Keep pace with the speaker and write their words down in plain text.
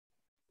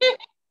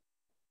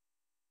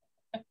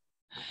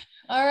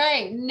All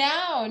right,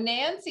 now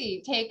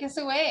Nancy, take us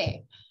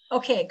away.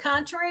 Okay,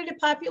 contrary to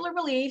popular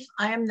belief,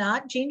 I am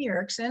not Jean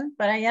Erickson,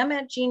 but I am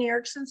at Jean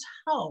Erickson's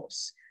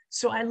house.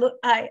 So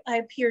I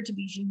appear to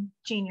be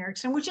Jean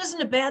Erickson, which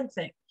isn't a bad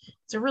thing.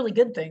 It's a really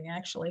good thing,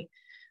 actually.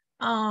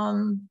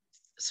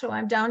 So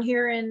I'm down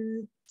here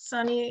in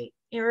sunny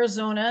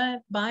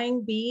Arizona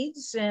buying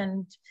beads,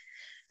 and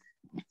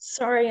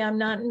sorry, I'm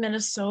not in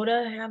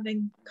Minnesota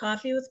having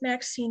coffee with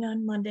Maxine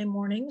on Monday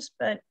mornings,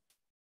 but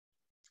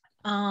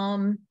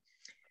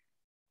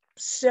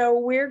so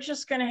we're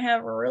just going to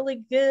have a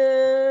really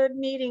good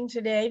meeting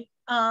today,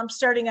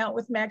 starting out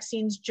with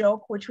Maxine's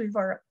joke, which we've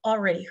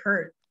already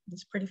heard.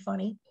 It's pretty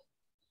funny.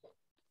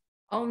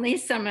 Only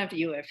some of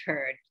you have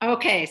heard.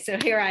 Okay, so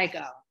here I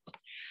go.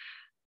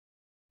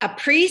 A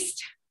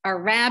priest, a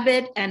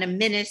rabbit, and a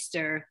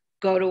minister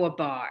go to a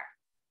bar.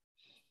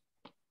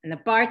 And the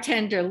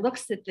bartender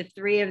looks at the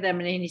three of them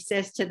and he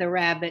says to the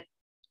rabbit,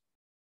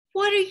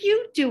 "What are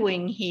you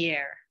doing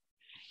here?"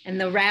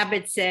 And the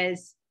rabbit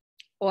says,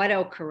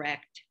 "Autocorrect."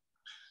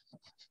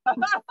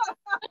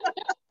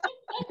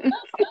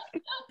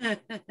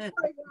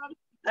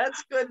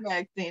 That's good,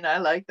 Maxine. I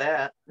like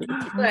that.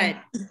 Good,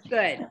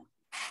 good.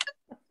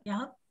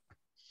 Yeah.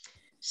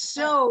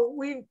 So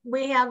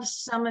we have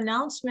some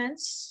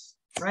announcements,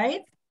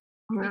 right?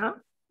 Yeah.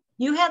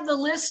 You have the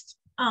list,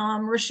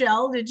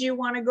 Rochelle. Did you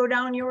want to go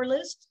down your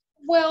list?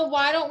 Well,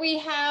 why don't we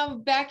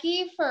have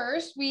Becky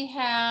first?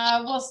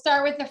 We'll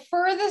start with the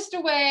furthest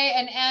away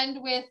and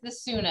end with the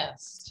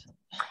soonest.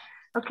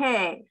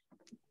 Okay.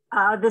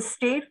 The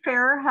state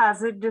fair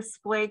has a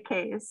display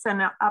case,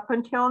 and up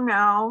until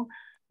now,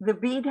 the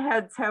bead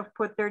heads have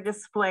put their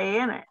display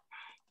in it,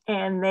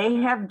 and they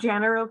have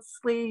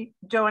generously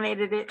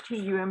donated it to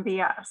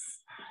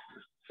UMBS.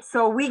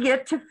 So we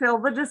get to fill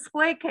the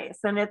display case,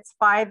 and it's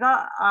by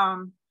the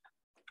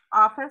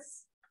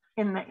office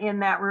in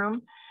that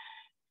room.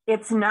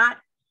 It's not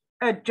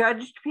a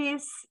judged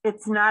piece.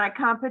 It's not a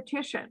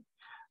competition,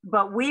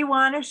 but we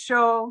want to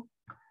show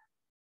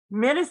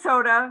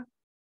Minnesota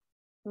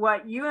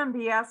what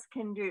UMBS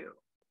can do.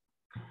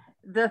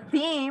 The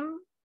theme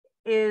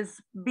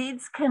is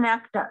Beads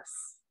Connect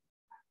Us,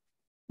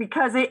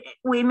 because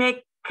we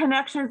make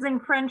connections in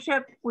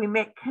friendship, we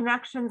make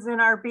connections in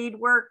our bead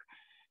work.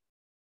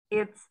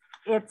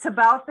 It's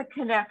about the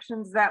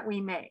connections that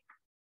we make.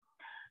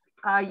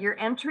 Your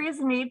entries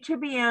need to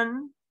be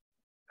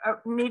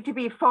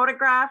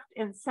photographed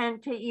and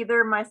sent to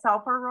either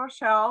myself or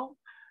Rochelle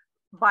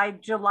by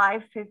July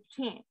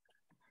 15th,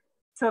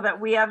 so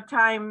that we have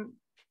time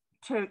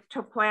to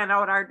plan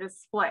out our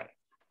display.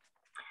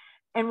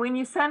 And when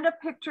you send a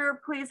picture,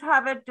 please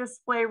have it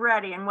display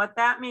ready. And what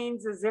that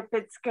means is if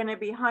it's going to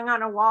be hung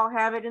on a wall,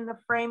 have it in the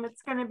frame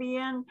it's going to be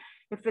in.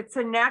 If it's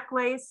a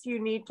necklace, you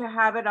need to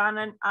have it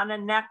on a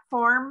neck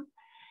form.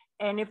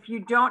 And if you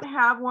don't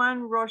have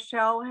one,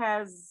 Rochelle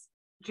has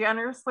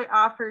generously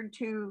offered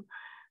to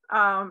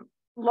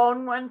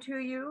loan one to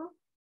you.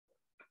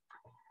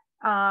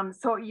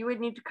 So you would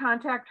need to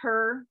contact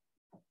her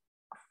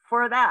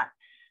for that.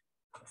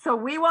 So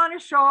we want to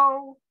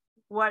show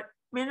what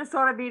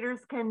Minnesota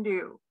beaders can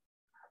do.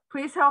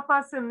 Please help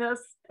us in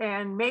this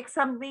and make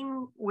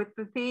something with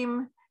the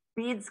theme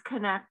Beads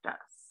Connect Us.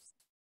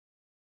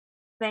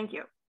 Thank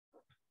you.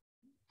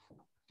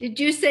 Did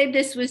you say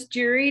this was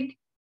juried?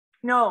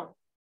 No.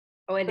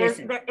 Oh, it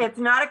isn't. It's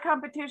not a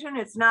competition.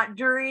 It's not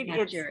juried.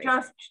 It's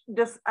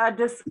just a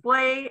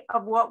display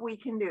of what we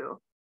can do.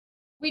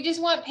 We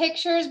just want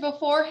pictures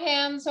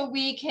beforehand so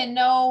we can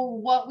know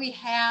what we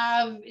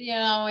have,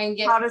 and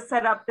get how to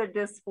set up the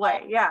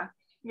display. Yeah.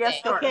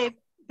 Yes, Dora. Okay,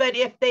 but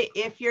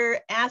if you're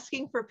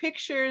asking for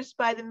pictures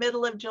by the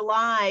middle of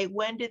July,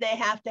 when do they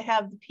have to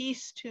have the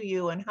piece to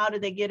you, and how do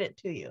they get it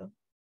to you?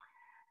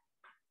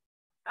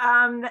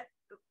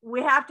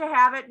 We have to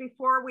have it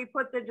before we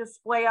put the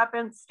display up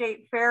in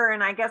State Fair,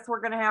 and I guess we're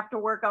going to have to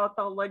work out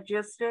the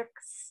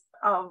logistics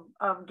of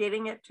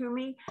getting it to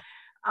me.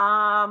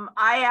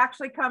 I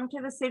actually come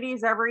to the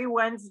cities every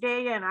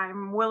Wednesday, and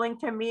I'm willing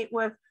to meet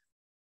with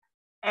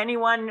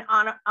anyone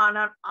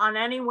on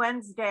any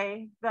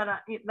Wednesday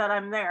that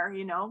I'm there,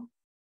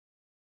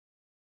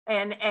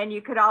 and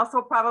you could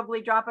also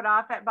probably drop it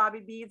off at Bobby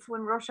Beads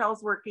when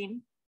Rochelle's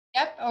working.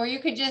 Yep, or you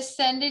could just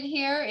send it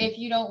here if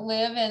you don't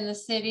live in the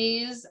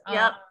cities.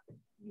 Yep.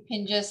 You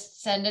can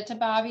just send it to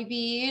Bobby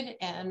Bead,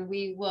 and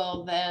we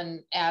will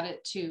then add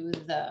it to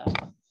the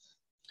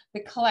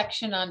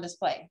collection on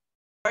display.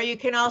 Or you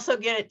can also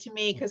get it to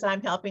me because I'm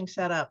helping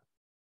set up.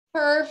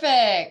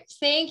 Perfect.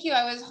 Thank you.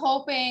 I was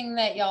hoping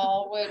that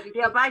y'all would.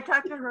 Yep, I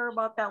talked to her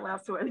about that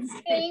last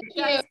Wednesday. Thank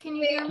you. Can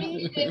you hear me?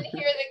 You didn't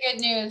hear the good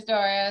news,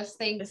 Doris.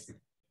 Thanks.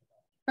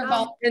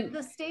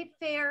 The state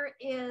fair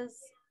is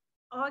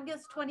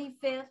August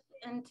 25th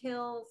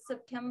until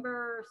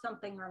September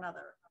something or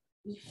another.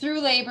 Through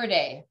Labor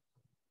Day.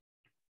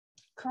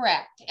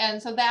 Correct.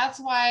 And so that's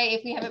why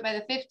if we have it by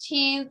the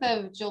 15th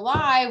of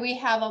July, we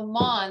have a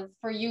month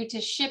for you to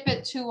ship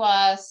it to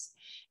us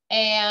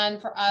and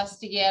for us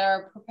to get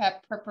our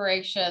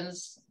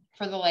preparations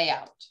for the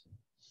layout.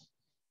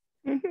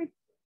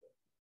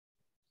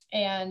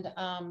 And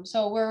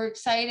so we're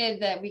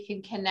excited that we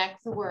can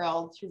connect the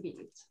world through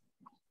beads.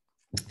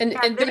 And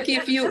Vicki,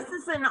 if you... This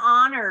is an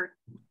honor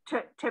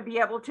to be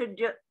able to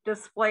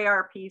display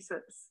our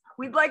pieces.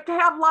 We'd like to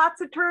have lots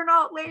of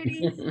turnout,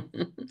 ladies. Want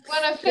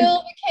to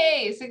fill the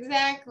case,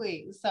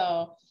 exactly.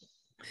 So,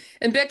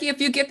 and Becky, if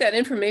you get that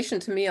information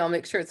to me, I'll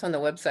make sure it's on the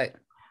website.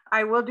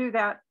 I will do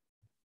that.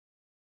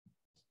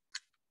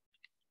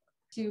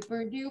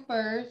 Super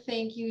duper.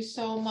 Thank you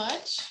so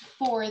much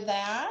for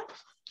that.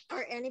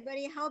 Or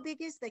anybody, how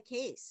big is the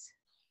case?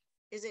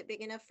 Is it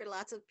big enough for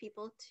lots of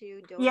people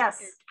to donate?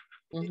 Yes.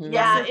 Mm-hmm.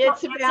 Yeah,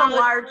 it's about a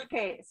large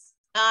case.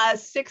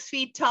 6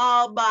 feet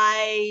tall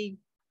by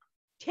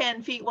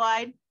 10 feet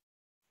wide.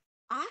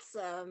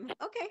 Awesome.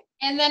 Okay.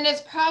 And then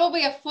it's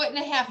probably 1.5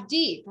 feet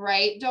deep,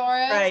 right,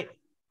 Doris? Right,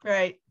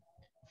 right.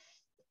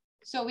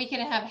 So we can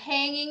have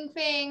hanging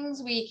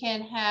things, we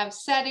can have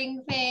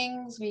setting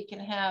things, we can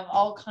have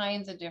all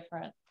kinds of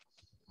different.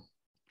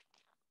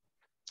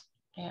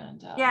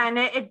 And yeah, and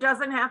it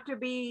doesn't have to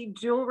be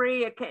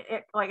jewelry.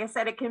 Like I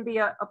said, it can be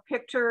a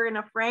picture in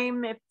a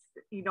frame. If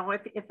you know,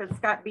 if it's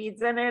got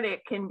beads in it,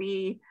 it can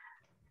be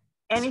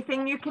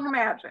anything you can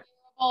imagine.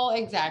 Oh,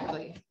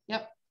 exactly.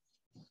 Yep.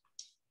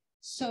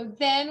 So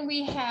then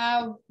we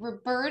have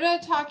Roberta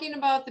talking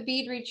about the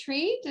bead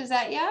retreat. Is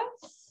that yes?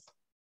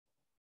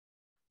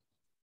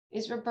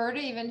 Is Roberta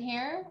even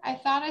here? I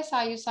thought I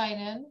saw you sign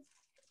in.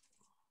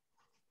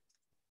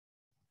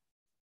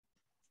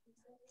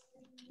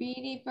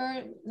 Beady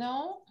Bird,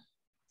 no?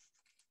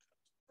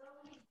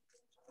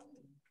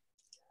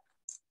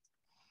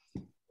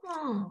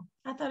 Oh,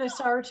 I thought I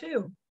saw her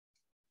too.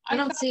 I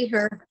don't see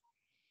her.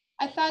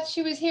 I thought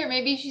she was here.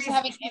 Maybe she's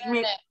having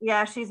internet.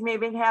 Yeah, she's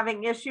maybe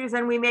having issues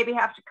and we maybe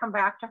have to come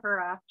back to her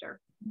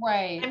after.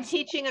 Right. I'm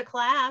teaching a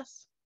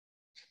class.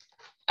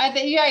 I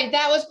think yeah,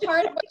 that was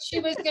part of what she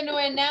was going to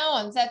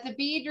announce at the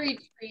bead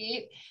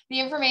retreat. The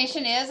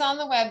information is on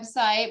the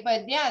website,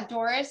 but yeah,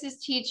 Doris is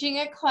teaching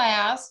a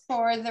class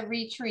for the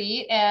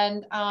retreat.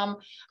 And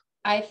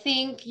I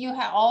think you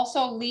have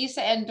also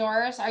Lisa and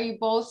Doris. Are you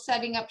both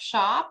setting up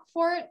shop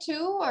for it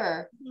too,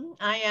 or?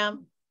 I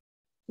am.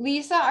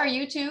 Lisa, are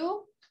you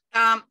too?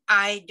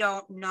 I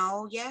don't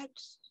know yet.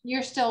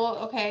 You're still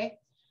okay.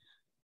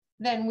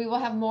 Then we will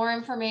have more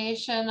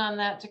information on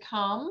that to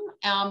come.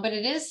 But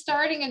it is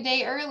starting a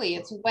day early.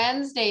 It's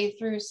Wednesday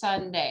through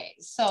Sunday.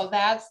 So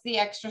that's the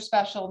extra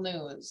special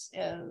news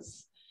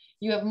is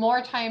you have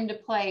more time to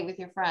play with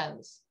your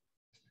friends.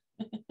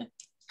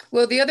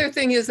 Well, the other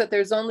thing is that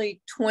there's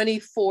only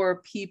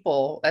 24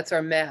 people. That's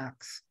our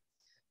max.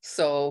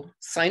 So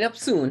sign up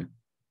soon.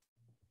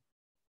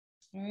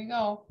 There you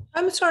go.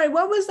 I'm sorry,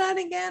 what was that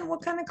again?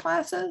 What kind of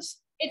classes?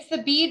 It's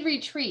the bead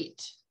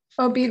retreat.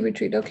 Oh, bead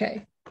retreat,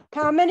 okay.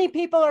 How many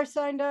people are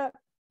signed up?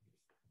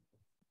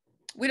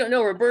 We don't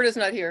know. Roberta's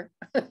not here.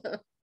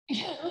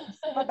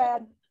 My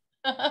bad.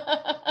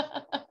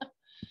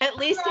 At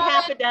least a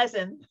half a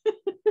dozen.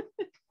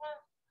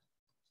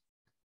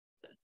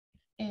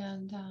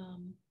 And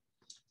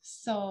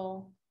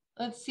so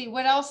let's see,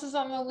 what else is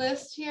on the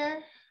list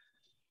here?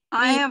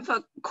 I have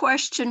a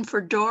question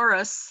for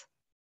Doris.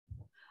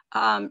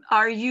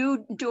 Are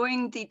you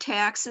doing the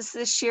taxes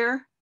this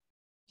year?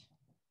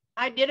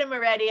 I did them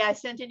already. I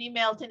sent an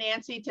email to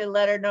Nancy to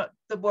let her know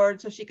the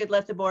board so she could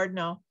let the board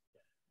know.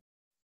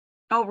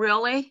 Oh,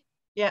 really?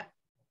 Yeah.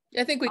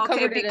 I think we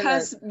covered it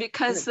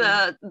because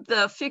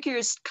the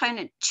figures kind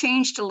of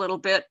changed a little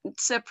bit,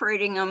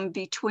 separating them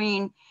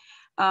between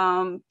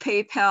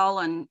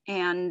PayPal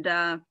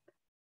and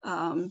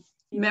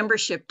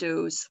membership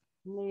dues.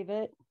 Leave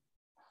it.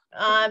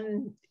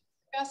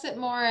 Discuss it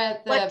more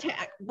at the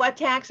What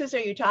taxes are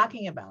you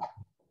talking about?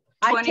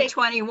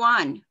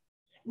 2021.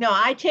 No,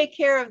 I take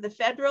care of the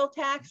federal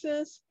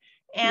taxes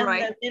and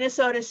the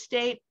Minnesota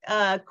State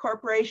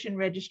corporation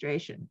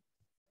registration.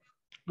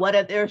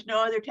 There's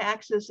no other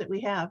taxes that we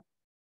have.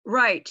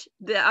 Right.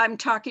 I'm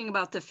talking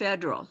about the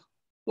federal.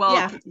 Well,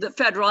 yeah. The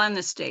federal and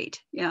the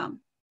state. Yeah.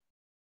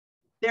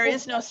 There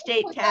is no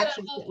state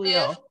taxes that we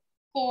owe.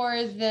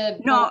 For the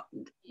no,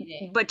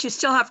 but you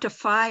still have to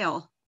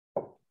file,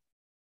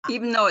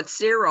 even though it's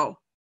zero.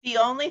 The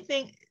only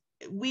thing,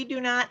 we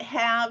do not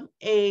have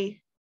a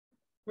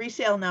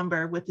resale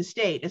number with the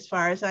state, as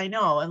far as I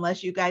know,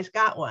 unless you guys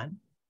got one.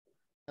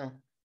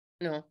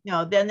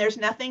 No, then there's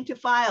nothing to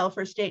file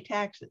for state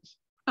taxes.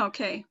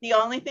 Okay. The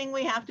only thing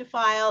we have to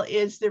file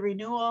is the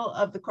renewal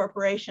of the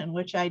corporation,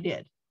 which I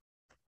did.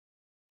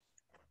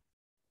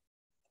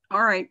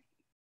 All right.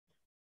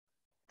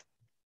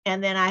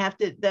 And then I have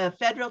to, the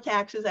federal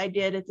taxes I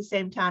did at the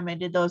same time. I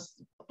did those,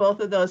 both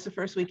of those the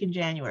first week in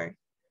January.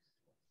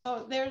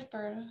 Oh, there's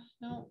Berta.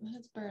 No,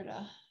 it's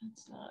Berta.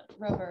 It's not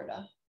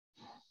Roberta.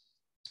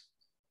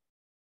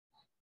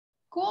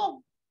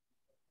 Cool.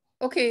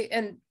 Okay,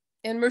 and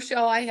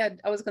Michelle, I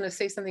was going to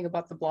say something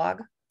about the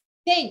blog.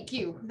 Thank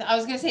you. I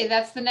was going to say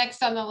that's the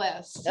next on the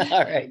list.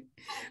 All right,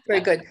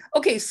 very good.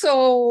 Okay,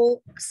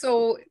 so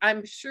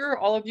I'm sure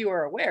all of you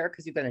are aware,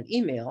 because you've got an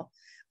email,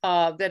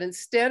 that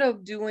instead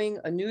of doing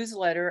a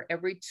newsletter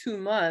every 2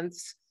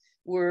 months,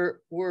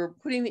 we're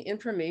putting the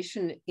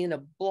information in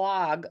a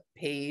blog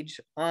page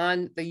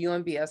on the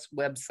UMBS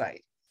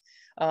website.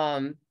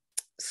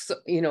 So,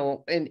 you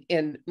know,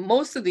 and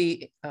most of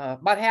the,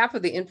 about half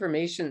of the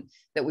information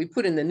that we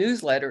put in the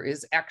newsletter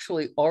is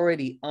actually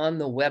already on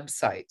the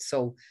website.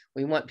 So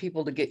we want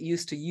people to get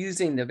used to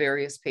using the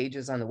various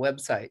pages on the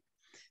website.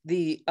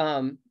 The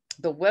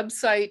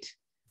website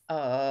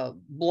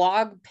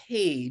blog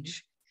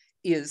page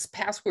is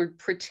password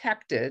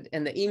protected,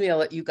 and the email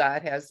that you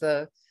got has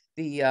the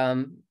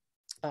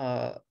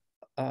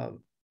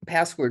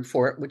password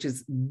for it, which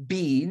is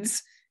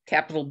BEADS,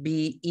 capital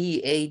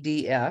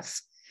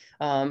BEADS.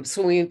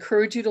 So we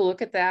encourage you to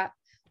look at that.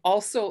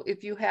 Also,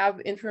 if you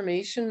have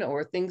information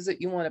or things that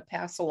you want to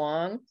pass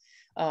along,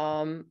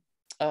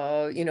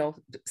 you know,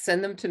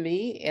 send them to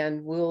me,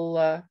 and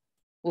we'll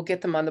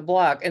get them on the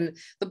blog. And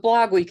the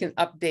blog we can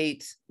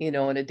update, you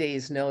know, in a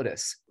day's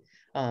notice.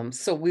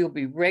 So we'll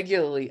be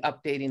regularly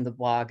updating the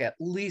blog, at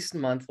least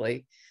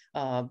monthly.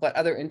 But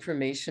other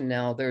information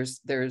now,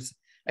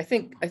 I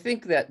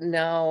think that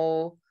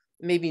now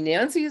maybe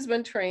Nancy has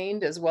been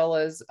trained, as well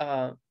as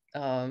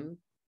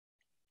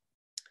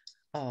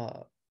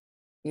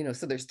you know,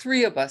 so there's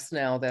 3 of us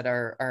now that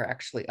are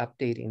actually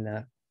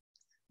updating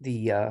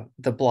the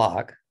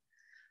blog.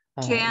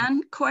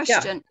 Jan,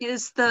 question, yeah.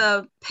 Is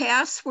the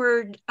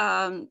password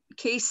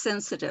case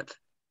sensitive?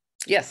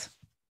 Yes.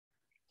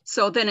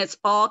 So then it's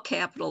all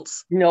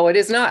capitals? No, it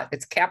is not.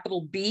 It's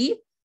capital B,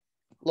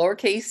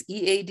 lowercase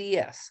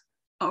EADS.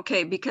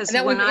 Okay, because and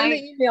that was in the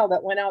email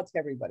that went out to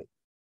everybody.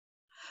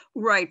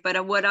 Right,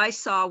 but what I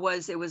saw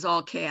was it was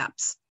all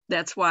caps.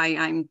 That's why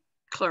I'm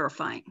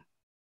clarifying.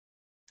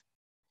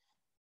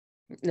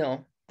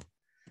 No.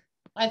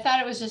 I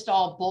thought it was just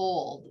all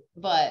bold,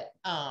 but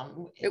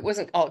it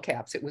wasn't all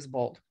caps, it was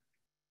bold.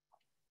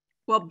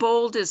 Well,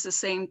 bold is the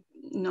same.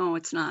 No,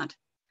 it's not.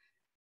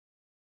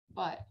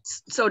 But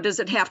so does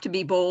it have to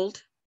be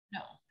bold?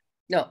 No.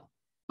 No.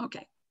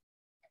 Okay.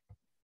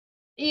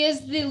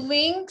 Is the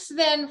links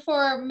then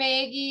for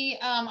Maggie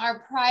our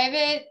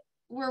private?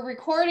 We're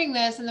recording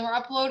this and then we're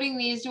uploading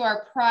these to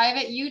our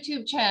private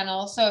YouTube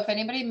channel. So if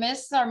anybody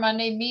missed our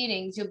Monday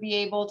meetings, you'll be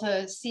able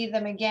to see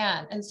them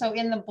again. And so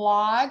in the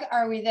blog,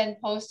 are we then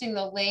posting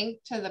the link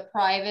to the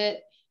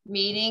private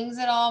meetings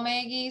at all,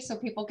 Maggie? So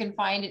people can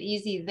find it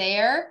easy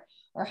there?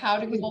 Or how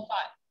do people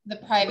find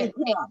the private?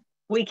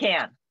 We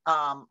can.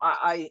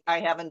 I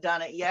haven't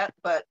done it yet,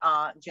 but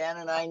Jan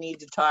and I need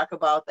to talk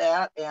about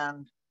that,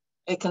 and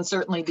it can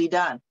certainly be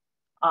done.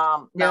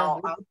 Now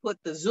I'll put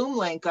the Zoom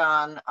link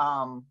on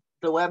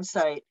the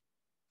website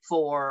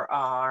for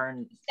our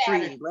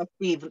free Let's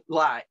Be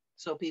Live,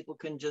 so people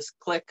can just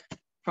click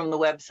from the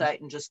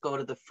website and just go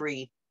to the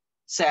free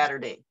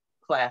Saturday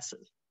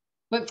classes.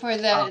 But for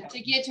the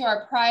to get to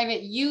our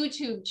private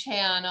YouTube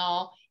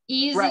channel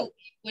easily, right.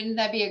 Wouldn't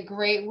that be a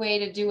great way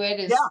to do it?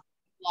 Is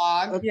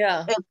blog?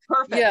 It's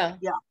perfect.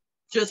 Yeah.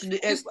 Just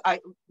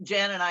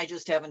Jan and I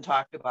just haven't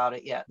talked about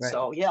it yet. Right.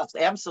 So yes,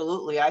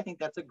 absolutely. I think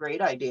that's a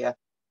great idea.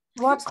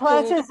 What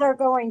classes are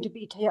going to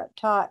be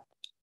taught?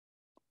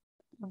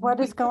 What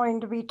is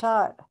going to be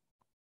taught?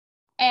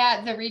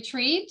 At the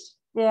retreat?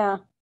 Yeah.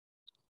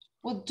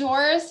 Well,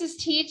 Doris is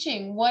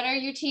teaching. What are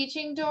you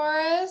teaching,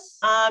 Doris?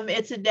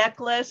 It's a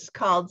necklace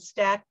called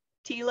Stack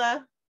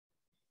Tila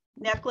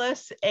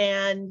necklace.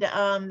 And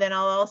then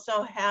I'll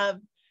also have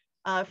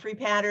a free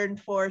pattern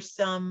for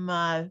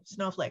some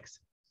snowflakes.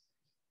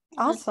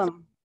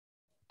 Awesome.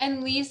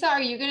 And Lisa,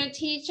 are you going to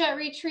teach at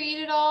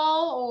retreat at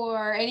all,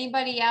 or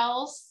anybody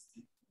else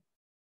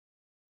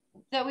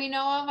that we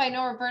know of? I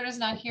know Roberta's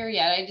not here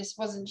yet. I just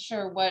wasn't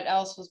sure what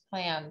else was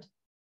planned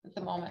at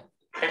the moment.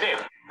 Hey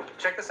Dave,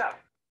 check this out.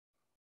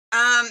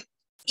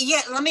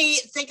 Yeah, let me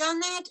think on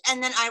that,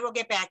 and then I will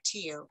get back to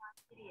you.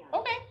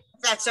 Okay.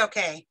 If that's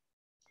okay.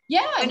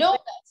 Yeah,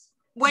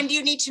 when do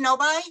you need to know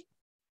by?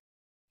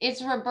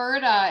 It's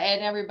Roberta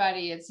and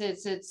everybody.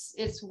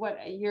 It's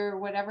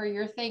whatever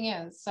your thing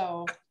is.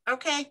 So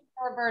okay.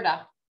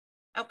 Roberta.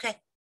 Okay.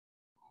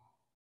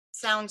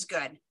 Sounds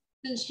good.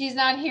 Since she's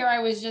not here, I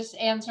was just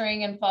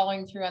answering and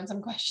following through on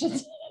some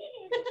questions.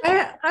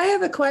 I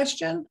have a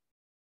question.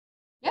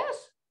 Yes.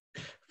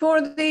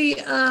 For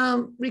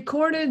the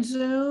recorded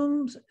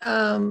Zooms,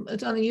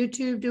 it's on the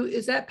YouTube.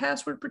 Is that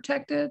password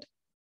protected?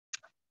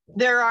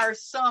 There are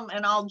some,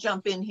 and I'll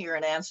jump in here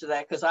and answer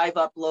that because I've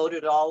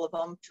uploaded all of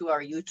them to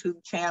our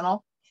YouTube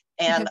channel.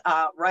 And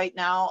right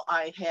now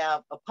I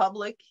have a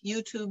public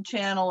YouTube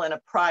channel and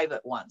a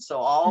private one. So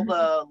all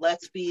the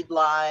Let's Bead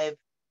Live,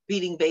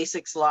 Beading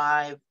Basics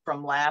Live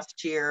from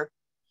last year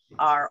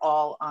are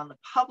all on the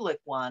public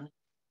one.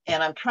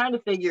 And I'm trying to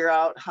figure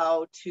out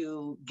how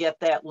to get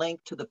that link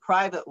to the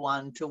private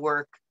one to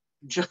work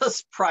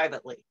just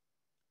privately.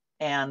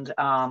 And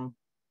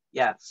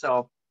yeah,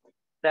 so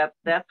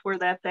that's where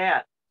that's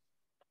at.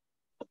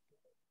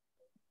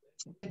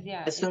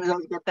 Yeah. As soon as I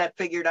get that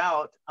figured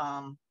out,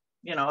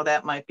 you know,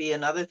 that might be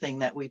another thing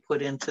that we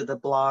put into the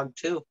blog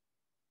too.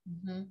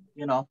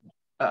 You know,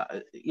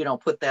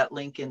 put that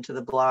link into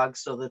the blog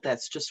so that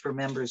that's just for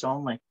members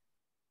only.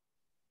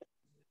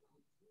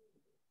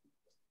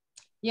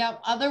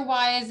 Yep.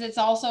 Otherwise, it's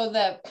also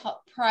the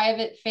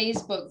private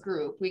Facebook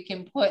group. We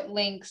can put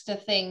links to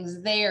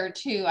things there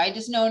too. I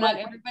just know not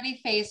everybody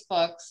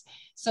Facebooks.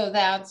 So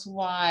that's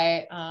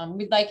why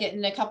we'd like it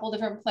in a couple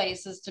different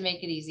places to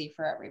make it easy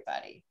for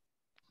everybody.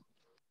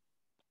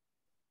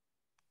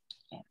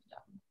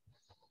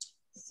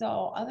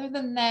 So other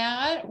than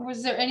that,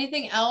 was there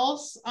anything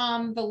else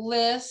on the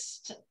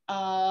list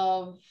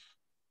of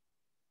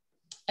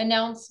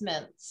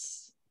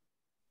announcements?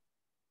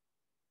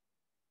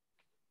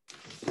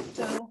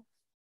 So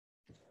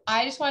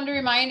I just wanted to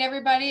remind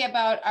everybody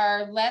about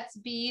our Let's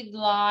Bead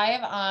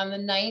Live on the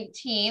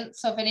 19th.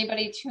 So if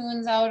anybody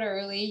tunes out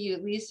early, you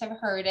at least have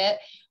heard it.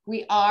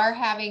 We are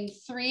having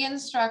 3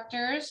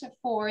 instructors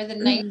for the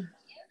 19th.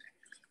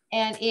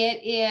 And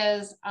it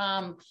is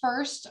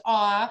first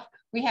off,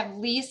 we have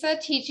Lisa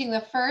teaching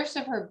the first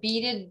of her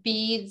beaded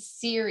beads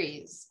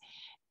series.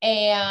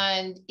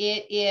 And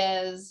it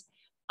is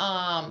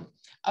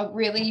a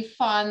really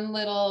fun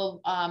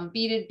little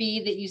beaded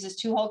bead that uses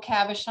 2-hole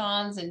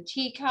cabochons and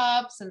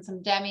teacups and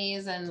some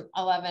demis and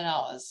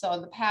 11Os.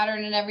 So the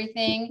pattern and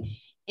everything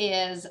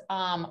is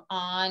on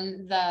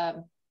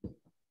the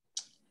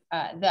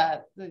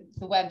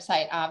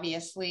website,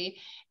 obviously.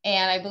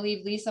 And I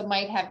believe Lisa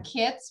might have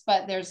kits,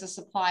 but there's a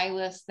supply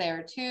list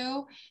there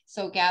too.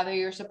 So gather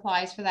your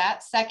supplies for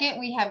that. Second,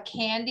 we have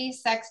Candy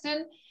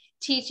Sexton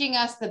teaching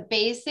us the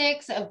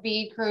basics of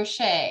bead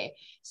crochet.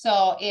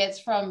 So it's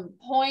from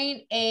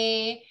point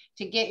A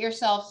to get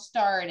yourself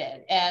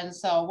started. And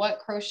so what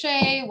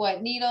crochet,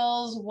 what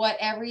needles, what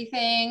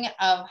everything,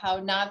 of how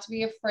not to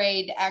be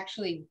afraid to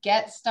actually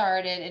get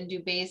started and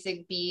do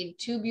basic bead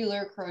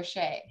tubular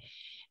crochet.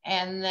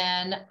 And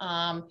then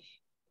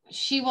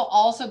she will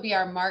also be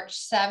our March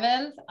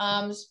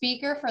 7th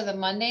speaker for the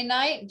Monday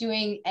night,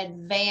 doing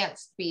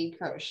advanced bead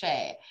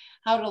crochet,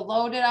 how to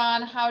load it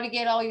on, how to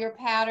get all your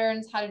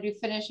patterns, how to do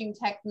finishing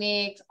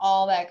techniques,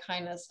 all that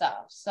kind of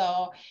stuff.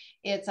 So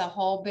it's a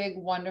whole big,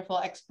 wonderful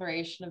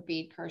exploration of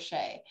bead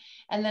crochet.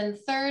 And then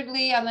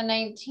thirdly, on the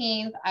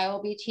 19th, I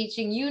will be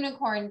teaching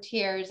Unicorn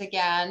Tears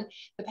again,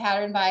 the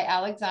pattern by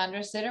Alexandra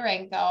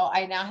Sidorenko.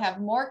 I now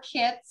have more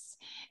kits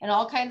and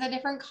all kinds of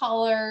different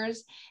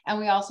colors. And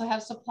we also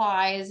have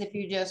supplies if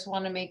you just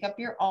want to make up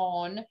your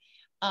own.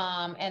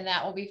 And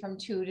that will be from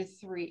 2 to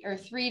 3 or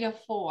 3 to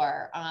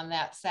 4 on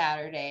that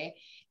Saturday.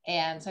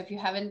 And so if you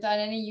haven't done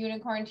any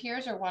Unicorn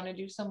Tears or want to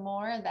do some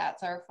more,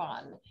 that's our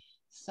fun.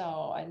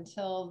 So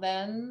until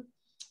then,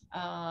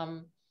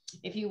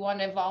 if you want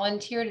to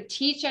volunteer to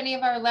teach any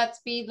of our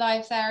Let's Bead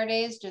Live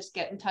Saturdays, just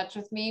get in touch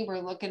with me. We're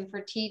looking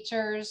for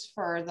teachers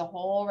for the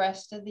whole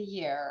rest of the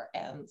year.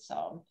 And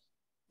so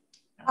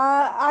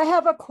I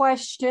have a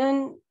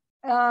question,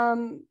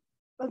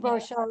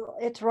 Rochelle.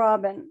 It's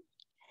Robin.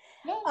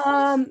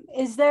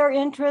 Is there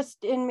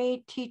interest in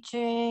me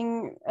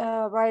teaching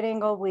right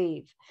angle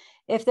weave?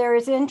 If there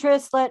is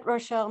interest, let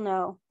Rochelle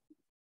know.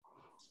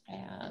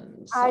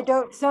 And so, I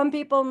don't, some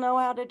people know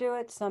how to do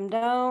it, some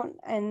don't,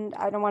 and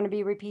I don't want to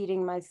be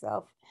repeating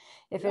myself.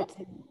 If it's,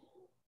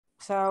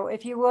 so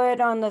if you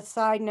would, on the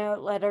side note,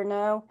 let her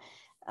know.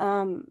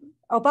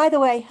 Oh, by the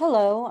way,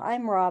 hello,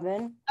 I'm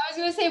Robin. I was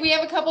going to say, we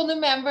have a couple new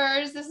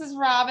members. This is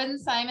Robin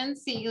Simon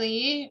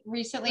Seeley,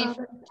 recently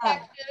from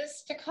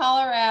Texas to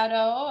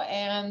Colorado.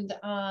 And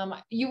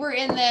you were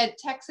in the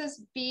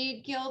Texas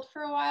Bead Guild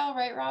for a while,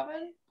 right,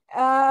 Robin?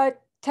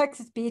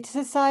 Texas Bead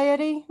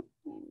Society.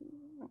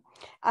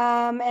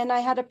 And I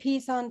had a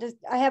piece on,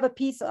 I have a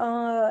piece,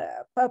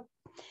 a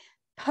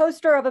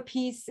poster of a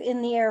piece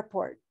in the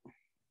airport.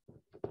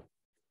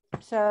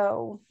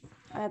 So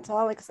that's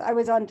all, I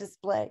was on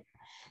display.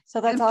 So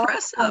that's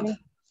impressive. All.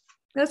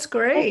 That's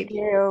great. Thank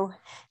you.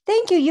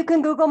 Thank you. You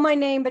can Google my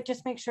name, but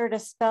just make sure to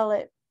spell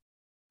it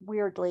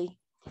weirdly.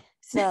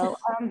 So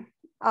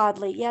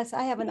oddly, yes,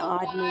 I have an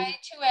odd name.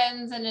 2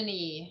 N's and an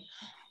E.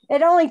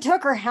 It only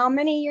took her how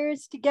many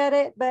years to get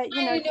it, but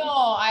you know. I know.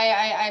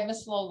 I'm a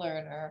slow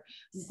learner.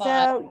 But,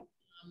 so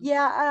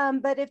yeah,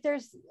 but if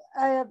there's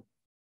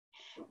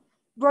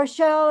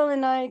Rochelle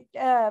and I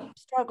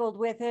struggled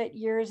with it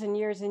years and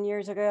years and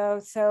years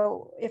ago.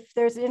 So if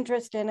there's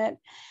interest in it,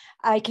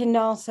 I can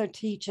also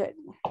teach it.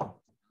 So,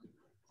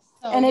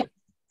 and it's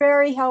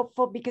very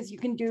helpful because you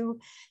can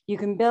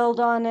build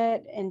on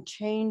it and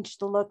change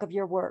the look of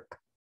your work.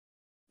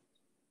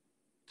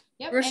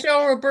 Yep.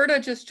 Rochelle, Roberta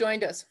just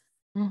joined us.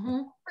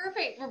 Mm-hmm.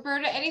 Perfect.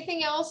 Roberta,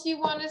 anything else you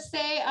want to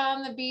say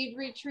on the bead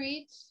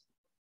retreat?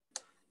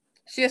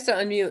 She has to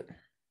unmute.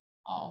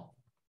 Oh.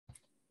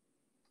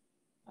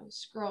 I'm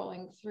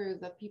scrolling through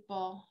the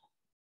people.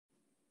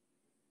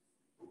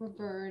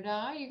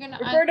 Roberta, you're gonna.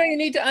 Roberta, you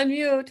need to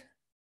unmute.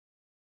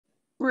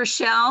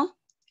 Rochelle,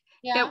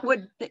 yeah. It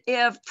would,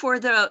 if for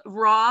the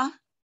raw,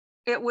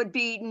 it would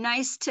be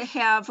nice to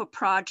have a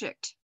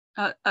project,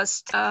 a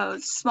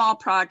small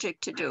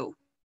project to do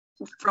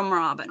from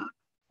Robin.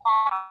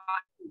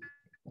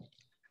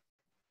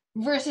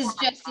 Versus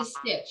just a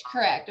stitch,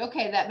 correct?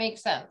 Okay, that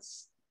makes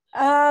sense.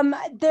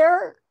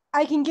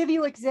 I can give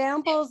you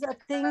examples of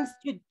things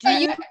to do.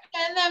 You can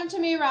send them to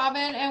me,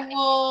 Robin, and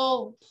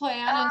we'll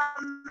plan.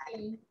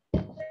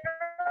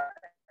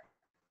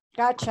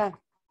 Gotcha.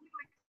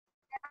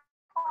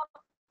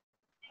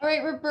 All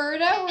right,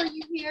 Roberta, were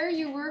you here?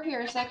 You were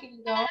here a second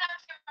ago.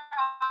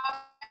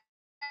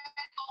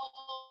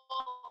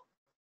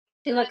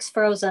 She looks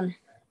frozen.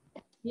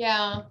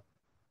 Yeah.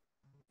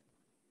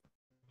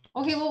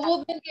 Okay, well,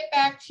 we'll then get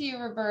back to you,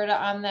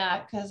 Roberta, on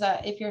that, because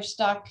if you're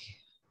stuck,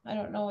 I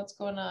don't know what's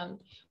going on.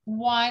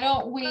 Why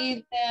don't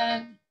we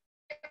then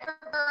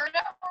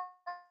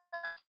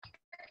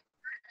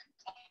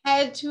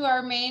head to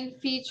our main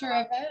feature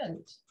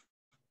event?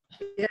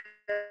 Yeah.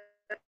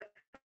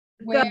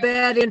 Where, Got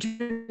bad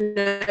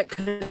internet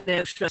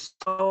connection,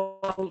 so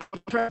I'll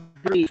try to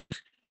brief.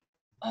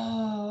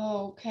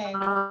 oh, okay.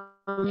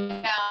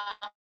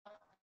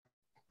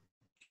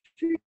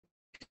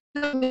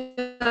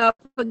 Up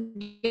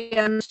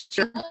against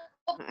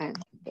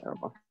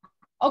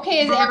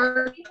Okay, is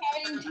everybody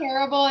having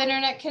terrible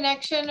internet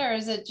connection, or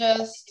is it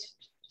just?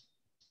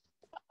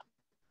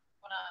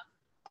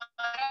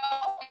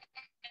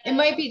 It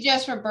might be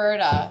just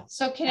Roberta.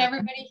 So can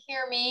everybody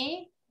hear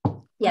me?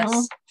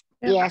 Yes.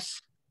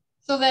 Yes.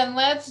 So then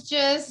let's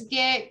just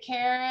get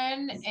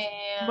Karen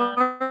and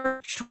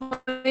March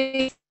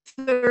 23rd,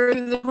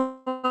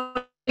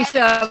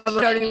 27th,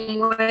 starting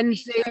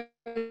Wednesday.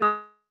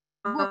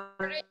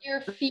 Roberta, your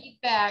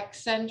feedback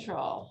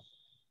central.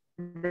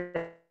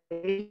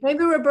 Maybe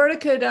Roberta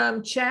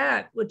could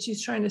chat what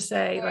she's trying to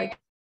say, like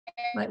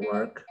might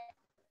work.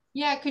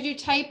 Yeah, could you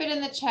type it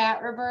in the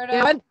chat, Roberta?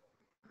 Yeah.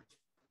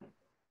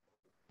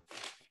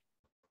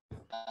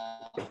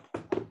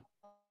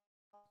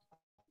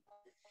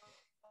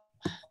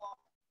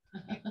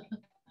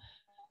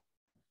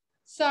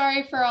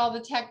 Sorry for all the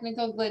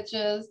technical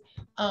glitches,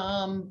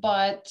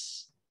 but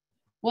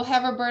we'll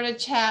have Roberta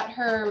chat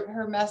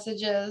her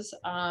messages.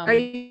 Are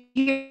you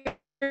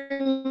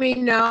hearing me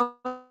now?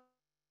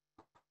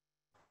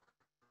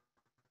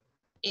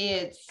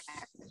 It's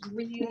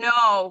really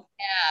No.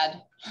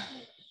 bad.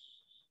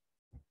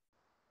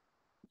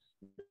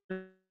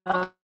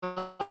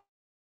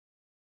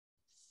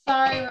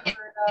 Sorry,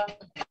 Roberta.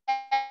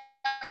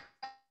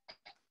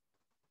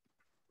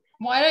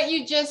 Why don't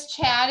you just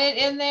chat it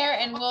in there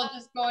and we'll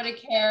just go to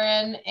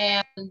Karen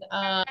and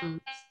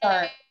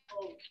start.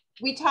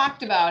 We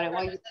talked about it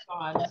while you were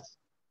gone.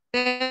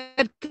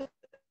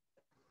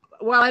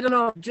 Well, I don't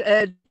know.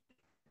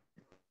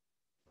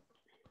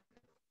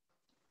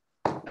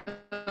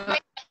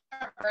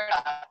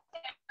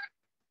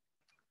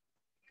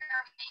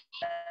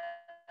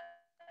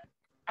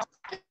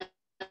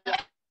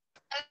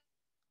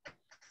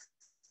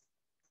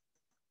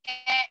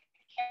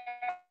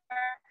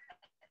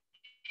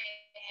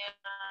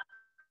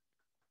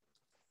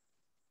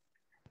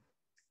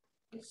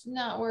 It's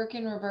not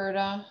working,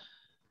 Roberta.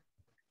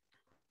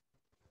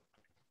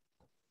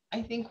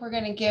 I think we're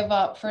going to give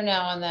up for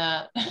now on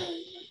that.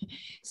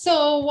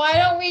 So why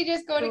don't we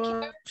just go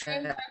to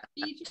Karen, our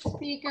featured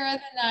speaker of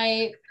the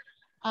night.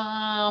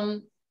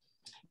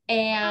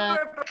 And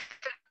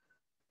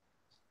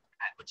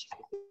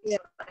yeah,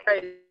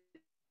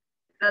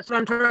 that's what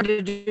I'm trying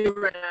to do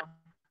right now.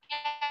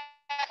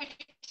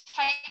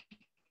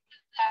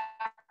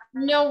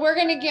 No, we're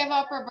going to give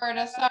up,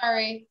 Roberta.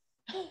 Sorry.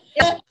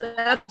 Yeah,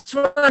 that's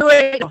what I'm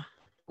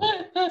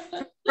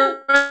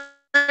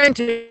trying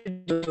to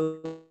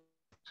do.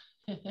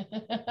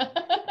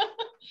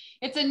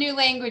 It's a new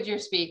language you're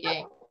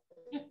speaking.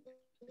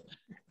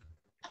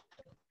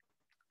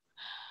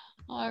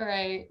 All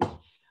right.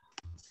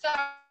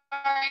 Sorry.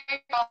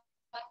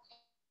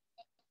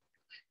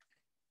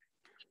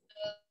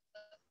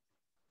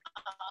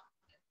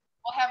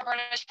 We'll have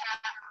Roberta chat.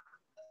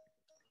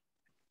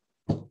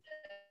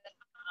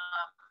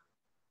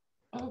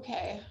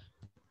 Okay.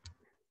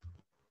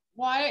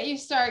 Why don't you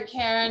start,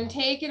 Karen?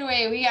 Take it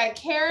away. We got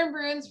Karen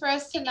Bruns for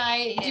us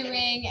tonight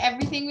doing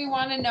everything we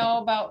want to know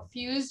about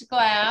fused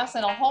glass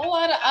and a whole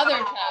lot of other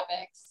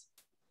topics.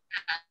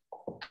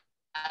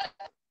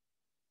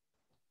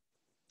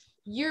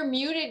 You're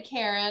muted,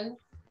 Karen.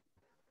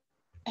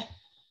 I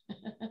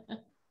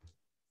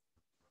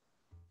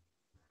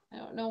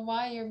don't know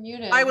why you're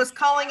muted. I was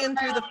calling in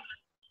through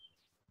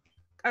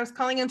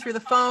the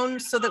phone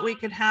so that we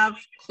could have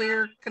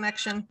clear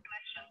connection.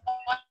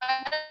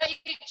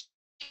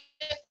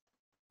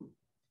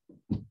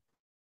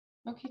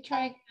 Okay,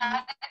 try.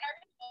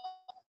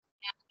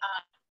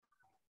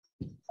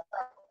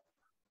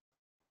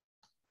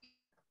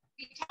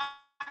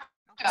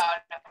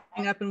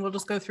 Hang up and we'll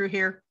just go through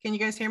here. Can you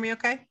guys hear me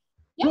okay?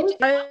 Yeah.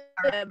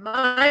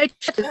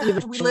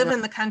 We live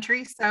in the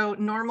country, so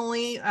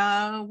normally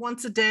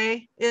once a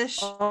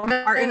day-ish,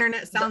 our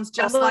internet sounds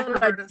just like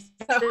Roberta's.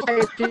 So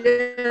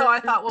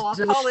I thought, well, I'll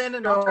call in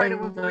and I'll try to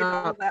avoid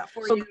all of that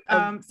for you.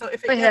 So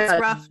if it gets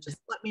rough, just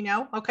let me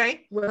know,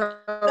 okay?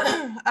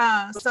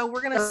 So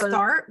we're going to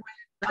start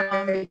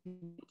with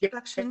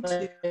introduction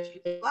to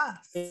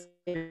glass.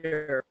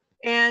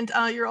 And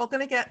you're all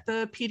going to get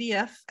the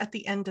PDF at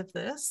the end of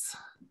this.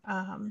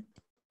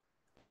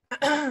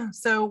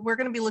 So we're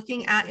going to be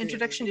looking at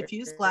introduction to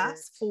fused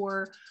glass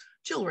for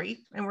jewelry,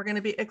 and we're going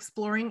to be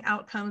exploring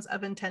outcomes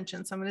of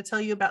intention. So I'm going to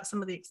tell you about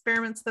some of the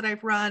experiments that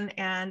I've run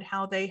and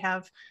how they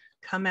have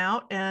come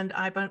out. And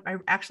I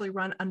actually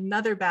run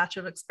another batch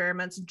of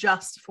experiments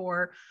just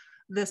for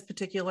this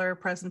particular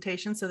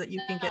presentation so that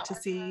you can get to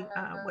see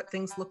what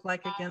things look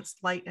like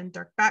against light and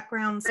dark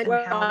backgrounds and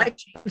how that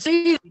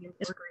changes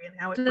and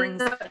how it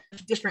brings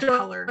different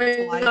color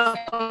to life.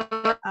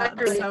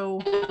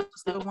 So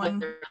just go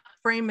one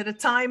frame at a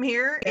time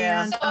here.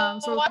 And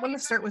so I want to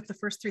start with the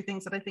first three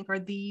things that I think are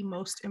the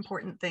most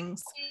important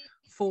things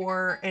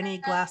for any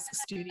glass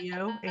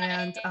studio.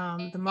 And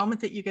the moment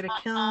that you get a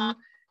kiln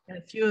and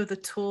a few of the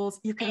tools,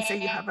 you can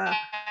say you have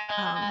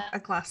a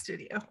glass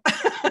studio.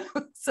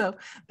 So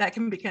that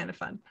can be kind of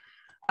fun.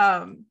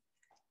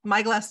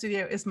 My glass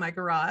studio is my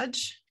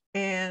garage.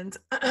 And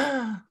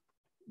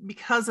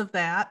because of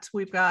that,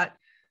 we've got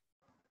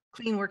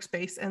clean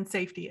workspace and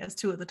safety as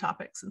two of the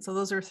topics. And so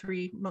those are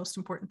three most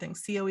important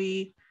things.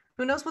 COE,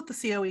 who knows what the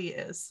COE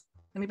is?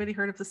 Anybody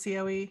heard of the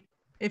COE?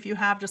 If you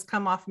have, just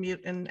come off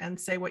mute and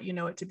say what you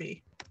know it to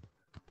be.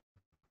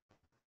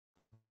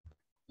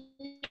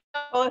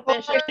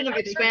 Coefficient of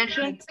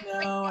expansion.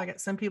 No, I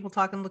got some people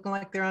talking, looking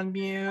like they're on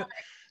mute.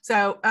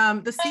 So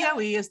the COE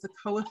is the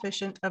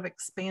coefficient of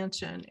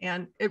expansion.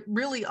 And it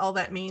really, all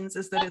that means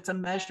is that it's a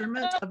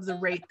measurement of the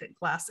rate that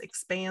glass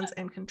expands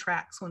and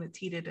contracts when it's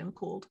heated and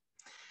cooled.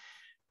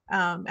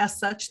 As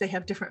such, they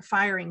have different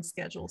firing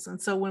schedules.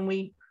 And so when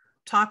we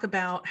talk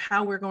about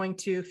how we're going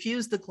to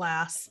fuse the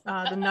glass,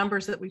 the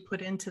numbers that we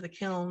put into the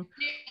kiln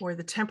or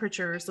the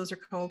temperatures, those are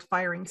called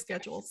firing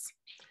schedules.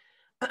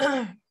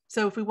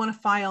 So if we want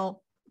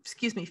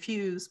to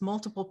fuse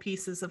multiple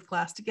pieces of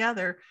glass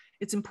together,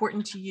 it's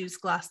important to use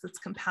glass that's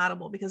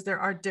compatible because there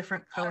are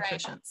different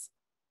coefficients.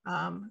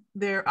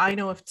 I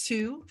know of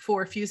two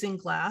for fusing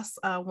glass.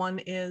 One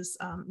is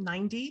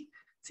 90,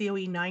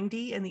 COE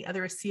 90, and the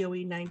other is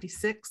COE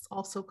 96,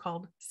 also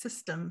called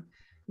System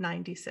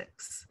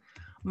 96.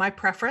 My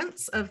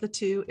preference of the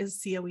two is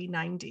COE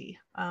 90.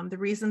 The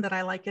reason that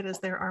I like it is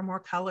there are more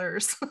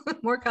colors,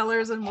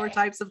 and more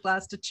types of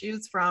glass to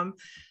choose from.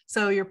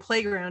 So your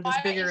playground is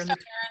bigger and the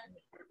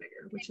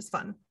bigger, which is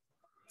fun.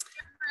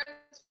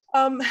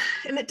 And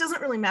it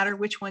doesn't really matter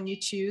which one you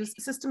choose.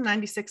 System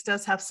 96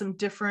 does have some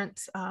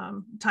different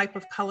type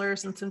of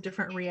colors and some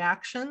different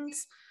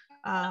reactions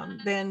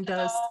than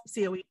does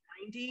COE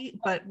 90.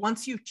 But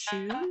once you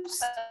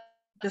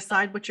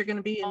decide what you're going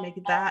to be and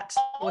make that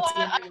what's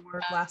in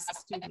your glass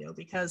studio,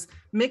 because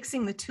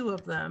mixing the two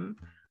of them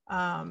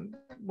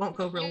won't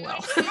go real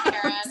well.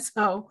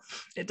 So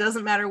it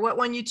doesn't matter what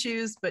one you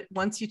choose, but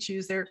once you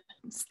choose there,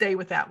 stay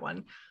with that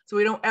one. So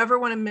we don't ever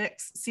want to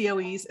mix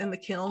COEs in the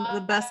kiln.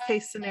 The best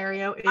case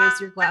scenario is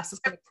your glass is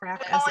going to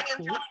crack as it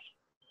cools.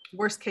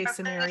 Worst case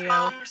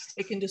scenario,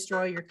 it can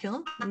destroy your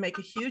kiln and make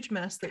a huge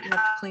mess that you have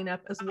to clean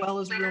up, as well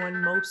as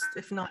ruin most,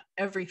 if not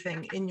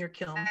everything, in your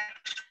kiln.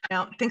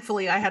 Now,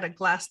 thankfully, I had a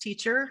glass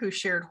teacher who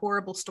shared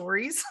horrible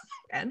stories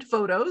and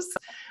photos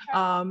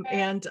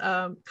and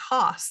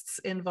costs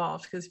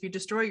involved, because if you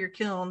destroy your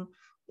kiln,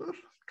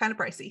 kind of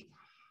pricey.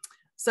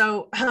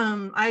 So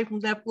I've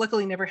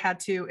luckily never had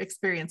to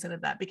experience any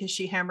of that, because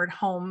she hammered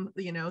home,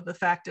 the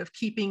fact of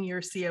keeping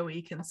your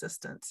COE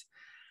consistent.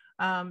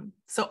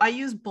 So I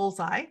use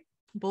Bullseye.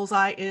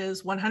 Bullseye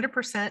is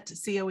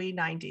 100% COE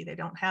 90. They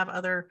don't have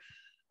other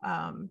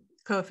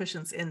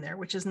coefficients in there,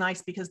 which is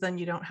nice because then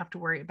you don't have to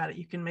worry about it.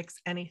 You can mix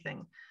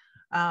anything.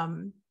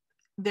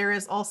 There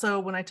is also,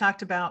 when I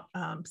talked about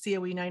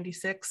COE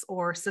 96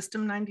 or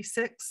System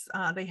 96,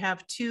 they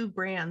have two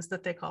brands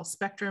that they call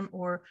Spectrum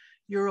or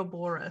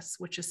Ouroboros,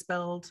 which is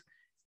spelled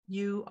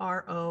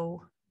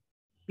Uroborus.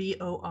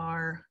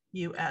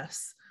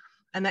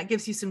 And that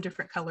gives you some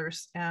different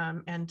colors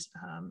and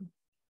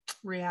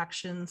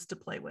reactions to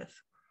play with.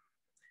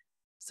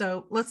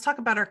 So let's talk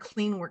about our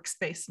clean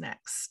workspace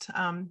next.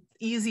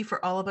 Easy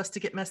for all of us to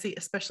get messy,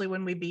 especially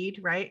when we bead,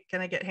 right?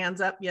 Can I get hands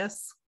up?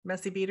 Yes,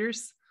 messy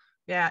beaders.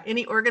 Yeah,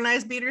 any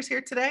organized beaders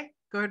here today?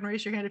 Go ahead and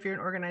raise your hand if you're an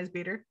organized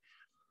beader.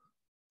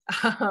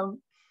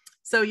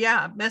 So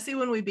yeah, messy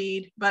when we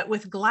bead, but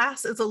with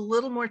glass, it's a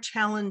little more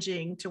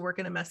challenging to work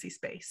in a messy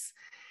space.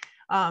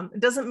 It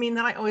doesn't mean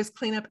that I always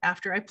clean up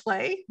after I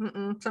play.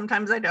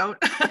 Sometimes I don't,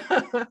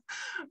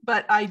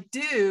 but I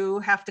do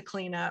have to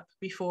clean up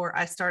before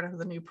I start on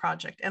the new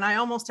project. And I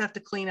almost have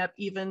to clean up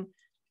even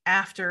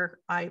after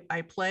I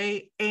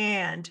play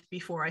and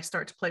before I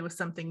start to play with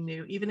something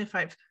new. Even if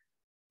I've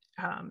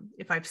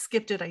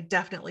skipped it, I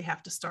definitely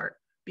have to start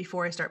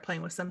before I start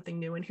playing with something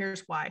new. And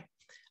here's why.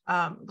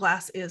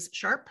 Glass is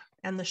sharp,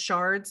 and the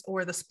shards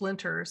or the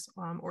splinters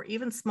or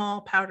even small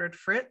powdered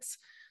frits,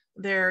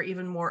 they're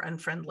even more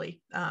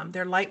unfriendly.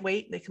 They're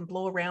lightweight. They can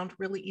blow around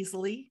really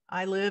easily.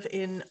 I live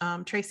in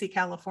Tracy,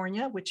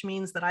 California, which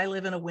means that I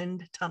live in a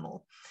wind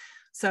tunnel.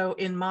 So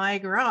in my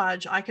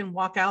garage, I can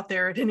walk out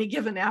there at any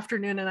given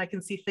afternoon and I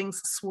can see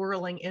things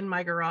swirling in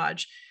my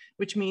garage,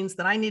 which means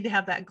that I need to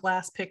have that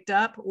glass picked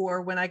up,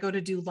 or when I go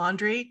to do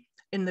laundry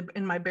in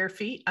my bare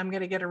feet, I'm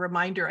going to get a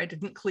reminder I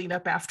didn't clean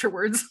up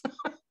afterwards.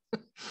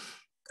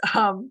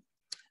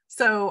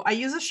 So I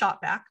use a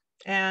shop vac.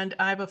 And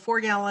I have a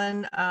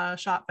 4-gallon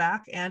shop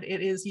vac, and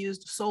it is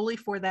used solely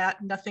for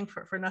that, nothing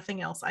for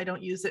nothing else. I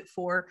don't use it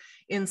for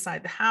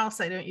inside the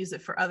house. I don't use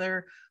it for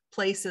other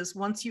places.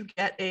 Once you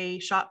get a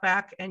shop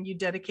vac and you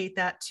dedicate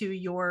that to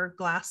your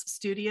glass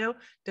studio,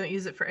 don't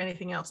use it for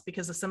anything else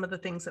because of some of the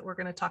things that we're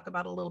going to talk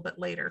about a little bit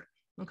later.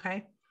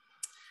 Okay.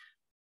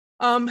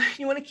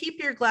 You want to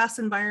keep your glass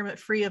environment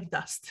free of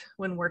dust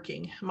when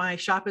working. My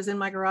shop is in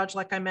my garage,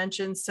 like I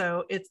mentioned,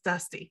 so it's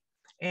dusty.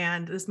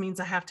 And this means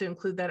I have to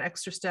include that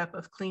extra step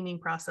of cleaning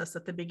process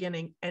at the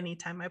beginning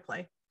anytime I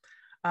play.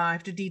 I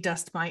have to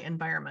de-dust my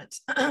environment.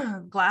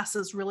 Glass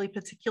is really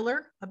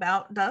particular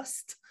about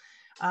dust.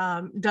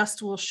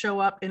 Dust will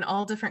show up in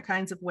all different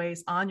kinds of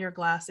ways on your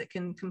glass. It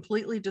can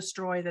completely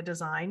destroy the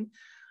design.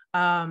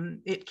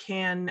 It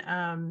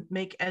can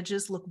make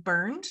edges look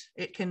burned.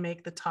 It can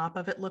make the top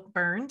of it look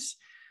burned.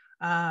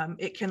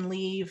 It can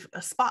leave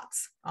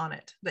spots on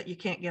it that you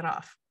can't get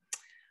off.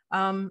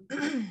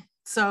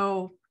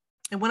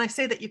 And when I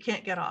say that you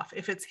can't get off,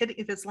 if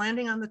it's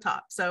landing on the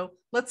top, so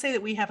let's say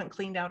that we haven't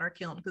cleaned out our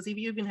kiln, because you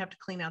even have to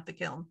clean out the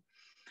kiln.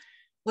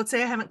 Let's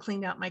say I haven't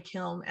cleaned out my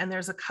kiln and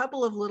there's a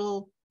couple of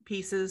little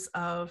pieces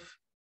of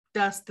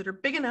dust that are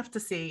big enough to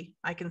see.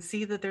 I can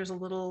see that there's a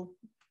little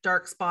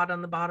dark spot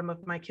on the bottom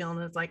of my kiln,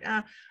 and it's like,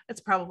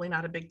 it's probably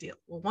not a big deal.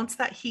 Well, once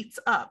that heats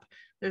up,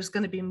 there's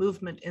going to be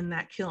movement in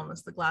that kiln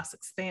as the glass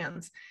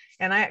expands.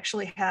 And I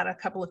actually had a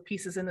couple of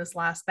pieces in this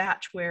last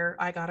batch where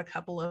I got a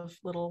couple of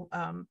little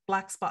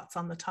black spots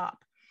on the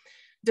top.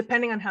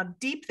 Depending on how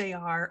deep they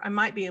are, I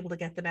might be able to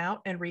get them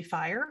out and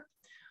refire,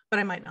 but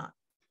I might not.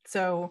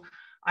 So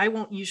I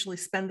won't usually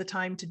spend the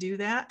time to do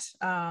that.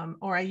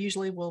 Or I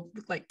usually will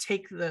like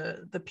take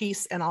the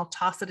piece and I'll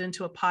toss it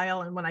into a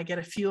pile. And when I get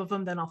a few of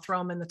them, then I'll throw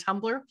them in the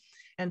tumbler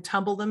and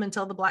tumble them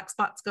until the black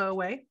spots go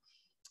away.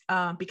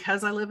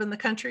 Because I live in the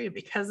country,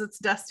 because it's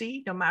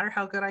dusty, no matter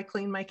how good I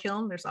clean my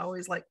kiln, there's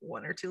always like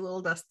 1 or 2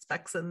 little dust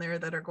specks in there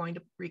that are going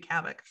to wreak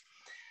havoc.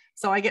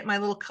 So I get my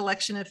little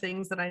collection of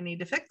things that I need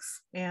to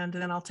fix, and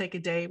then I'll take a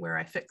day where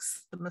I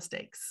fix the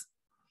mistakes.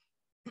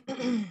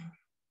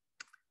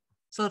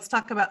 So let's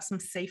talk about some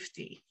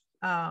safety.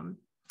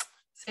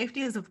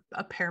 Safety is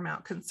a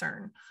paramount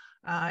concern.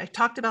 I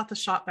talked about the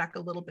shop vac a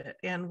little bit,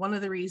 and one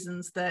of the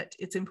reasons that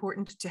it's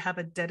important to have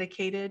a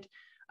dedicated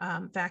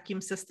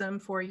vacuum system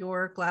for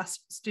your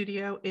glass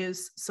studio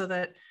is so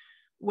that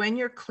when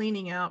you're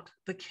cleaning out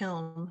the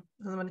kiln,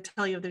 I'm going to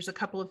tell you there's a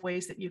couple of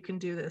ways that you can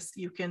do this.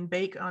 You can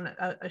bake on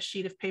a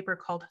sheet of paper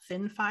called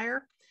thin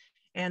fire,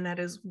 and that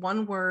is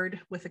one word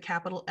with a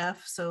capital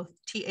F, so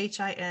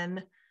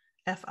THINFIRE.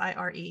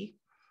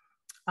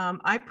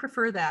 I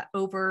prefer that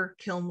over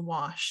kiln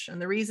wash,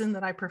 and the reason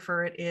that I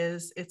prefer it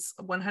is it's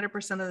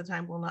 100% of the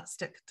time will not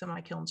stick to my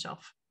kiln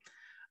shelf.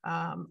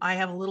 I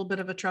have a little bit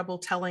of a trouble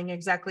telling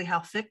exactly how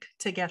thick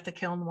to get the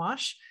kiln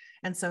wash.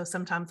 And so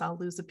sometimes I'll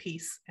lose a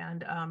piece,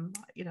 and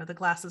you know, the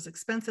glass is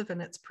expensive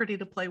and it's pretty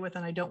to play with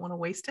and I don't want to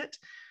waste it.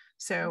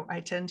 So I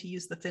tend to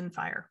use the thin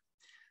fire.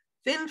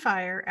 Thin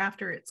fire,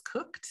 after it's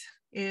cooked,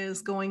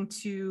 is going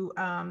to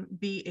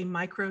be a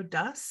micro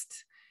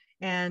dust,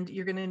 and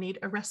you're going to need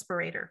a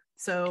respirator.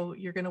 So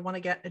you're going to want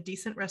to get a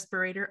decent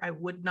respirator. I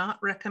would not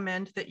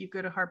recommend that you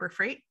go to Harbor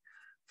Freight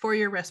for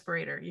your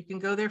respirator. You can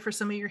go there for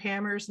some of your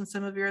hammers and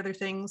some of your other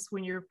things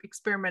when you're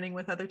experimenting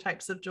with other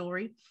types of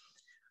jewelry.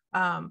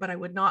 But I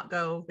would not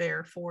go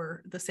there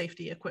for the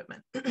safety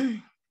equipment.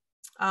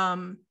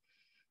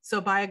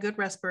 So buy a good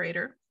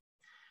respirator.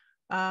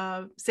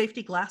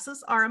 Safety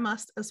glasses are a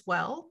must as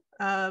well.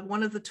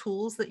 One of the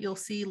tools that you'll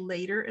see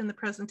later in the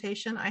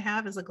presentation I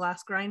have is a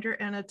glass grinder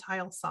and a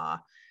tile saw.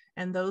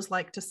 And those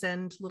like to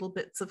send little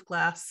bits of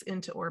glass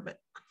into orbit.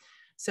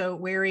 So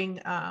wearing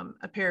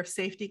a pair of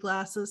safety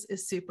glasses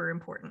is super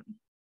important.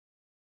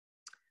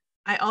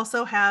 I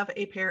also have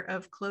a pair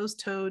of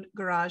closed-toed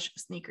garage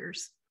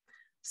sneakers.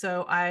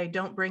 So I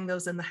don't bring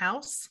those in the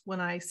house.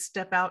 When I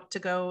step out to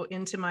go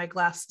into my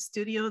glass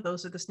studio,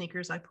 those are the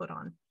sneakers I put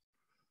on.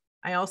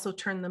 I also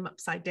turn them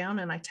upside down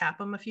and I tap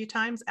them a few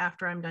times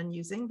after I'm done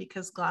using,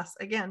 because glass,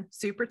 again,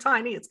 super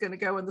tiny. It's going to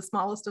go in the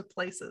smallest of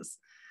places.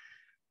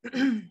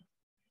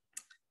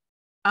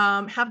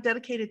 Have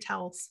dedicated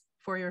towels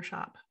for your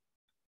shop.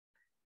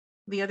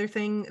 The other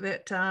thing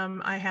that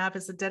I have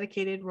is a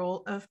dedicated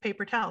roll of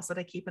paper towels that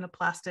I keep in a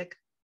plastic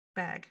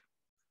bag.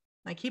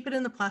 I keep it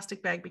in the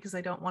plastic bag because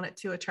I don't want it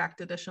to attract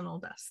additional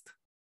dust.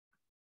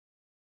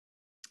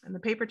 And the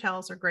paper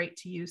towels are great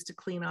to use to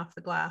clean off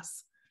the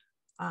glass.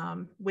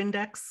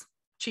 Windex,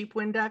 cheap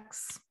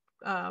Windex,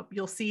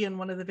 you'll see in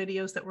one of the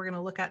videos that we're going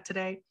to look at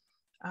today.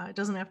 It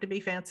doesn't have to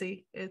be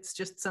fancy. It's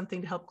just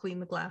something to help clean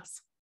the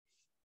glass.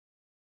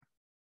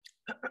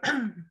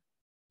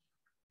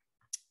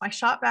 My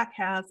shop vac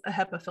has a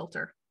HEPA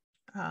filter,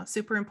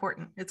 super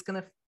important. It's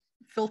going to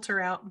filter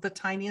out the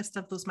tiniest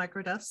of those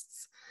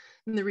microdusts.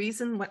 And the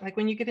reason, like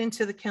when you get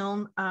into the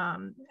kiln,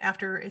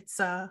 after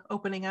it's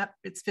opening up,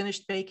 it's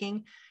finished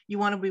baking, you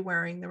want to be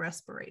wearing the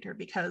respirator,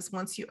 because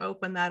once you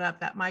open that up,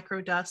 that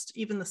microdust,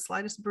 even the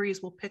slightest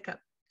breeze will pick up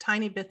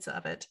tiny bits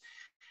of it.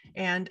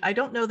 And I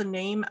don't know the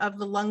name of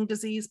the lung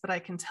disease, but I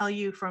can tell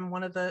you from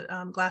one of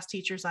the glass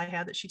teachers I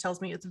had that she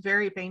tells me it's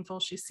very painful.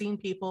 She's seen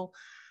people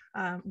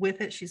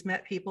with it. She's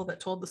met people that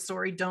told the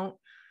story, don't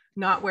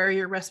not wear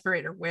your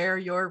respirator, wear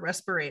your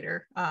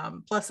respirator.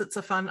 Plus it's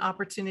a fun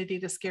opportunity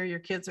to scare your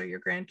kids or your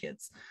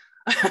grandkids.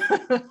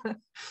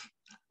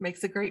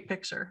 Makes a great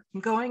picture.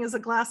 I'm going as a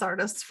glass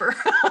artist for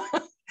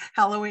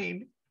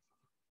Halloween.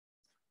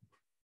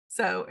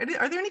 So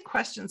are there any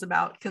questions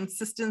about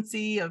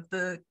consistency of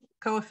the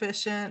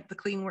coefficient, the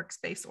clean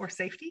workspace, or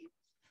safety?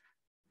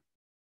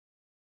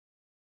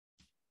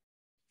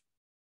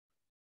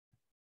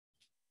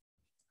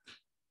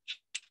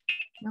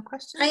 No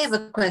questions? I have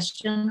a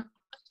question.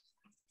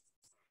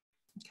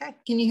 Okay.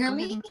 Can you hear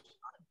me?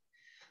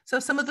 So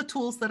some of the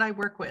tools that I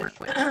work with,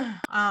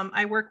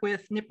 I work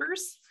with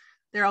nippers.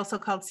 They're also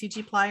called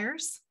CG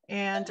pliers,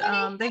 and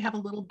they have a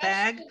little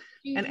bag.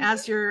 And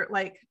as you're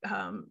like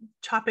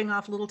chopping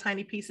off little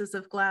tiny pieces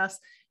of glass,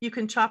 you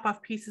can chop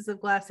off pieces of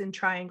glass in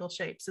triangle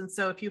shapes. And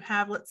so if you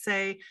have, let's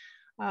say,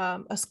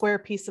 a square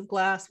piece of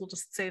glass, we'll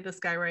just say this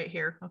guy right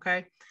here,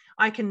 okay?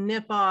 I can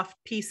nip off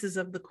pieces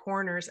of the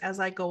corners as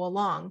I go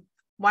along.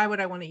 Why would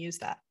I want to use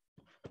that?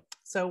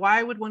 So why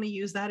I would want to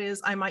use that is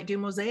I might do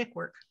mosaic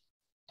work.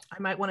 I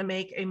might want to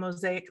make a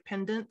mosaic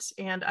pendant,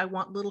 and I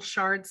want little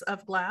shards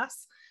of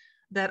glass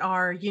that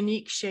are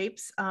unique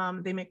shapes.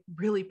 They make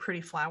really pretty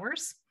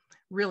flowers,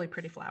 really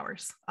pretty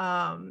flowers.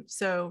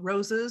 So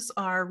roses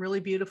are really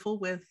beautiful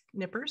with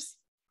nippers.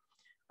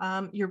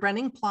 Your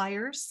running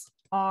pliers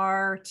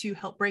are to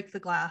help break the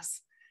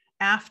glass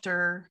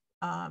after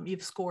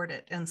you've scored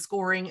it, and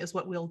scoring is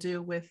what we'll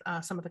do with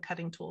some of the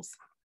cutting tools.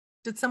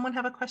 Did someone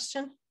have a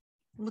question?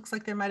 It looks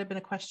like there might have been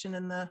a question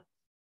in the.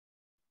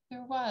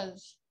 There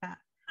was.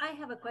 I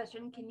have a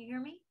question. Can you hear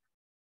me?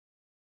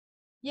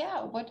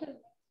 Yeah, what is?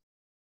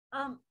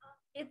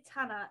 It's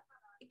Hannah.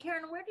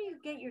 Karen, where do you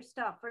get your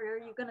stuff, or are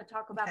you going to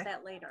talk about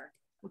that later?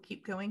 We'll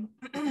keep going.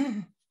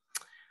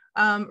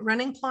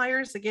 Running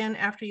pliers, again,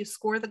 after you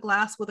score the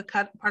glass with a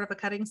part of a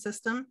cutting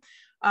system,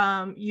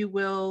 you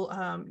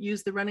will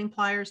use the running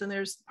pliers, and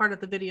there's part of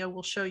the video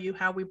will show you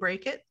how we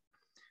break it.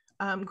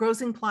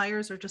 Grozing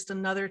pliers are just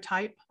another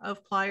type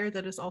of plier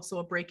that is also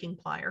a breaking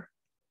plier.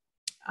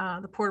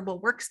 The portable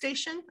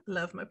workstation,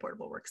 love my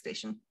portable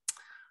workstation.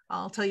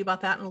 I'll tell you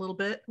about that in a little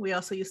bit. We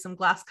also use some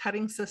glass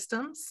cutting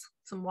systems,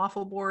 some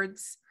waffle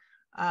boards,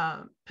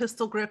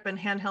 pistol grip and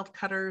handheld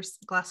cutters,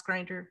 glass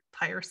grinder,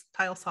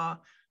 tile saw,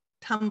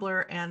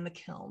 tumbler, and the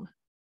kiln.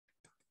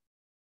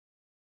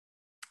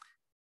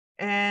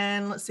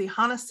 And let's see,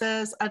 Hannah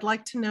says, I'd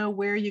like to know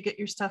where you get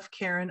your stuff,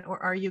 Karen,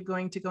 or are you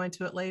going to go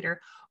into it later?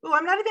 Oh,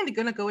 I'm not even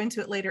going to go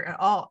into it later at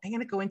all. I'm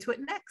going to go into it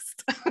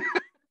next.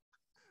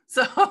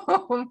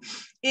 So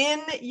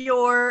in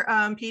your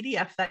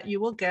PDF that you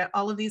will get,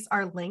 all of these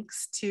are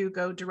links to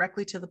go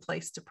directly to the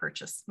place to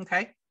purchase,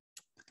 okay?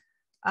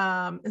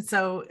 And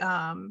so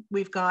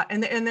we've got,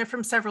 and they're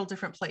from several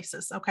different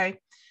places,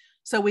 okay?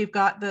 So we've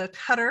got the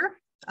cutter.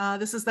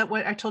 This is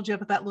what I told you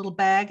about, that little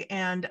bag,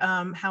 and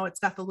how it's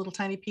got the little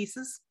tiny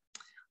pieces.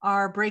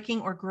 Our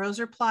breaking or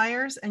grozer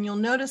pliers, and you'll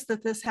notice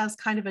that this has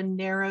kind of a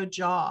narrow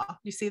jaw.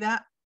 You see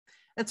that?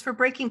 It's for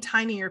breaking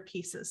tinier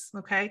pieces,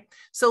 okay?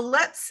 So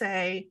let's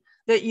say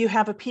that you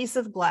have a piece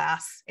of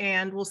glass,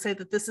 and we'll say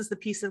that this is the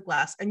piece of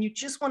glass, and you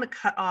just want to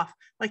cut off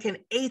like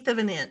 1/8 of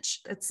an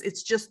inch.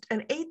 It's just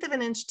 1/8 of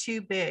an inch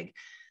too big.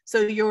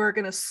 So you're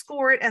going to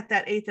score it at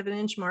that 1/8 of an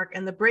inch mark,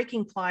 and the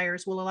breaking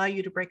pliers will allow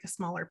you to break a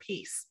smaller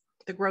piece.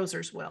 The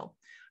grozers will.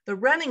 The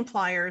running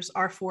pliers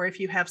are for if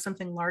you have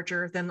something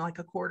larger than like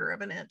 1/4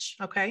 of an inch,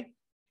 okay?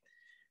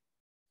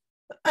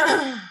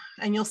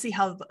 And you'll see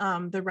how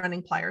the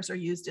running pliers are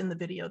used in the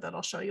video that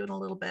I'll show you in a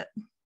little bit.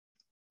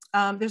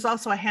 There's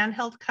also a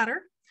handheld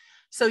cutter.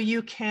 So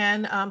you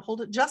can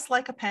hold it just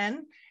like a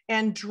pen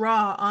and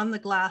draw on the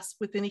glass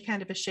with any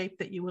kind of a shape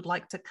that you would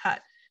like to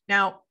cut.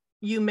 Now,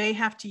 you may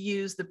have to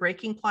use the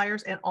breaking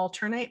pliers and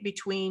alternate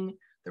between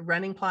the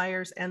running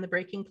pliers and the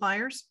breaking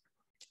pliers.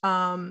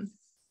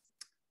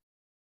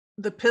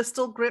 The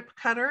pistol grip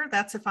cutter,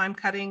 that's if I'm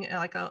cutting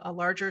like a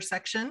larger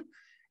section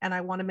and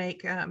I want to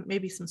make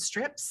maybe some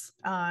strips.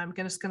 I'm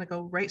just going to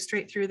go right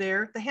straight through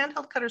there. The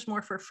handheld cutter is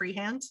more for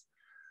freehand.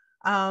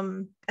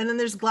 And then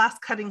there's glass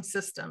cutting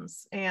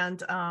systems,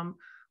 and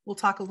we'll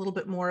talk a little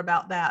bit more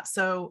about that.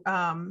 So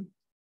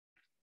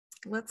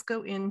let's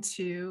go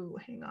into,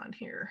 hang on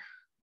here.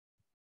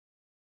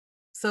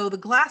 So the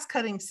glass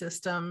cutting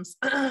systems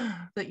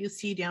that you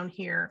see down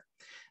here,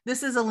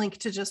 this is a link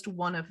to just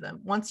one of them.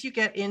 Once you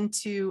get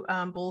into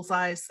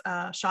Bullseye's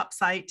shop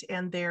site,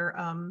 and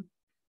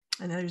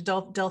there's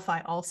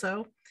Delphi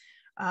also,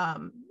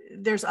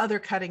 there's other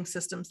cutting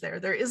systems there.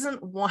 There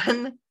isn't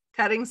one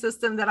cutting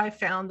system that I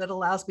found that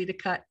allows me to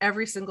cut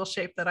every single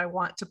shape that I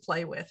want to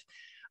play with.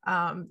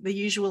 They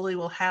usually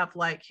will have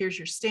like, here's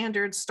your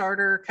standard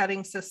starter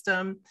cutting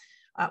system,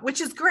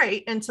 which is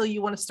great until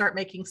you want to start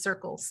making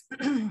circles.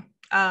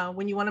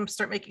 When you want to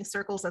start making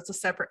circles, that's a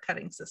separate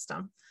cutting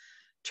system.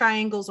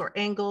 Triangles or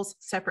angles,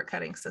 separate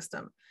cutting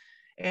system.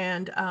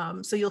 And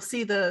so you'll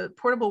see the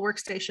portable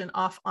workstation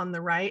off on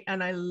the right.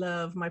 And I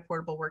love my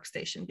portable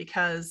workstation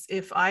because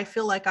if I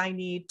feel like I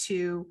need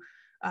to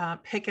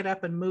pick it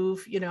up and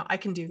move, you know, I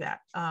can do that.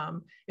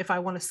 If I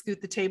want to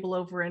scoot the table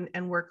over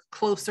and work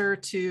closer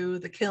to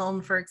the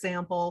kiln, for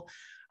example,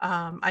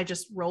 I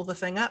just roll the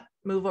thing up,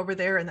 move over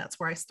there, and that's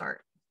where I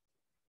start.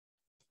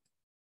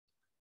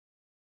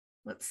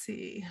 Let's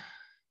see.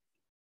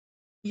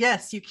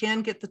 Yes, you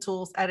can get the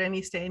tools at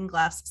any stained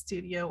glass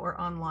studio or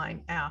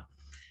online app.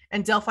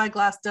 And Delphi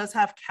Glass does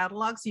have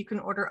catalogs you can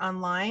order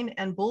online,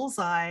 and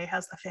Bullseye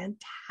has a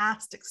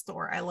fantastic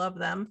store. I love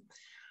them.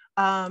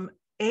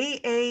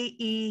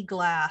 AAE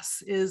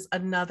Glass is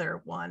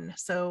another one.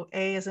 So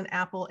A is an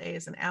apple, A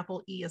is an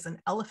apple, E is an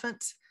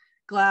elephant,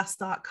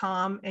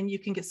 glass.com, and you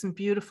can get some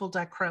beautiful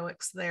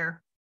dichroics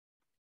there.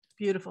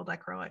 Beautiful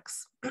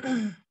dichroics.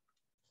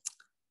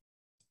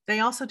 They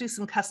also do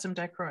some custom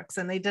dichroics,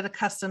 and they did a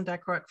custom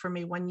dichroic for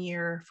me 1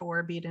 year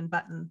for bead and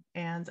button,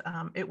 and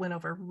it went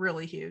over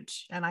really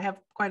huge, and I have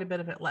quite a bit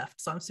of it left,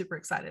 so I'm super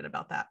excited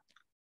about that.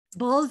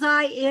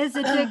 Bullseye is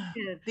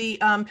addictive. The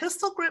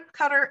pistol grip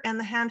cutter and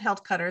the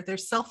handheld cutter, they're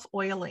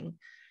self-oiling.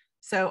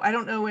 So I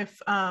don't know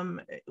if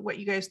what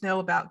you guys know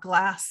about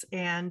glass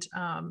and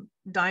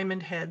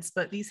diamond heads,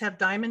 but these have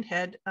diamond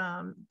head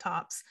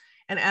tops,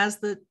 and as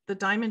the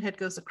diamond head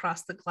goes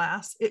across the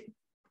glass, it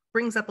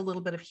brings up a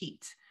little bit of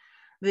heat.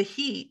 The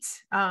heat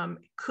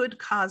could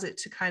cause it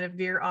to kind of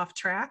veer off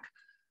track.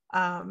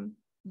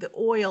 The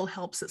oil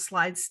helps it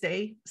slide,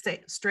 stay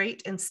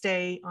straight and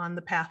stay on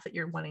the path that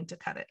you're wanting to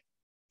cut it.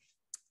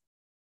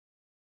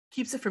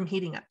 Keeps it from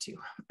heating up too.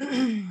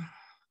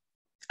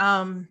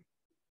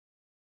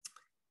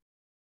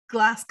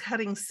 Glass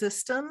cutting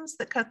systems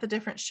that cut the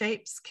different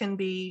shapes can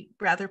be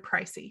rather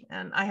pricey,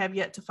 and I have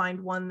yet to find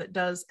one that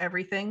does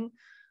everything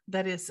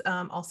that is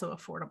also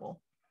affordable.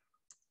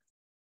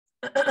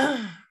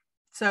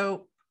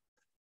 So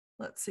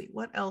let's see,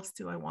 what else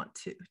do I want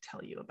to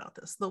tell you about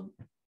this?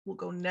 We'll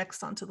go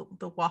next onto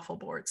the waffle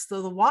boards.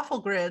 So the waffle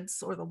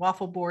grids, or the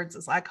waffle boards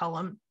as I call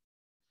them,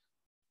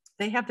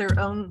 they have their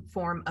own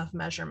form of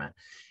measurement.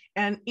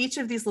 And each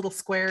of these little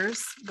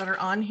squares that are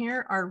on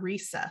here are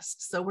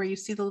recessed. So where you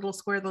see the little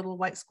square, the little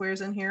white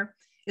squares in here,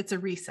 it's a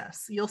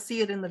recess. You'll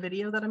see it in the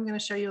video that I'm going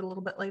to show you a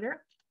little bit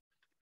later.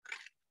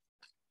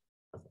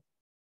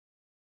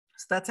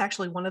 So that's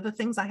actually one of the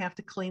things I have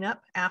to clean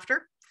up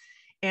after.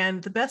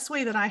 And the best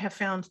way that I have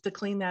found to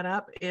clean that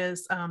up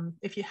is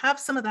if you have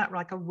some of that,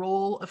 like a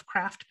roll of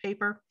craft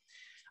paper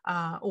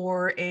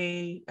or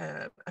a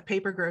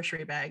paper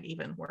grocery bag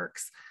even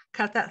works.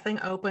 Cut that thing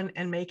open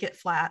and make it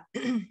flat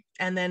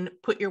and then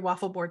put your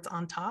waffle boards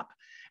on top.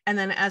 And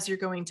then as you're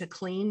going to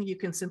clean, you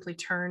can simply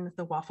turn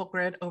the waffle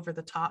grid over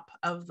the top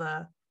of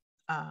the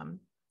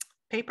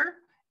paper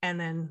and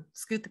then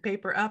scoot the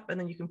paper up, and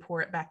then you can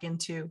pour it back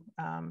into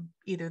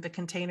either the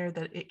container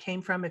that it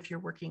came from if you're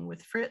working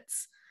with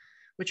Fritz,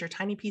 which are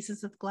tiny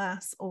pieces of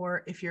glass,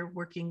 or if you're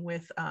working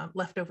with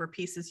leftover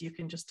pieces, you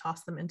can just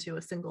toss them into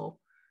a single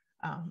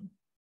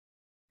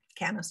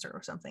canister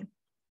or something.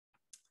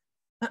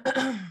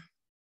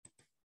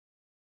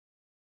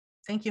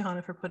 Thank you,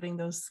 Hannah, for putting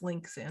those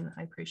links in.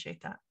 I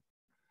appreciate that.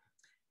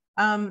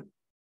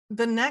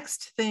 The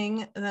next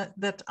thing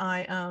that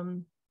I,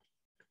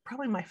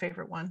 probably my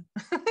favorite one,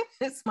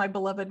 is my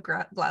beloved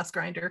glass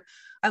grinder.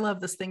 I love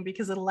this thing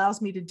because it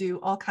allows me to do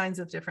all kinds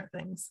of different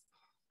things.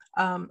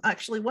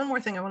 Actually, one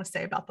more thing I want to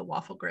say about the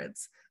waffle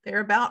grids.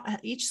 They're about,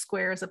 each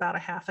square is about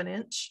 1/2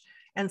 inch.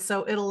 And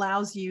so it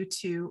allows you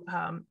to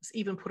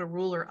even put a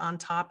ruler on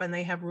top, and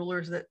they have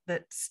rulers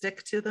that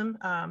stick to them.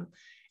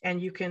 And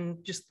you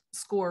can just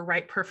score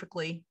right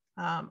perfectly.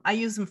 I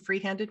use them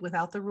free-handed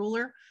without the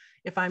ruler.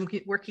 If I'm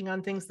working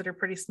on things that are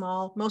pretty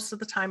small, most of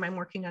the time I'm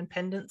working on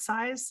pendant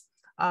size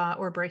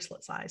or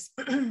bracelet size.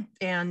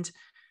 And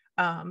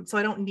so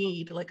I don't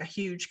need like a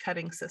huge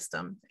cutting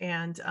system.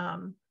 And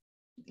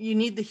you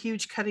need the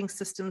huge cutting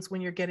systems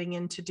when you're getting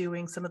into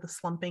doing some of the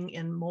slumping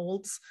in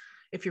molds.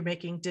 If you're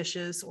making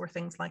dishes or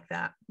things like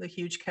that, the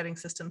huge cutting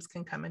systems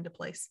can come into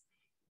place.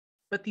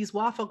 But these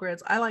waffle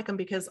grids, I like them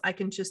because I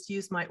can just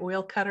use my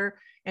oil cutter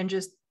and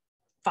just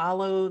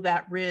follow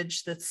that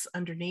ridge that's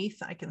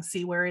underneath. I can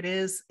see where it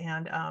is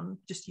and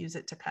just use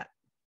it to cut.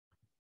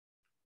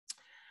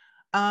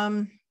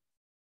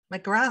 My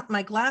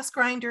glass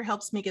grinder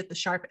helps me get the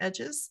sharp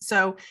edges.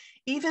 So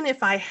even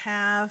if I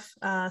have,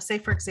 say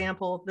for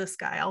example, this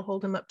guy, I'll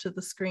hold him up to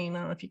the screen. I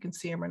don't know if you can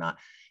see him or not.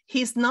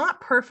 He's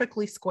not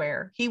perfectly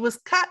square. He was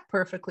cut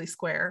perfectly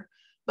square,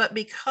 but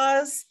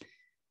because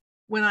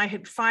when I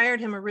had fired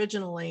him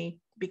originally,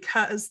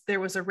 because there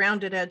was a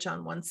rounded edge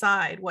on one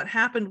side, what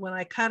happened when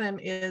I cut him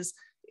is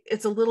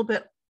it's a little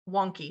bit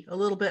wonky, a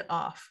little bit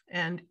off,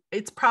 and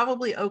it's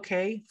probably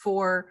okay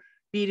for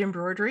bead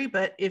embroidery,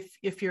 but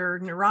if you're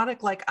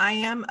neurotic like I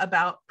am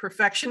about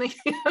perfectioning,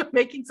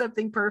 making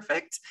something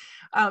perfect,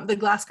 the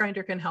glass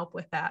grinder can help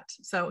with that.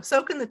 So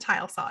can the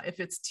tile saw if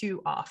it's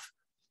too off.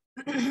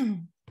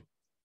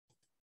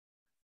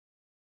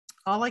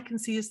 All I can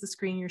see is the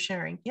screen you're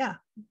sharing. Yeah,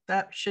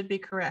 that should be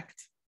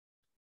correct.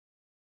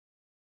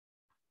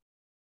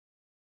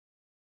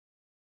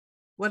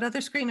 What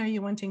other screen are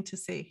you wanting to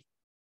see?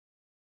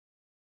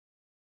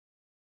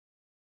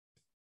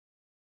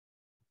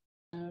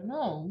 I don't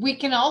know. We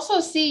can also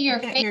see your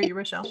Can't face hear you,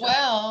 Rochelle. as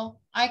well.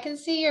 I can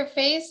see your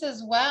face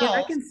as well. Yeah,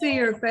 I can see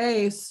your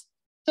face.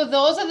 So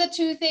those are the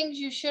two things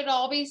you should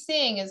all be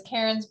seeing is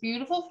Karen's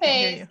beautiful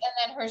face and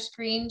then her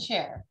screen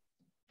share.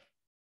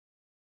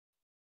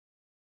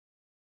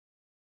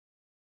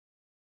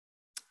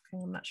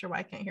 Okay, I'm not sure why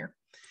I can't hear.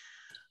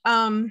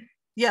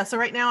 Yeah, so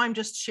right now I'm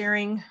just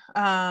sharing.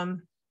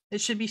 You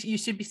should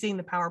be seeing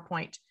the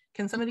PowerPoint.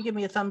 Can somebody give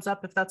me a thumbs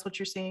up if that's what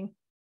you're seeing?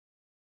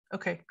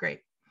 Okay, great.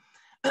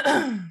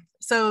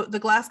 So the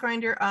glass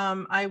grinder,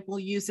 I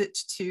will use it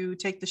to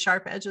take the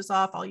sharp edges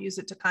off. I'll use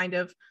it to kind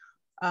of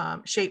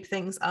shape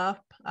things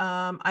up.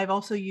 I've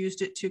also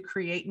used it to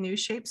create new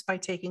shapes by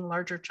taking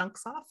larger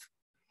chunks off.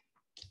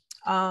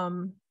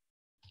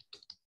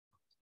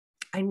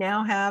 I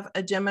now have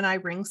a Gemini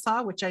ring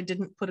saw, which I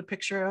didn't put a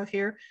picture of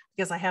here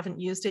because I haven't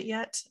used it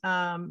yet.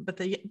 But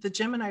the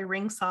Gemini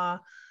ring saw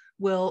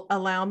will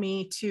allow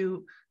me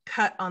to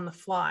cut on the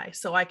fly.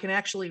 So I can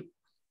actually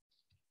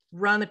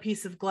run a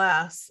piece of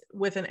glass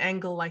with an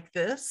angle like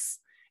this,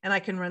 and I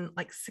can run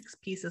like 6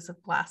 pieces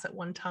of glass at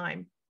one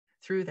time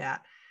through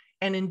that.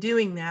 And in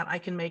doing that, I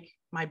can make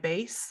my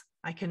base,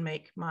 I can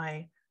make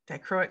my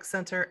dichroic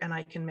center, and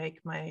I can make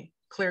my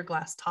clear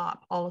glass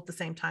top all at the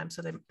same time,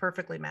 so they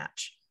perfectly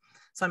match.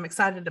 So I'm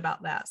excited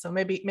about that. So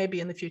maybe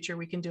in the future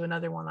we can do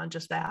another one on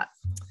just that.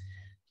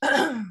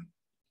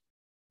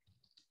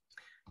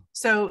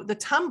 So the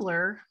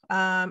tumbler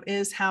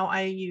is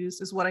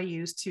what I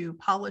use to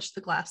polish the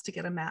glass to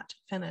get a matte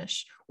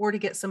finish or to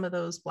get some of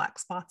those black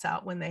spots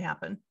out when they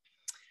happen.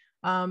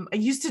 I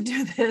used to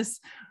do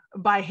this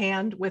by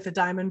hand with a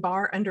diamond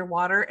bar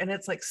underwater, and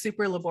it's like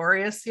super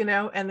laborious, you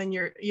know, and then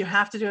you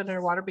have to do it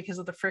underwater because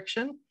of the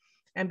friction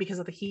and because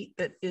of the heat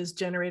that is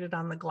generated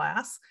on the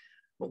glass.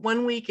 But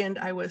one weekend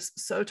I was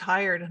so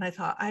tired and I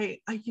thought,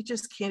 you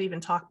just can't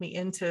even talk me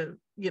into,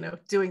 you know,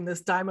 doing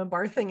this diamond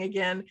bar thing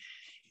again.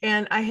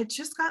 And I had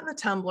just gotten the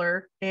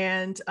tumbler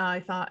and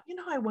I thought, you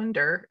know, I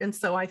wonder. And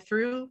so I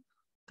threw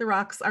the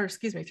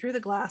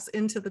glass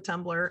into the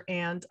tumbler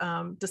and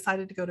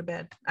decided to go to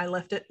bed. I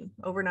left it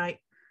overnight,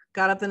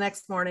 got up the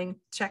next morning,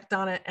 checked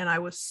on it, and I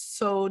was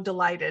so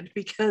delighted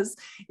because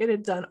it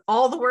had done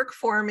all the work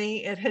for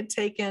me. It had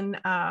taken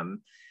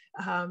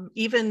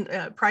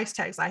even price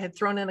tags. I had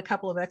thrown in a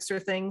couple of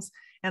extra things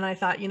and I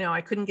thought, you know,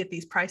 I couldn't get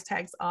these price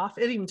tags off.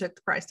 It even took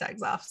the price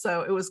tags off.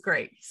 So it was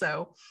great.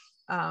 So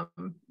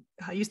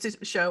I used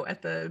to show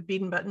at the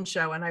Bead and Button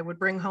show and I would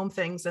bring home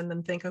things and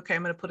then think, okay,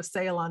 I'm going to put a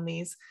sale on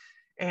these.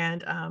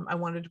 And I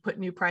wanted to put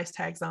new price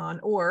tags on,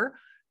 or,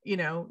 you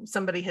know,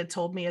 somebody had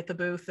told me at the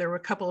booth, there were a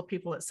couple of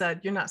people that said,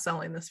 you're not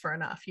selling this for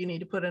enough. You need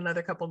to put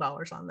another couple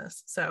dollars on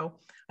this. So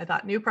I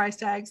thought new price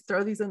tags,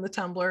 throw these in the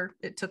tumbler.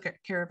 It took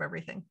care of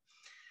everything.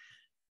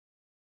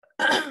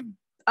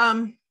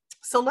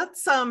 So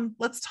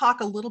let's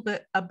talk a little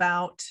bit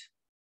about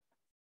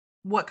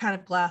what kind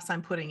of glass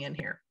I'm putting in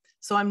here.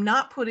 So I'm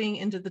not putting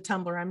into the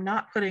tumbler, I'm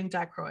not putting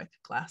dichroic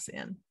glass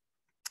in.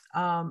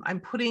 I'm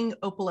putting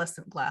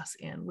opalescent glass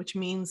in, which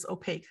means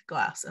opaque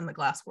glass in the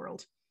glass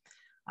world.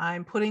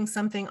 I'm putting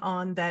something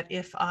on that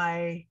if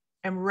I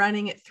am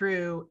running it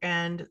through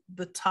and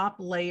the top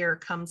layer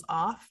comes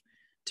off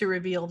to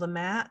reveal the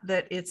matte,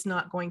 that it's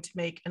not going to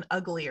make an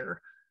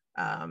uglier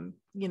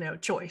you know,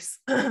 choice.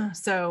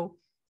 So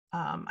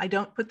I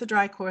don't put the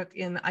dichroic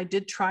in. I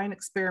did try an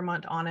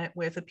experiment on it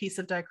with a piece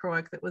of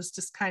dichroic that was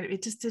just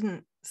it just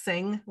didn't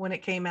sing when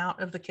it came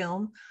out of the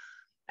kiln.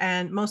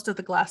 And most of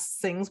the glass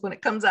sings when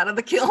it comes out of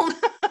the kiln.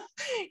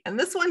 And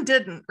this one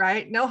didn't,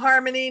 right? No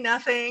harmony,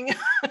 nothing.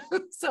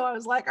 So I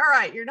was like, all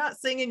right, you're not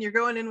singing, you're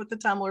going in with the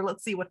tumbler.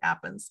 Let's see what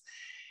happens.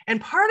 And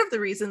part of the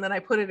reason that I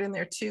put it in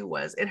there too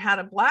was it had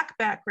a black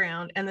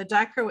background and the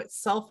dichro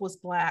itself was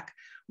black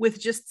with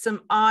just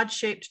some odd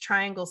shaped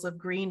triangles of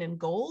green and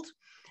gold.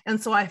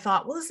 And so I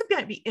thought, well, this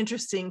might be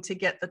interesting to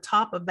get the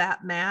top of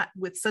that matte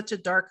with such a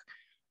dark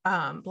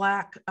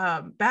black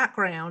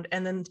background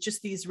and then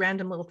just these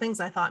random little things.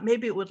 I thought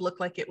maybe it would look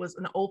like it was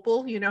an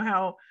opal, you know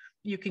how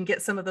you can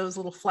get some of those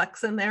little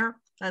flecks in there.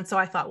 And so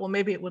I thought, well,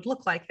 maybe it would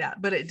look like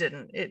that, but it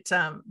didn't.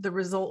 The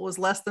result was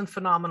less than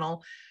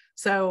phenomenal.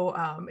 So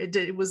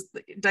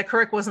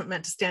dichroic wasn't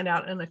meant to stand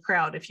out in a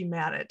crowd if you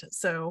mat it.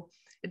 So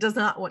it does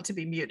not want to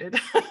be muted.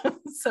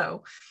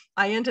 So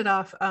I ended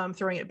up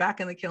throwing it back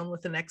in the kiln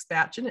with the next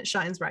batch and it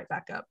shines right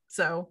back up.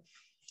 So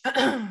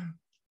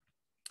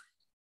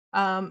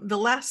the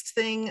last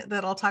thing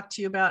that I'll talk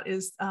to you about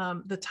is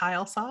the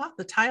tile saw.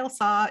 The tile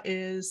saw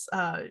is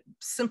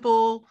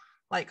simple,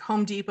 like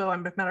Home Depot. As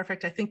a matter of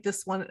fact, I think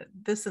this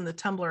in the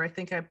tumbler, I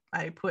think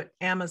I put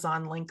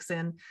Amazon links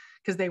in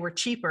because they were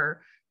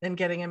cheaper than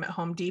getting them at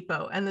Home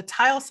Depot. And the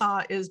tile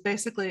saw is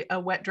basically a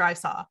wet dry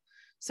saw.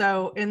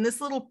 So in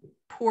this little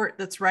port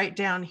that's right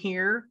down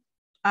here,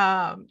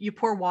 you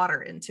pour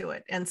water into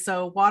it. And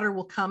so water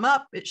will come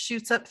up, it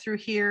shoots up through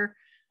here,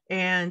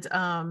 and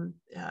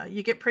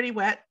you get pretty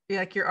wet.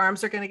 Like your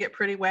arms are going to get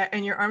pretty wet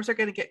and your arms are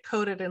going to get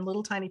coated in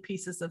little tiny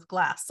pieces of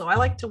glass. So I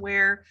like to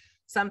wear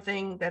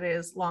something that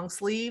is long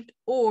sleeved,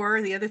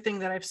 or the other thing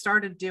that I've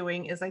started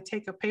doing is I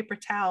take a paper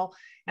towel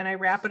and I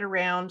wrap it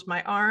around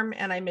my arm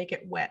and I make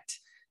it wet.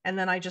 And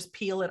then I just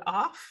peel it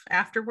off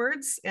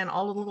afterwards, and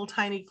all of the little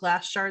tiny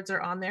glass shards are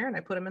on there, and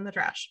I put them in the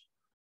trash.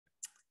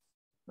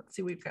 Let's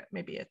see, we've got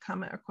maybe a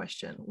comment or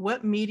question.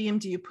 What medium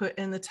do you put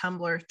in the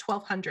tumbler?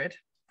 1200.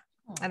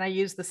 Oh. And I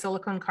use the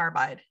silicone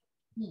carbide.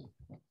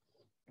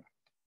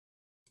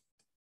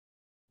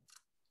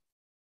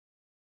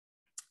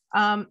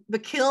 The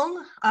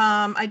kiln,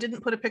 I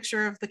didn't put a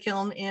picture of the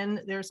kiln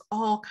in. There's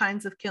all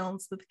kinds of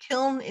kilns. But the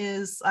kiln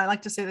is, I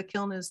like to say the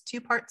kiln is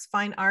 2 parts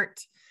fine art,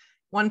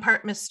 1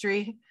 part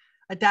mystery,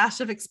 a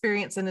dash of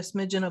experience, and a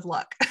smidgen of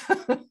luck.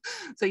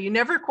 So you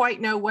never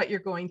quite know what you're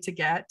going to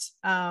get.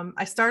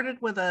 I started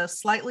with a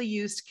slightly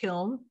used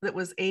kiln that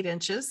was 8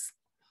 inches,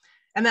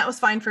 and that was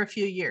fine for a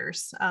few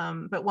years.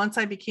 But once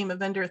I became a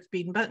vendor at the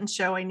Bead and Button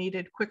Show, I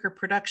needed quicker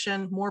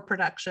production, more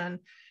production.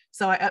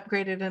 So I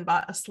upgraded and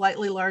bought a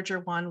slightly larger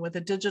one with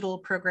a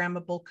digital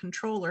programmable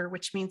controller,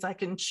 which means I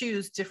can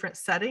choose different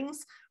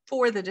settings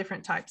for the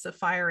different types of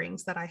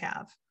firings that I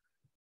have.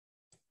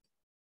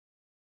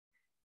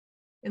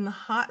 In the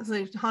hot,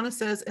 Hannah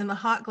says, in the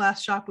hot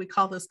glass shop, we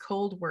call this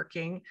cold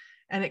working,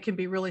 and it can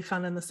be really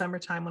fun in the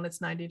summertime when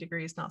it's 90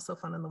 degrees, not so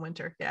fun in the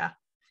winter. Yeah,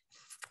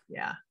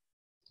 yeah,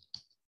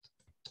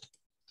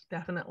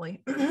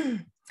 definitely.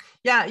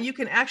 Yeah, you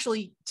can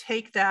actually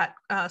take that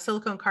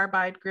silicone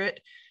carbide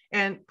grit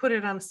and put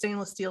it on a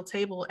stainless steel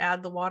table,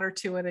 add the water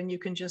to it, and you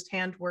can just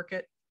hand work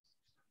it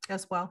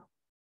as well.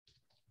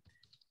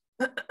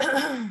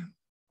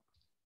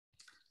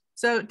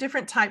 So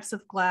different types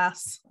of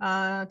glass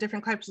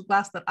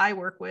that I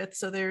work with.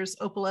 So there's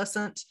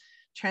opalescent,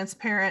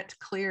 transparent,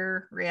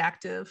 clear,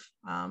 reactive,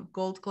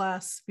 gold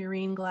glass,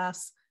 marine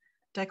glass,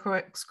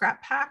 dichroic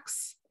scrap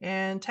packs,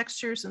 and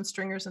textures and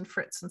stringers and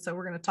frits. And so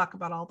we're going to talk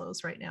about all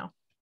those right now.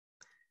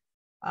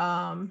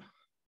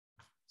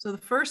 So the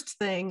first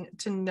thing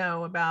to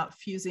know about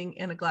fusing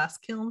in a glass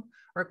kiln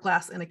or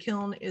glass in a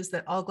kiln is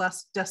that all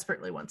glass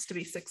desperately wants to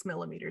be 6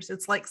 millimeters.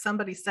 It's like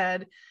somebody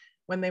said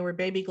when they were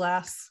baby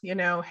glass, you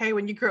know, hey,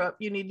 when you grow up,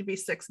 you need to be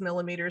 6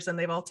 millimeters, and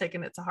they've all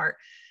taken it to heart.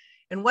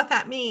 And what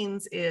that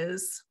means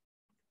is,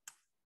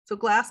 so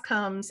glass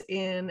comes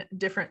in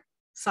different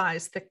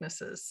size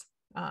thicknesses,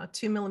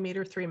 2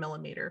 millimeter, 3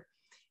 millimeter,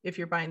 if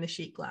you're buying the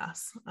sheet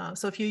glass.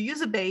 So if you use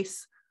a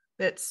base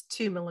that's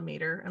 2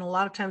 millimeter, and a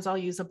lot of times I'll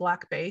use a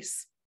black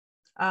base,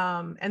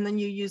 and then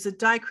you use a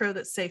dichro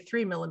that's say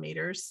 3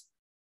 millimeters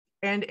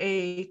and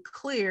a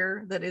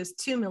clear that is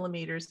 2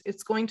 millimeters,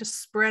 it's going to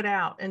spread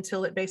out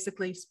until it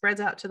basically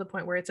spreads out to the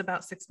point where it's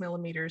about 6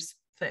 millimeters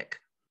thick.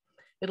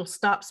 It'll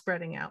stop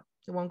spreading out.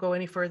 It won't go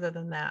any further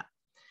than that.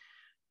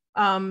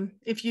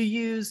 If you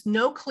use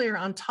no clear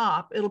on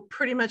top, it'll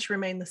pretty much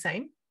remain the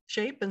same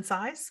shape and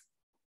size.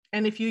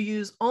 And if you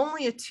use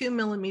only a 2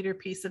 millimeter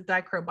piece of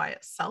dichro by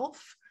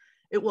itself,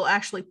 it will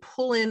actually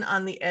pull in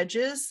on the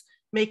edges,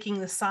 making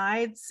the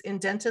sides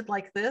indented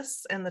like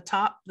this and the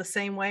top the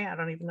same way. I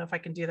don't even know if I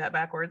can do that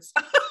backwards.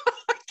 I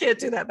can't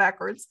do that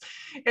backwards.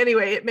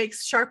 Anyway, it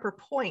makes sharper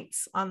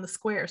points on the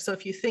square. So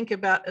if you think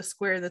about a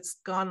square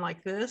that's gone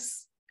like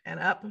this and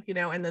up, you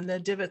know, and then the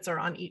divots are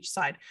on each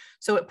side.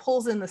 So it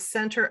pulls in the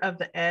center of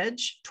the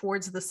edge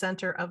towards the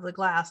center of the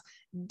glass,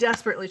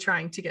 desperately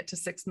trying to get to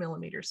 6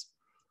 millimeters.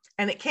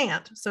 And it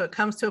can't. So it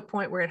comes to a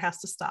point where it has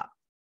to stop.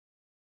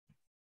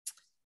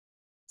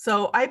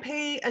 So I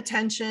pay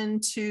attention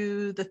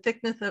to the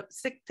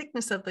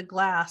thickness of the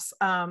glass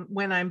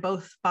when I'm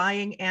both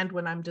buying and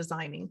when I'm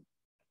designing.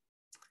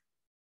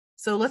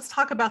 So let's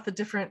talk about the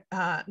different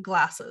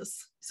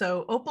glasses.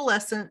 So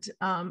opalescent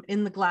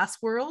in the glass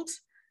world,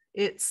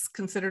 it's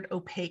considered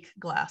opaque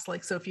glass.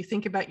 Like, so if you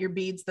think about your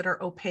beads that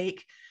are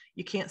opaque,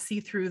 you can't see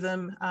through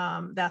them.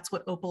 That's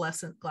what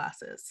opalescent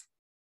glass is.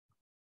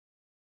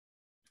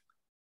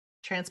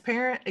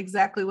 Transparent,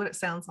 exactly what it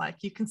sounds like.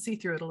 You can see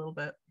through it a little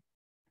bit.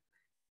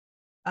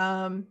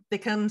 They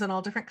comes in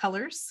all different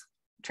colors.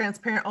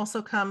 Transparent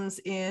also comes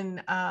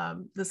in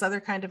this other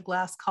kind of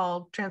glass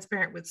called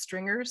transparent with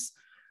stringers.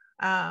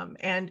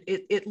 And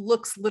it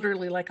looks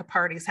literally like a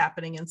party's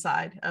happening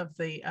inside of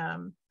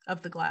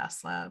the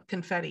glass,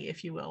 confetti,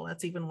 if you will.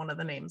 That's even one of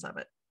the names of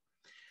it.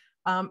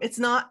 It's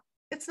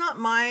not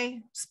my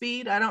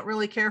speed. I don't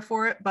really care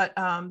for it, but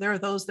there are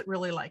those that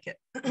really like it.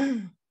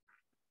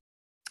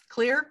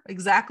 Clear,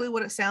 exactly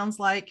what it sounds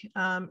like.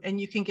 And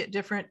you can get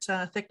different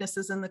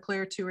thicknesses in the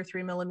clear, 2 or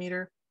 3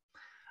 millimeter.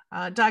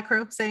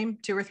 Dichro, same,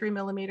 2 or 3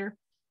 millimeter.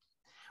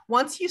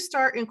 Once you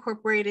start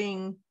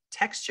incorporating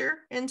texture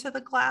into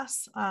the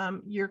glass,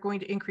 you're going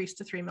to increase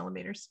to 3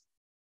 millimeters,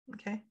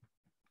 okay?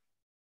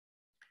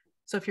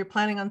 So if you're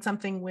planning on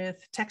something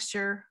with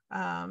texture,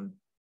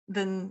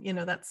 then, you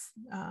know, that's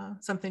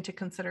something to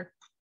consider.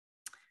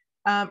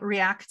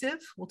 Reactive,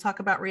 we'll talk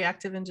about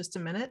reactive in just a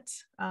minute.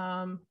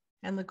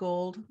 And the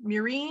gold.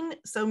 Murine,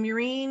 so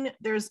murine,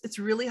 it's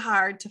really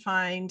hard to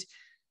find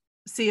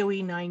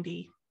COE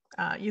 90.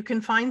 You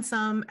can find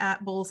some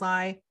at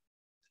Bullseye.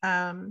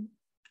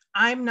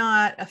 I'm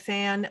not a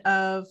fan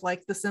of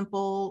like the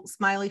simple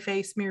smiley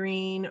face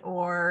murine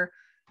or,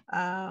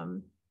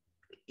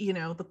 you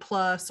know, the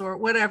plus or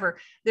whatever.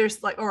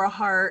 There's like, or a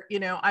heart, you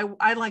know,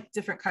 I like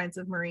different kinds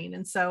of marine.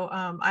 And so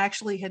I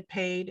actually had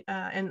paid,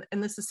 and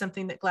this is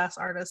something that glass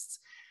artists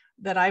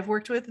that I've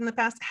worked with in the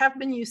past have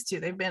been used to.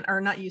 They've been,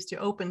 or not used to,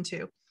 open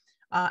to.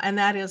 And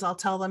that is, I'll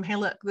tell them, hey,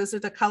 look, these are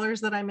the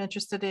colors that I'm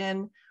interested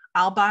in.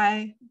 I'll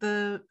buy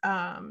the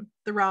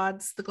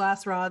rods, the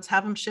glass rods,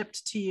 have them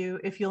shipped to you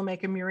if you'll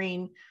make a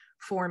murine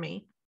for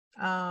me.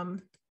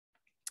 I've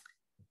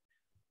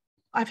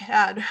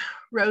had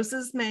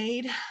roses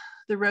made.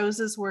 The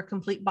roses were a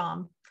complete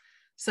bomb.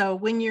 So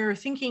when you're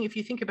thinking, if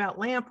you think about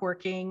lamp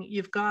working,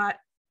 you've got,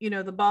 you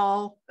know, the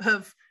ball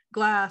of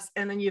glass,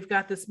 and then you've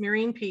got this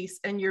murine piece,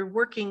 and you're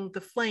working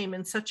the flame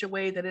in such a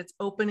way that it's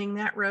opening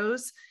that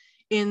rose.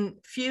 In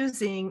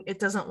fusing, it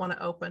doesn't want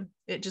to open.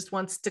 It just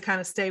wants to kind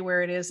of stay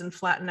where it is and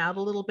flatten out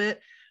a little bit,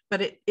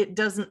 but it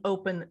doesn't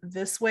open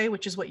this way,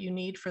 which is what you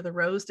need for the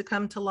rose to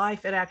come to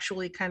life. It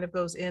actually kind of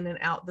goes in and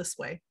out this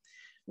way,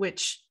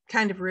 which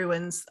kind of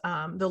ruins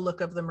the look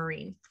of the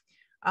marine.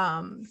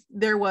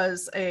 There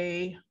was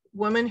a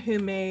woman who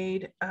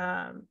made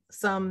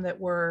some that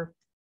were,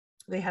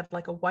 they had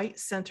like a white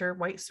center,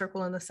 white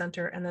circle in the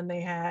center, and then they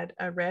had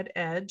a red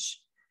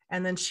edge.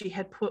 And then she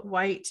had put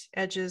white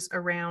edges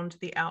around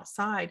the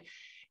outside.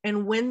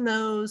 And when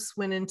those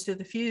went into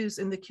the fuse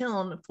in the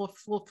kiln,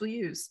 full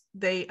fuse,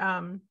 they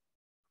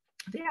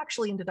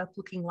actually ended up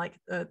looking like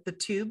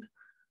the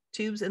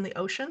tubes in the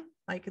ocean.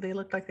 Like they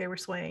looked like they were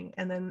swaying.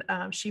 And then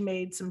she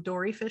made some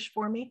dory fish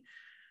for me.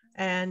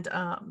 And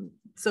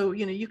so,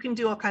 you know, you can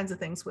do all kinds of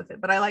things with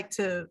it, but I like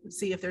to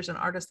see if there's an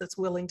artist that's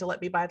willing to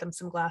let me buy them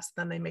some glass,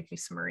 then they make me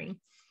some marine.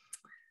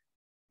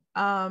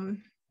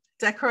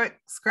 Dichroic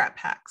scrap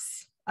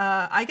packs.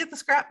 I get the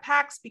scrap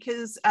packs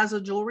because as a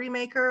jewelry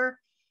maker,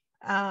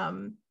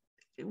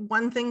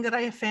 one thing that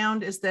I have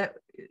found is that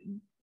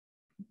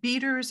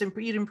beaders and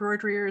bead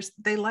embroiderers,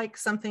 they like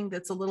something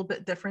that's a little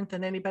bit different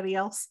than anybody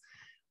else.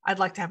 I'd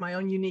like to have my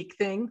own unique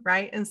thing,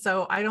 right? And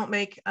so I don't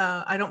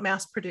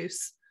mass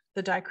produce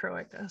the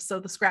dichroic.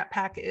 So the scrap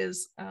pack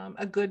is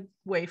a good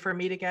way for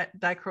me to get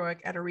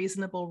dichroic at a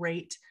reasonable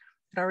rate.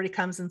 It already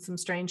comes in some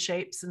strange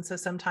shapes. And so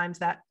sometimes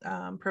that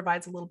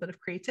provides a little bit of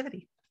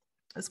creativity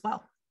as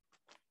well.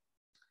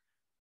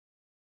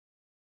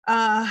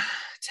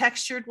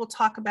 Textured, we'll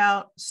talk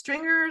about.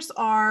 Stringers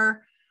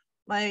are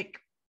like,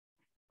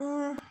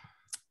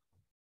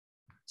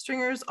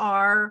 stringers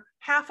are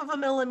 1/2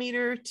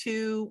 millimeter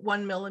to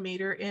 1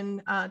 millimeter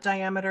in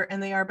diameter,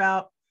 and they are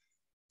about,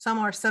 some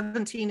are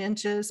 17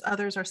 inches,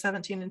 others are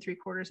 17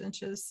 3/4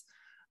 inches.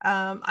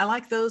 I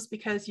like those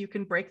because you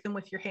can break them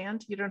with your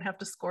hand. You don't have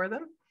to score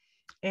them.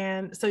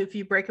 And so if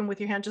you break them with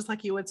your hand, just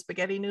like you would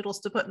spaghetti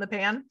noodles to put in the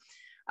pan,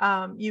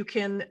 you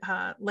can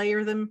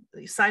layer them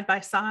side by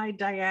side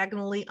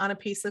diagonally on a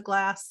piece of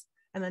glass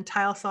and then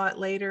tile saw it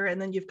later.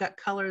 And then you've got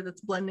color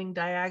that's blending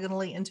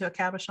diagonally into a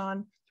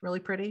cabochon. It's really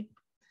pretty.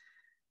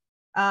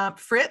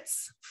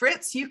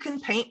 Fritz you can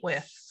paint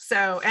with.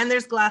 So, and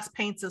there's glass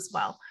paints as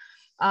well.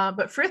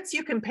 But Fritz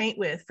you can paint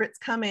with. Fritz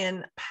come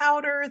in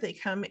powder. They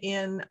come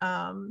in,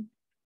 trying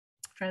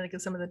to think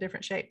of some of the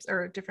different shapes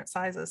or different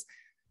sizes.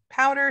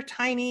 Powder,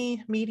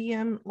 tiny,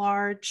 medium,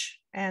 large,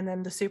 and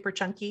then the super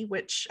chunky,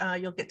 which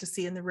you'll get to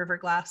see in the river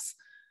glass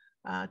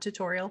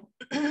tutorial.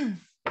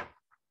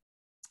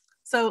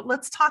 So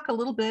let's talk a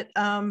little bit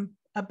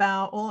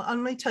about, well, let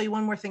me tell you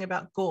one more thing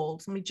about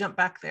gold. Let me jump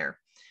back there.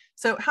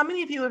 So how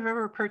many of you have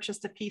ever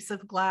purchased a piece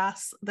of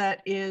glass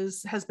that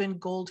has been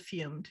gold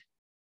fumed?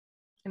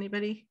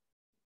 Anybody?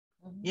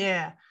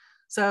 Yeah.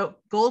 So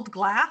gold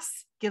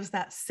glass gives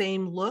that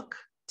same look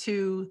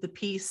to the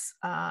piece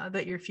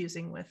that you're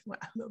fusing with. Wow,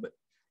 I love it.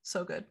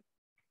 So good.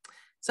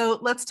 So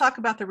let's talk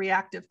about the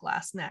reactive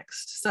glass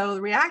next. So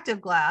the reactive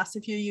glass,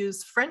 if you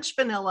use French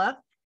vanilla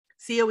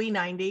COE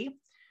 90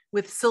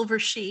 with silver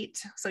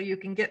sheet, so you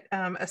can get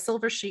a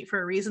silver sheet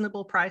for a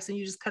reasonable price, and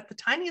you just cut the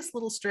tiniest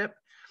little strip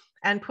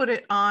and put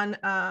it on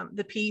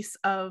the piece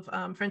of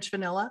French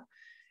vanilla.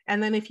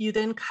 And then if you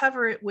then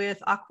cover it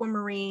with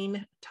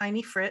aquamarine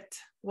tiny frit,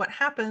 what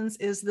happens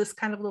is this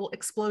kind of little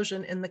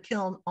explosion in the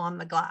kiln on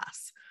the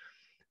glass.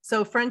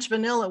 So French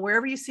vanilla,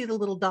 wherever you see the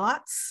little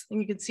dots,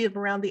 and you can see them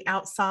around the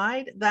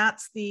outside,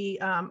 that's the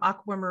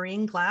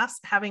aquamarine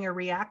glass having a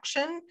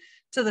reaction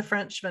to the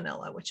French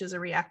vanilla, which is a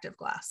reactive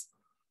glass.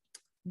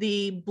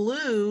 The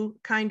blue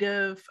kind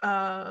of,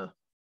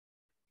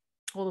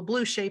 well, the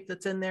blue shape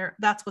that's in there,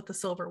 that's what the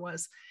silver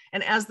was.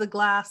 And as the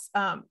glass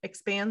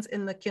expands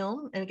in the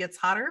kiln and it gets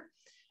hotter,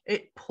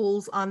 it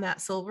pulls on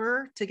that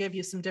silver to give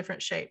you some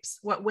different shapes.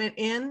 What went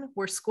in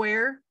were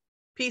square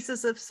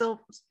pieces of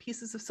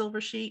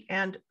silver sheet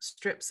and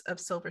strips of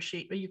silver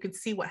sheet. But you could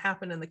see what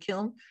happened in the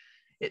kiln.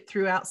 It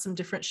threw out some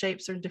different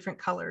shapes or different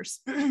colors.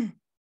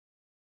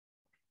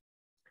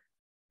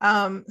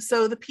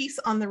 So the piece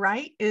on the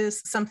right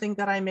is something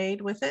that I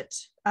made with it.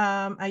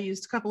 I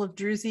used a couple of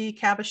druzy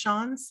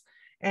cabochons,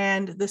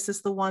 and this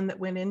is the one that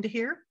went into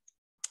here.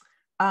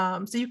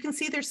 So you can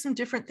see there's some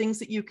different things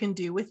that you can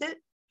do with it.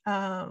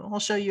 I'll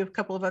show you a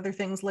couple of other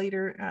things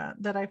later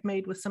that I've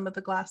made with some of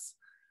the glass.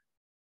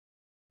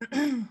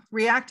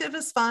 Reactive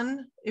is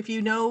fun if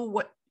you know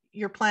what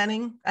you're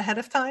planning ahead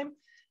of time.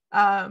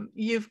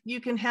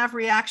 You can have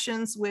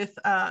reactions with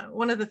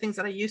one of the things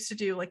that I used to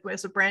do, like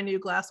as a brand new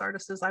glass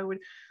artist, is I would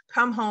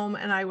come home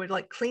and I would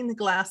like clean the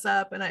glass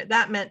up, and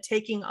that meant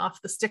taking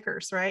off the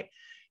stickers, right?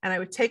 And I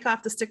would take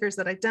off the stickers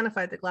that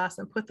identified the glass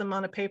and put them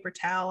on a paper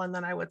towel, and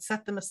then I would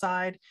set them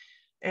aside,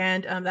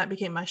 and that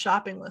became my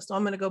shopping list. So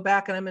I'm going to go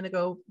back and I'm going to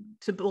go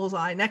to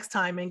Bullseye next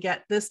time and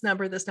get this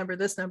number, this number,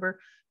 this number.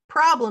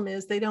 Problem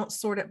is they don't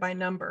sort it by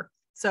number.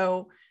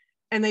 So,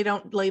 and they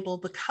don't label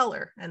the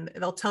color, and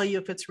they'll tell you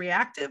if it's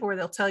reactive, or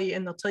they'll tell you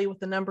what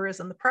the number is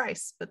and the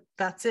price, but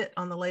that's it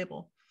on the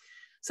label.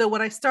 So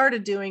what I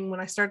started doing when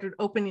I started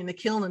opening the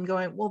kiln and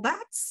going, well,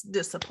 that's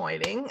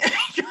disappointing.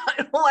 I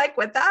don't like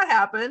what that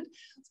happened.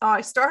 So I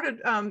started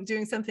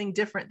doing something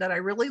different that I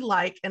really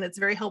like. And it's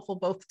very helpful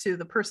both to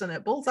the person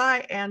at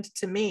Bullseye and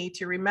to me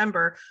to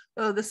remember,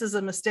 oh, this is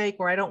a mistake,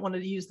 or I don't want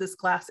to use this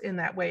glass in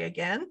that way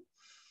again.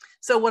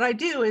 So what I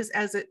do is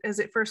as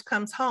it first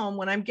comes home,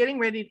 when I'm getting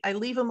ready, I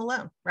leave them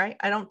alone, right?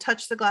 I don't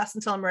touch the glass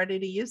until I'm ready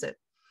to use it.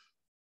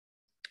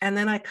 And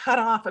then I cut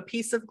off a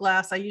piece of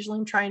glass. I usually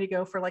am trying to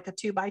go for like a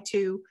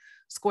 2x2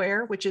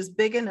 square, which is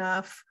big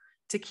enough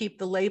to keep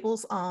the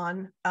labels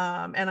on.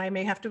 And I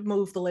may have to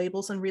move the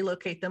labels and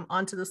relocate them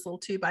onto this little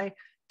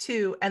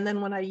 2x2. And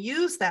then when I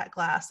use that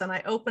glass and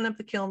I open up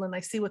the kiln and I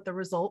see what the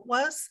result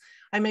was,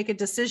 I make a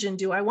decision.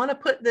 Do I want to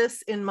put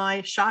this in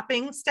my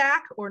shopping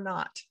stack or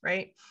not,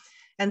 right?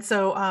 And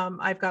so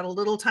I've got a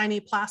little tiny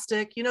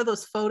plastic, you know,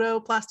 those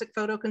plastic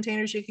photo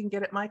containers you can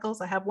get at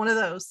Michael's. I have one of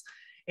those.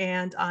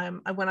 And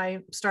when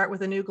I start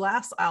with a new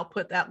glass, I'll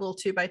put that little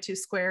 2x2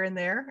 square in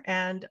there.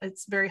 And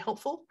it's very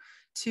helpful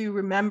to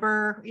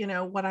remember, you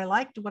know, what I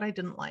liked, what I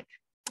didn't like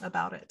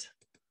about it.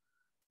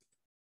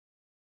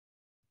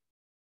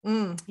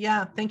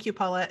 Yeah, thank you,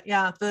 Paulette.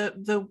 Yeah,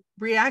 the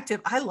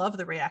reactive, I love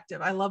the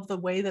reactive. I love the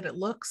way that it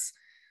looks.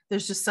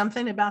 There's just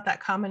something about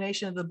that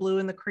combination of the blue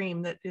and the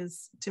cream that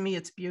is, to me,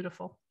 it's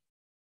beautiful.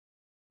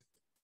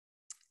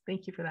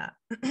 Thank you for that.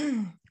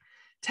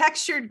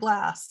 Textured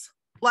glass.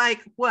 Like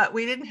what?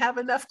 We didn't have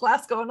enough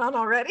glass going on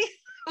already?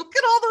 Look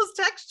at all those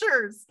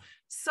textures.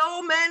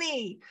 So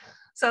many.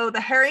 So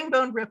the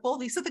herringbone ripple,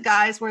 these are the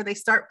guys where they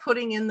start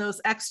putting in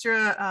those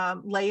extra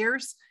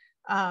layers.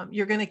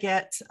 You're going to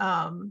get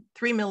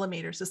 3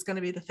 millimeters. It's going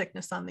to be the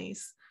thickness on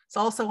these. It's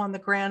also on the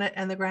granite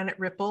and the granite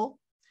ripple,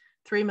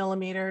 3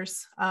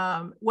 millimeters.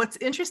 What's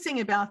interesting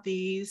about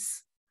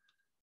these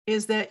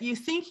is that you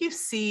think you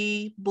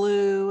see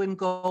blue and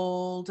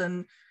gold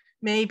and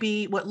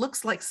maybe what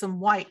looks like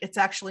some white. It's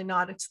actually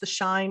not. It's the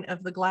shine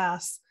of the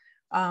glass.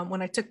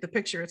 When I took the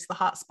picture, it's the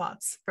hot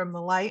spots from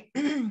the light.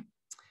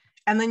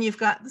 And then you've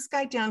got this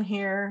guy down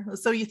here.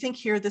 So you think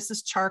here, this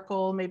is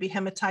charcoal, maybe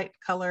hematite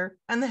color.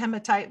 And the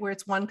hematite where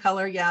it's one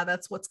color, yeah,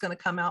 that's what's going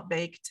to come out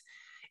baked.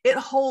 It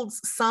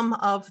holds some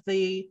of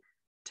the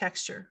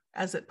texture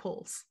as it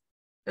pulls.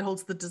 It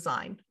holds the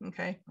design,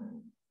 okay?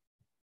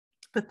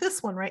 But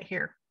this one right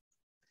here,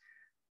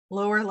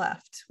 lower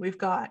left, we've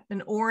got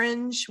an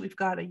orange, we've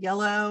got a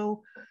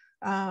yellow,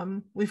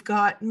 we've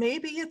got,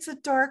 maybe it's a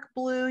dark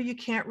blue, you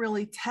can't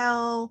really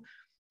tell.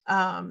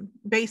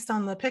 Based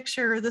on the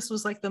picture, this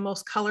was like the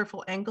most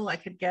colorful angle I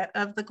could get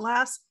of the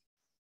glass.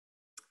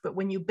 But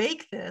when you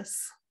bake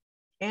this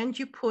and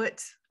you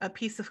put a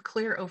piece of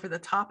clear over the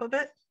top of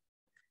it,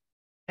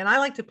 and I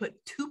like to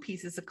put 2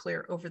 pieces of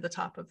clear over the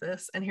top of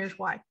this, and here's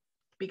why.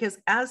 Because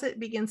as it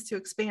begins to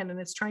expand and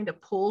it's trying to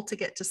pull to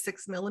get to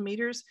 6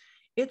 millimeters,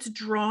 it's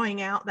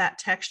drawing out that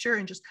texture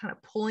and just kind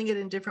of pulling it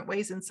in different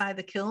ways inside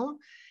the kiln.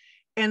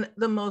 And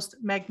the most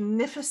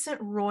magnificent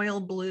royal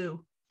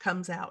blue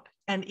comes out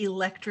and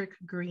electric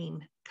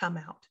green come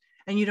out.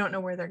 And you don't know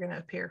where they're going to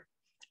appear.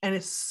 And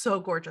it's so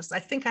gorgeous. I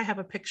think I have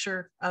a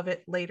picture of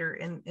it later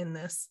in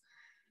this.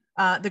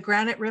 The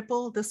granite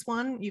ripple, this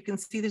one, you can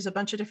see there's a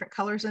bunch of different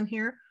colors in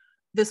here.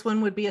 This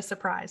one would be a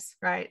surprise,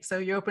 right? So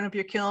you open up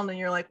your kiln and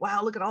you're like,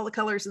 wow, look at all the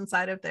colors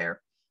inside of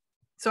there.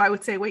 So I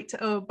would say wait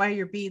to buy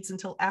your beads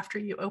until after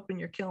you open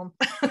your kiln.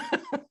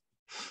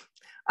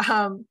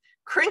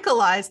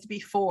 Crinkleized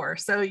before.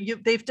 So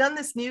they've done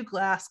this new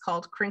glass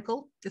called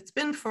Crinkle. It's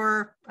been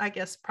for, I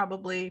guess,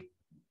 probably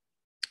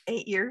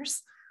 8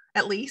 years,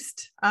 at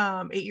least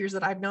 8 years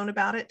that I've known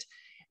about it.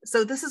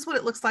 So this is what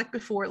it looks like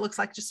before. It looks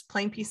like just a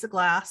plain piece of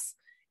glass.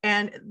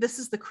 And this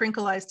is the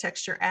crinkleized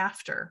texture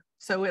after.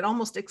 So it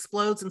almost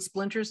explodes and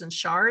splinters and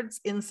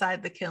shards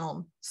inside the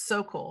kiln.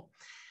 So cool.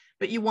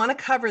 But you want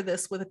to cover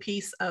this with a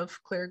piece of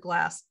clear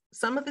glass.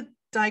 Some of the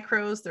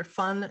dichros, they're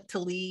fun to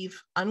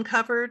leave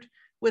uncovered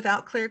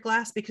without clear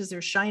glass because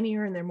they're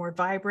shinier and they're more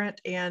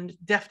vibrant and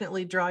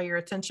definitely draw your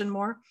attention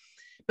more.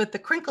 But the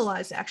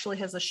crinkleized actually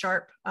has a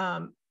sharp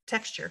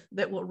texture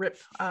that will rip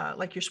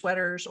like your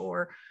sweaters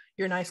or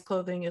your nice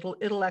clothing.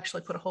 It'll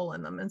actually put a hole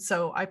in them. And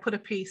so I put a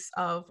piece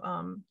of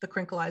the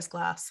crinkleized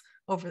glass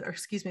over, or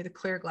excuse me, the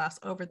clear glass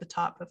over the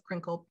top of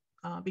crinkle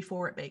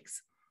before it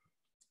bakes.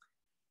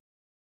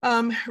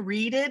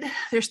 Reeded.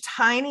 There's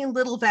tiny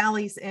little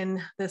valleys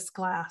in this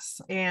glass,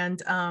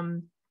 and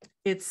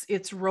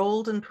it's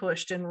rolled and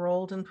pushed and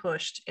rolled and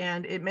pushed,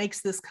 and it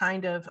makes this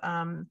kind of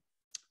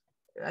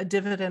a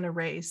divot and a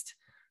raised.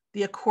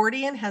 The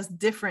accordion has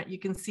different, you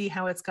can see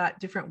how it's got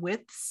different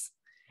widths,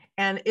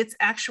 and it's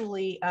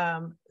actually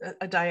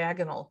a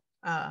diagonal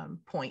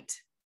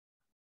point.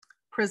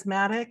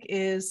 Prismatic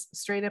is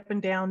straight up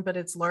and down, but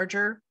it's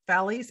larger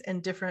valleys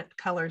and different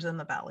colors in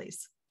the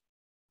valleys.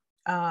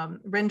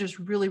 Renders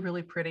really,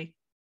 really pretty.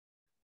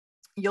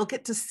 You'll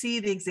get to see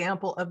the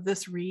example of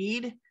this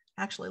reed.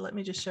 Actually, let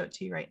me just show it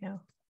to you right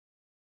now.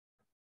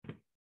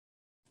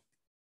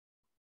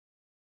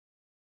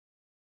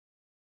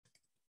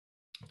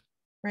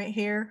 Right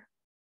here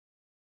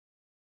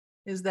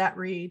is that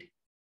reed.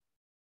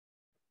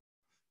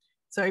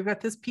 So I've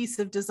got this piece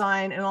of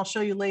design, and I'll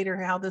show you later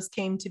how this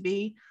came to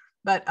be,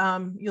 but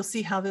you'll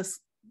see how this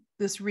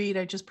reed,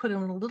 I just put in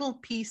a little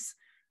piece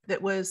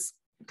that was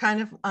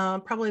kind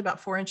of probably about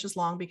 4 inches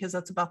long, because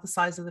that's about the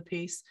size of the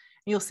piece.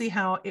 And you'll see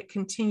how it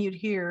continued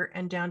here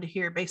and down to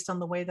here based on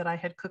the way that I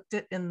had cooked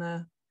it in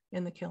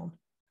the kiln.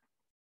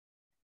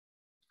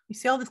 You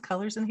see all these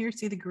colors in here?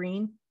 See the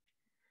green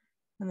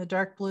and the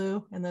dark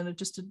blue, and then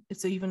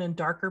it's even in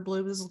darker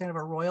blue. This is kind of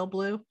a royal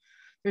blue.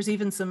 There's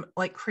even some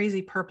like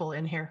crazy purple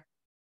in here.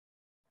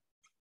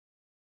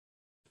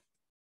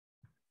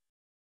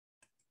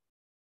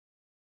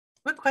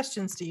 What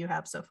questions do you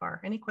have so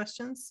far? Any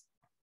questions?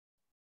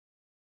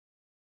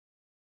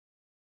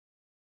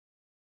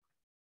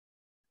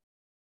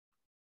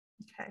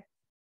 Okay.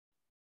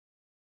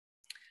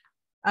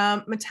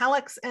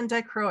 Metallics and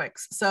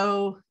dichroics.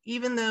 So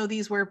even though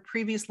these were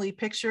previously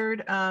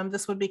pictured,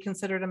 this would be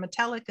considered a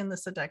metallic and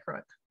this a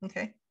dichroic.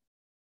 Okay.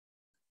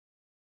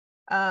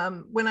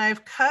 When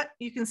I've cut,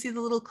 you can see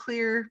the little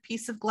clear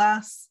piece of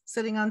glass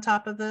sitting on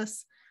top of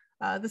this.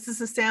 This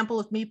is a sample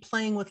of me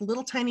playing with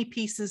little tiny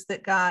pieces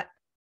that got,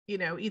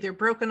 either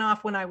broken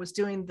off when I was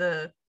doing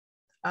the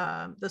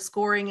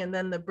scoring and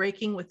then the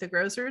breaking with the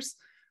grosers,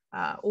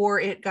 or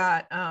it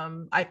got,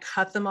 I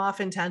cut them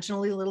off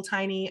intentionally, little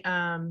tiny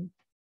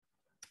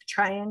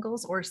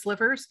triangles or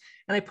slivers,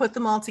 and I put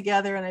them all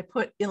together, and I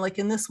put in, like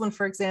in this one,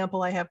 for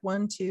example, I have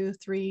 1, 2,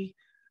 3,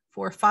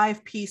 4,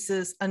 5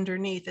 pieces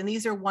underneath, and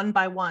these are 1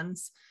 by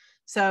 1s.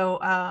 So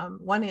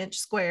 1 inch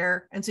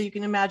square. And so you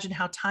can imagine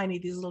how tiny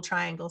these little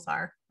triangles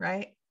are,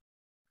 right?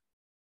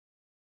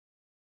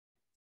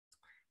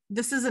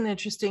 This is an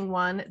interesting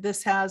one.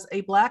 This has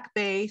a black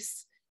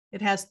base.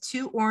 It has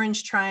 2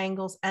 orange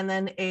triangles and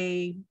then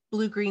a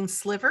blue-green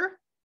sliver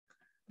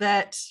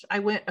that I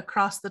went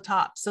across the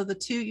top. So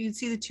you'd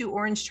see the 2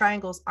 orange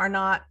triangles are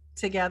not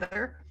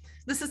together.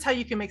 This is how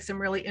you can make some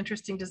really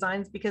interesting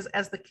designs, because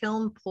as the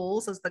kiln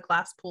pulls, as the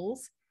glass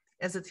pulls,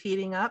 as it's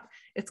heating up,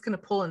 it's going to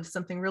pull into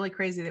something really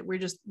crazy that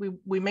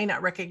we may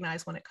not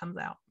recognize when it comes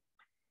out.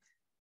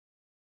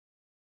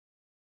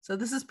 So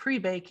this is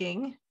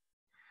pre-baking.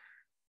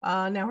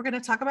 Now we're going to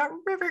talk about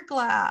river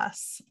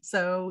glass.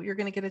 So you're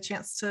going to get a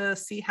chance to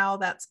see how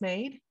that's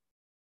made.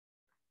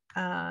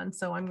 And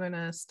so I'm going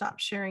to stop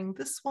sharing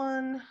this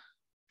one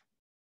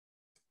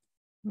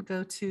and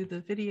go to the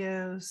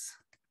videos.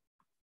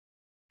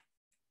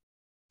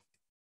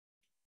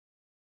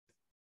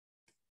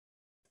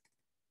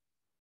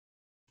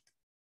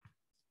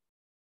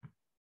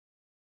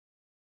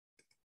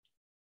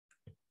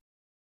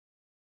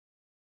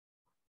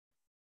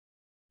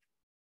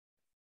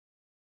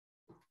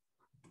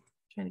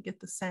 Trying to get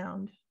the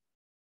sound.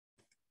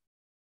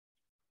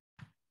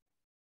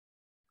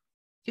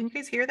 Can you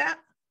guys hear that?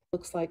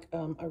 Looks like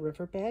a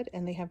riverbed,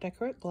 and they have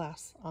dichroic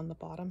glass on the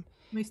bottom,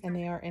 and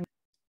they are in.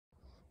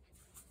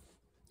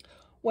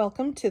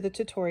 Welcome to the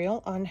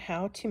tutorial on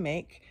how to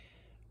make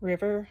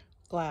river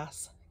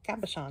glass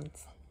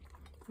cabochons.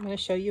 I'm going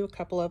to show you a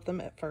couple of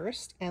them at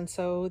first. And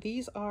so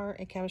these are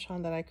a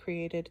cabochon that I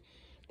created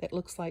that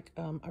looks like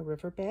a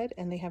riverbed,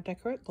 and they have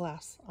dichroic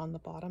glass on the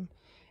bottom,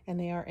 and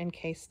they are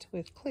encased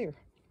with clear.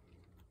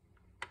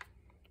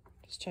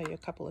 Just show you a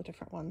couple of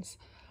different ones.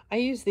 I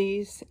use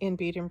these in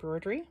bead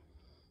embroidery.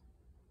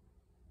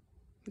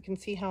 You can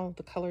see how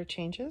the color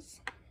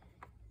changes.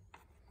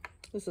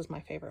 This is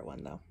my favorite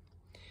one though.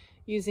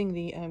 Using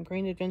the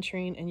green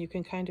aventurine, and you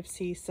can kind of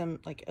see some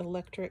like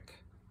electric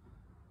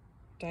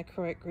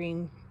dichroic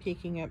green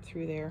peeking up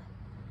through there.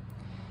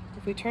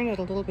 If we turn it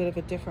a little bit of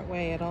a different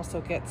way, it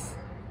also gets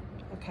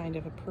a kind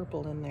of a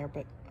purple in there,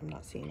 but I'm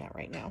not seeing that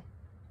right now.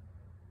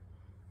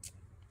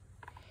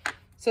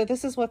 So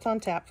this is what's on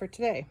tap for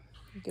today.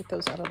 Get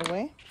those out of the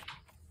way.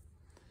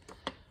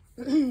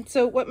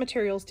 So what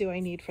materials do I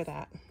need for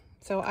that?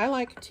 So I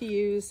like to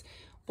use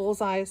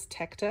Bullseye's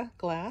Tecta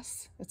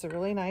glass. It's a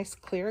really nice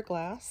clear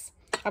glass.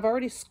 I've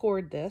already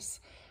scored this.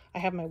 I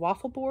have my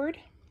waffle board,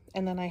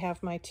 and then I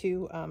have my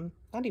 2,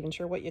 not even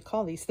sure what you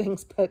call these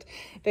things, but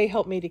they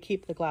help me to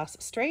keep the glass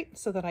straight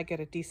so that I get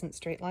a decent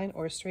straight line,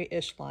 or a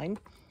straight-ish line.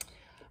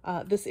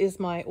 This is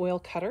my oil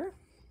cutter.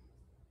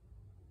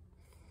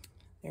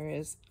 There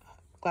is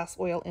glass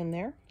oil in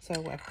there. So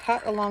I've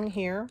cut along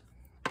here,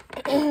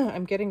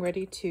 I'm getting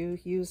ready to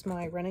use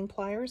my running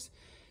pliers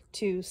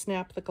to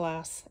snap the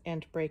glass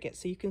and break it.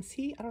 So you can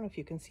see, I don't know if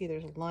you can see,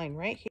 there's a line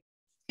right here.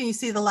 Can you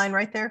see the line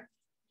right there?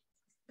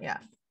 Yeah.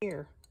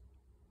 Here.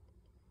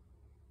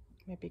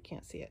 Maybe you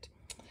can't see it.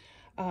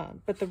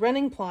 But the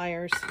running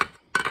pliers,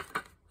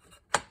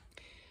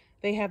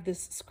 they have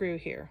this screw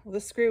here. Well,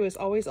 this screw is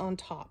always on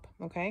top,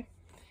 okay?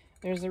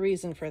 There's a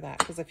reason for that,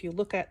 because if you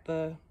look at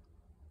the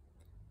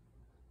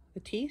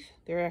teeth,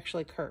 they're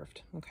actually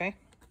curved, okay?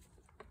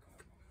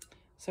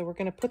 So we're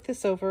gonna put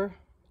this over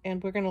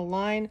and we're gonna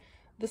line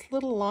this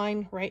little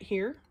line right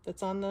here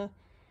that's on the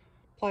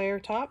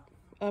plier top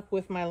up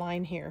with my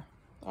line here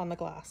on the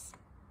glass.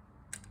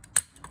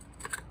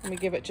 Let me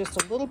give it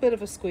just a little bit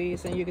of a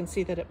squeeze and you can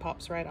see that it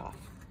pops right off.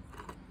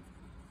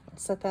 I'll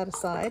set that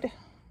aside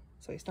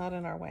so he's not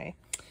in our way.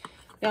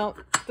 Now,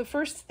 the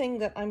first thing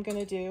that I'm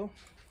gonna do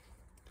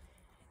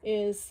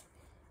is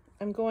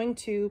I'm going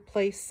to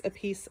place a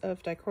piece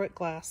of dichroic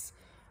glass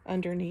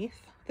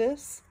underneath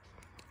this.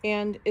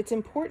 And it's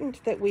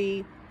important that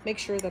we make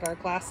sure that our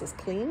glass is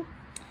clean.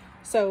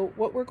 So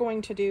what we're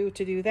going to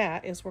do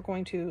that is we're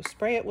going to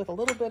spray it with a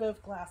little bit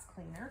of glass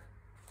cleaner.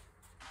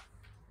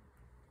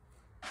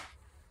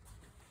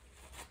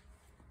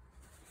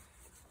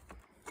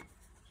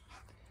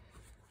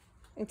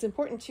 It's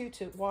important too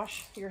to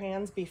wash your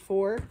hands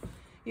before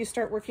you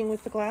start working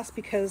with the glass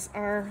because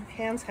our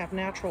hands have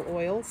natural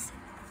oils.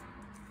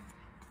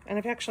 And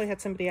I've actually had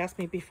somebody ask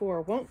me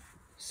before, won't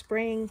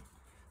spraying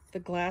the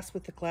glass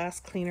with the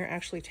glass cleaner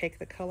actually take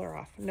the color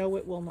off? No,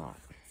 it will not.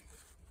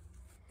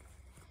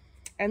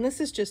 And this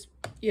is just,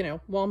 you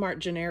know, Walmart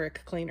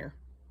generic cleaner.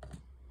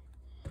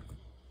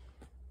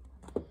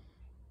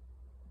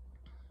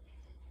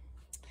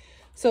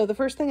 So the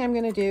first thing I'm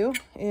going to do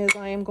is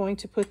I am going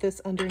to put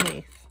this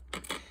underneath.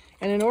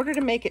 And in order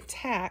to make it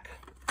tack,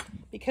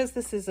 because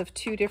this is of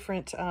two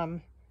different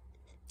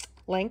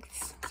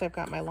lengths, so I've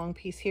got my long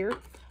piece here,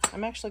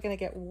 I'm actually going to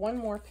get one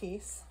more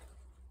piece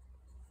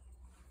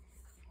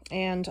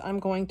and I'm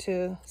going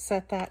to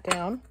set that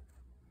down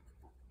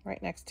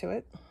right next to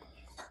it.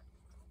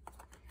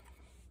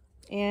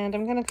 And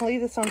I'm going to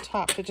leave this on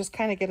top to just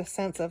kind of get a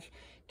sense of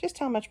just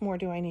how much more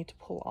do I need to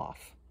pull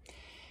off.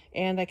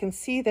 And I can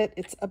see that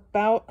it's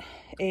about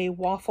a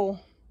waffle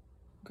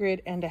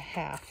grid and a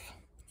half.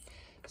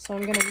 So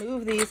I'm going to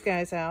move these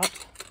guys out,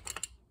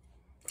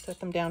 set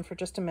them down for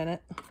just a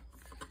minute.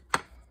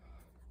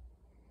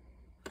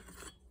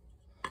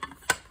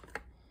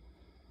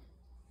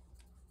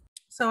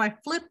 So I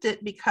flipped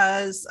it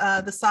because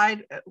the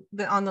side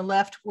on the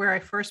left where I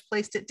first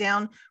placed it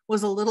down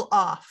was a little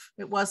off.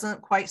 It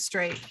wasn't quite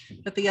straight,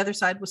 but the other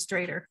side was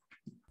straighter.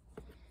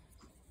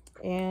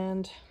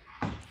 And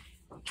I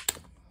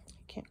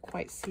can't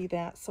quite see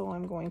that, so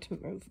I'm going to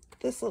move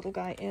this little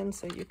guy in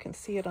so you can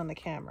see it on the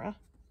camera.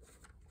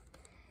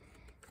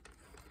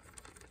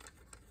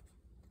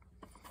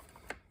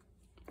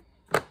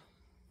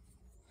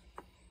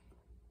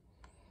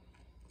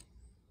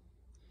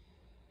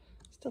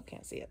 Still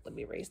can't see it. Let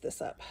me raise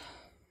this up.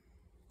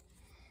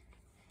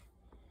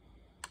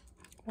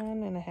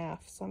 1.5.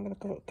 So I'm going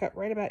to go cut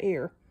right about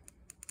here.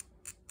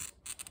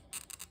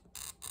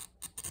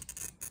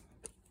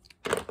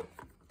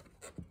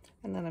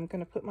 And then I'm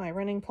going to put my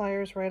running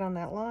pliers right on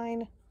that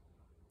line.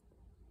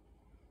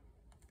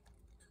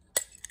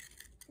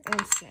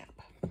 And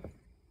snap.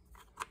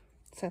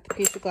 Set the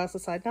piece of glass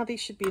aside. Now these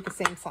should be the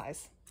same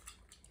size.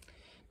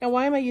 Now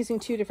why am I using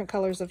two different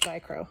colors of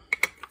dichro?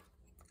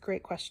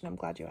 Great question. I'm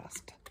glad you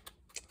asked.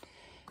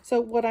 So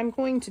what I'm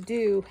going to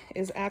do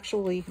is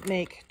actually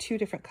make two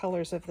different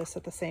colors of this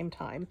at the same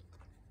time.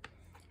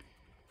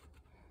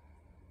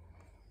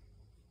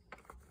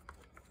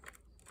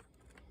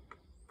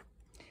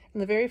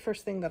 And the very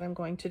first thing that I'm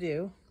going to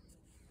do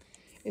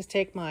is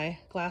take my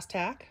glass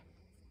tack.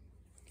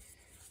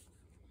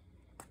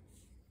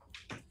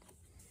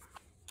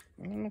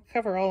 I'm going to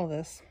cover all of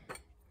this.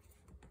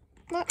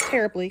 Not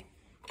terribly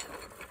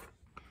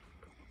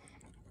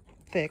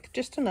thick,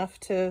 just enough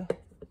to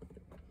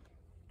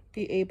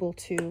be able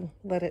to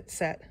let it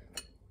set.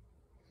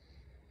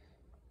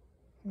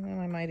 And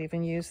I might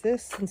even use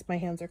this since my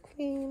hands are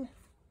clean.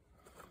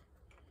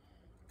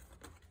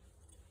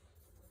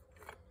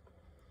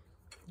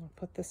 I'll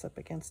put this up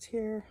against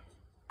here.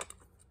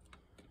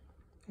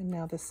 And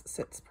now this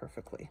sits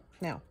perfectly.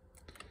 Now,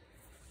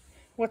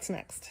 what's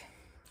next?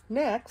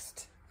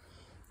 Next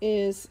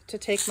is to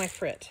take my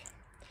frit.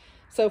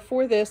 So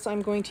for this,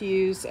 I'm going to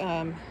use,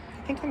 I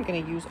think I'm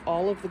going to use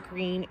all of the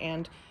green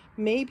and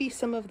maybe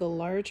some of the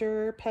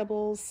larger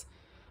pebbles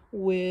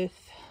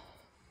with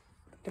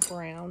the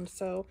brown.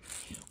 So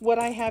what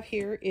I have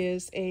here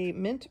is a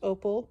mint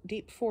opal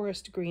deep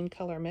forest green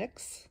color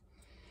mix.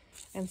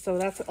 And so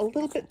that's a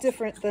little bit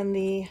different than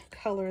the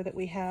color that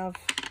we have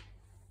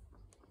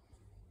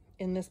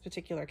in this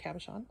particular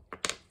cabochon.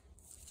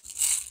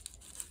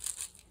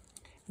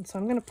 And so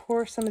I'm going to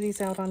pour some of these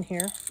out on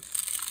here.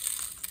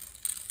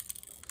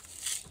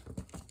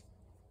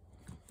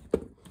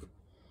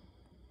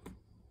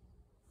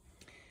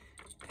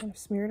 Kind of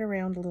smear it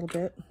around a little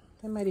bit.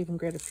 I might even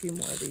grab a few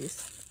more of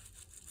these.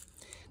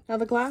 Now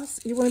the glass,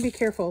 you want to be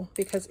careful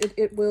because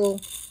it will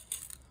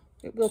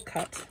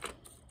cut.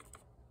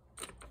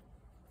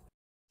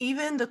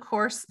 Even the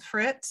coarse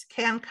frit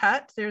can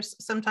cut. There's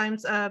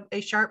sometimes a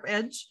sharp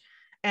edge,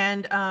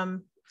 and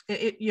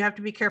you have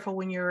to be careful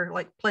when you're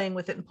like playing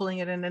with it and pulling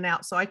it in and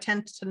out. So I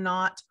tend to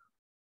not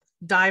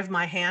dive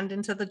my hand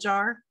into the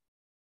jar.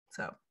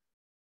 So.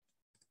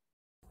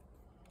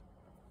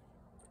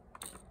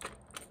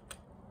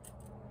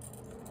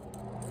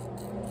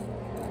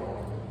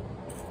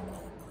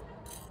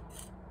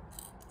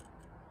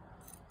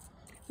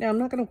 Now I'm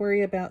not going to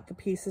worry about the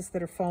pieces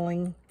that are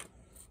falling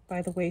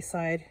by the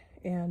wayside,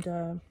 and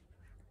in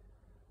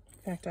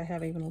fact I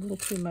have even a little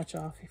too much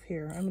off of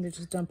here. I'm going to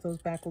just dump those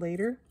back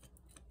later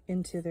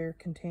into their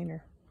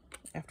container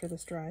after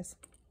this dries.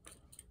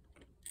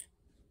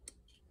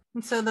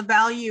 And so the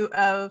value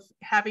of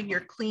having your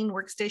clean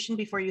workstation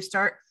before you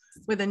start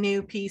with a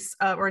new piece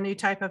or a new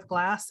type of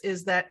glass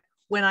is that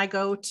when I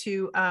go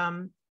to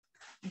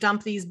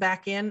dump these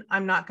back in,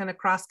 I'm not going to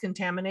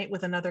cross-contaminate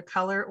with another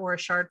color or a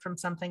shard from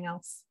something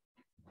else.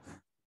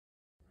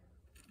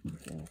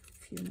 A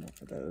few more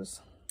of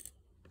those.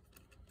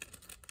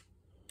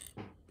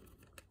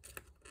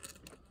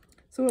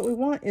 So what we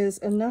want is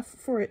enough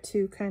for it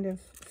to kind of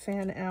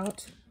fan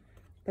out,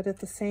 but at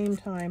the same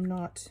time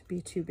not be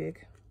too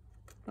big,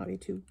 not be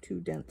too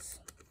dense.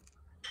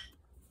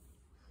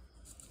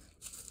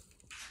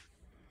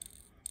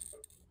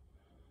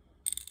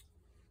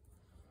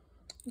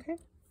 Okay,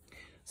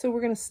 so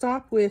we're going to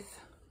stop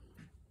with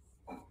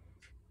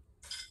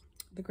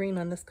the green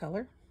on this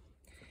color.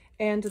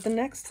 And the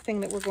next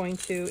thing that we're going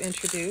to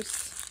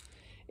introduce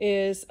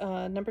is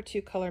number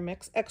 2 color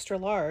mix, extra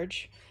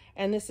large.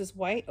 And this is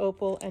white,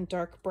 opal, and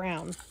dark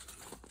brown.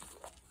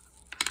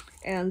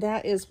 And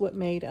that is what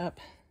made up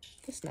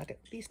this nugget,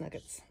 these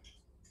nuggets.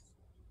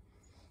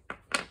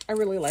 I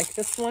really like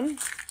this one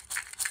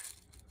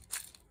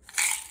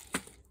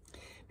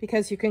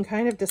because you can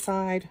kind of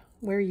decide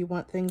where you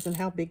want things and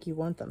how big you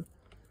want them.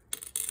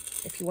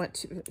 If you want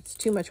to, it's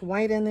too much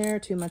white in there,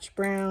 too much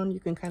brown, you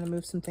can kind of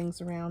move some things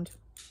around.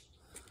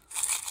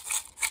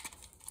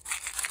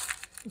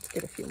 Let's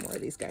get a few more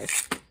of these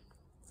guys.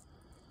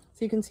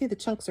 So you can see the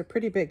chunks are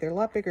pretty big. They're a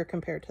lot bigger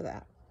compared to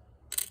that.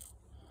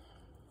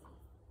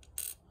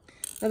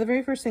 Now the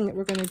very first thing that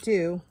we're going to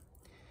do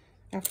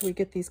after we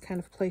get these kind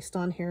of placed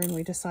on here and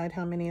we decide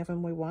how many of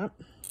them we want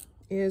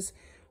is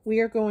we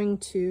are going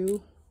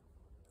to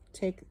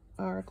take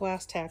our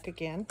glass tack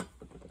again.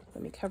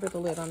 Let me cover the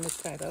lid on this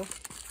guy though.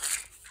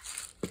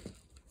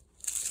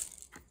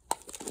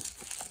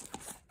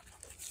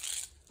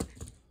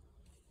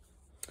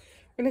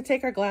 We're going to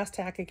take our glass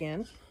tack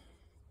again.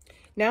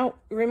 Now,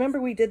 remember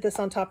we did this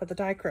on top of the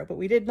dichro, but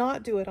we did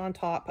not do it on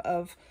top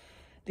of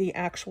the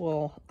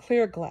actual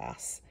clear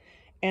glass.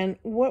 And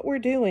what we're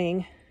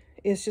doing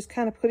is just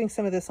kind of putting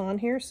some of this on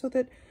here so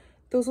that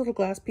those little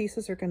glass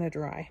pieces are going to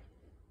dry.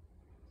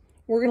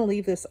 We're going to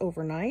leave this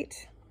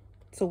overnight,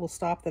 so we'll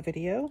stop the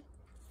video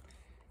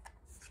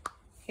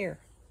here.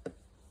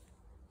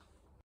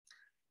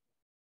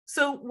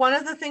 So one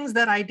of the things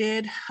that I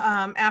did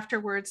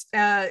afterwards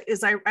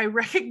is I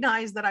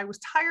recognized that I was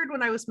tired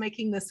when I was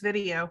making this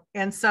video.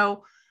 And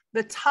so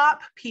the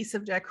top piece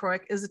of dichroic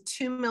is a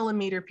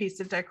 2mm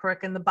piece of dichroic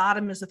and the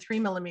bottom is a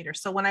 3mm.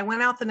 So when I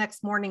went out the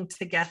next morning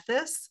to get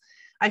this,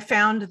 I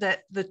found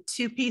that the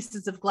 2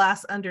 pieces of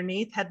glass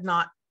underneath had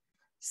not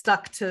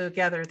stuck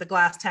together. The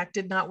glass tack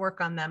did not work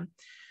on them.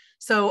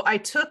 So I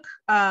took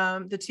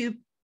the 2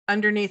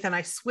 underneath and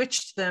I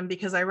switched them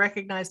because I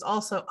recognized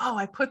also, oh,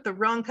 I put the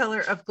wrong color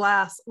of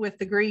glass with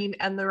the green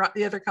and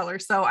the other color.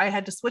 So I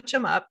had to switch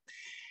them up.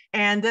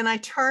 And then I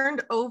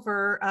turned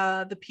over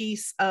the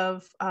piece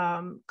of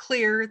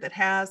clear that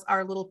has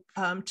our little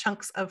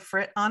chunks of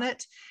frit on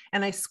it.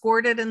 And I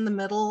scored it in the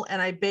middle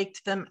and I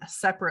baked them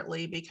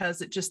separately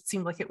because it just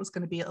seemed like it was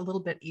going to be a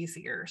little bit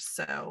easier.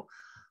 So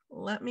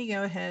let me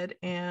go ahead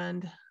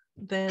and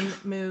then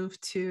move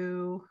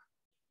to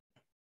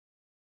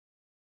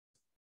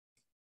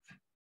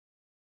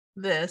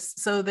this.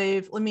 So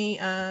let me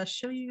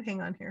show you, hang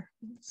on here,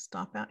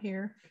 stop out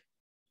here.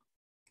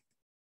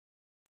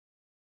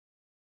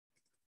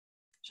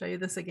 Show you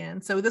this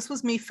again. So this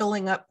was me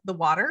filling up the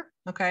water,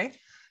 okay?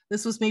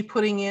 This was me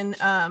putting in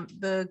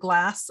the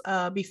glass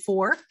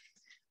before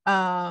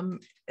to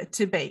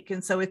bake.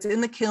 And so it's in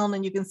the kiln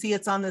and you can see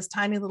it's on this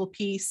tiny little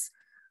piece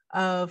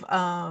of,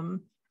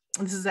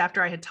 this is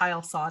after I had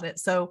tile sawed it.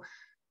 So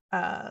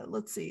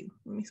let's see,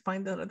 let me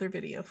find that other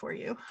video for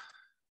you.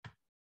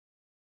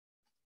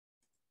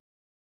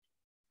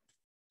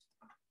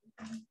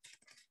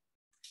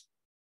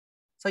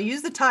 So I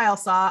use the tile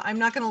saw. I'm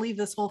not going to leave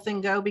this whole thing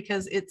go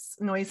because it's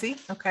noisy,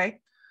 okay?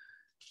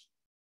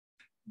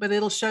 But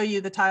it'll show you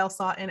the tile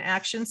saw in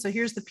action. So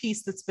here's the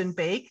piece that's been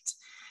baked.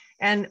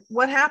 And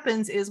what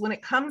happens is when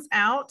it comes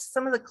out,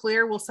 some of the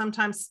clear will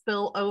sometimes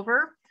spill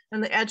over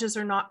and the edges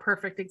are not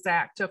perfect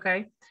exact,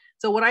 okay?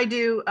 So what I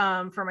do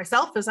for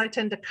myself is I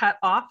tend to cut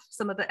off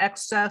some of the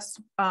excess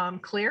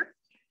clear,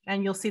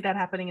 and you'll see that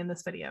happening in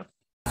this video.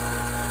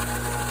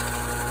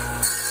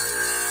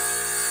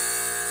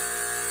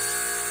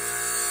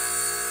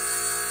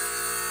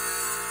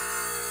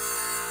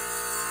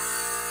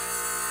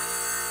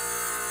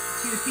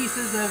 See the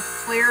pieces of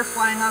clear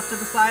flying off to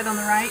the side on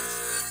the right?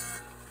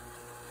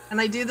 And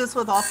I do this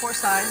with all 4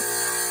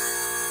 sides.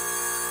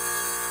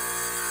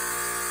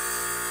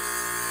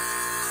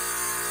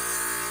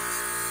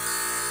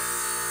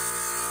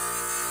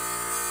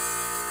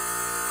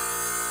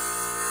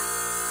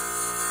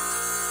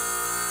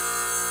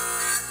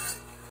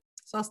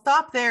 So I'll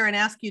stop there and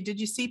ask you, did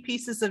you see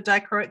pieces of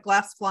dichroic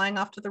glass flying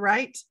off to the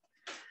right?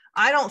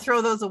 I don't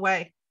throw those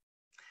away.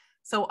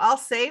 So I'll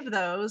save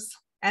those.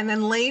 And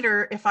then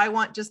later, if I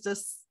want just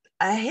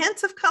a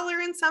hint of color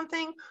in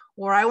something,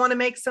 or I want to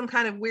make some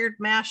kind of weird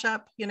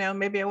mashup, you know,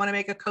 maybe I want to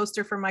make a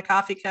coaster for my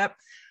coffee cup,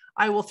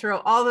 I will throw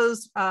all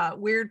those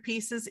weird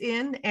pieces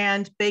in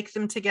and bake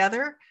them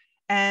together.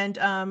 And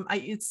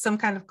it's some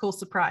kind of cool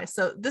surprise.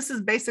 So this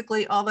is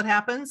basically all that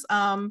happens.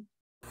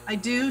 I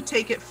do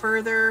take it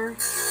further.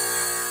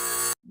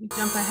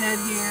 Jump ahead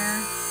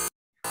here.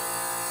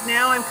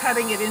 Now I'm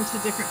cutting it into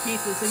different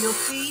pieces. So you'll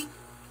see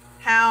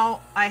how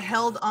I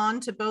held on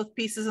to both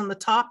pieces on the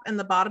top and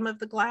the bottom of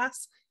the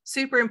glass.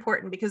 Super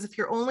important, because if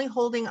you're only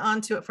holding on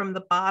to it from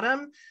the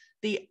bottom,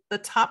 the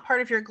top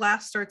part of your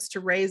glass starts to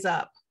raise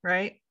up,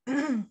 right?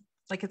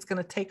 Like it's going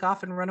to take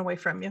off and run away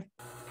from you.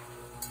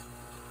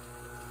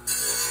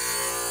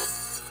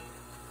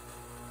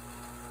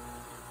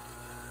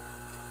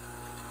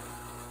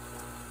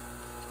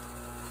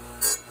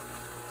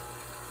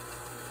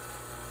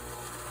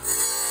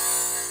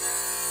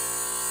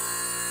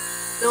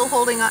 Still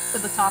holding up to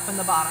the top and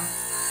the bottom.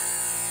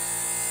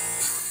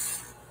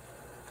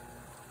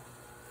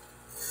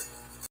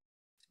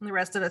 And the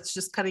rest of it's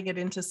just cutting it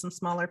into some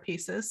smaller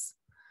pieces.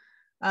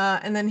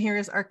 And then here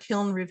is our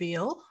kiln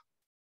reveal.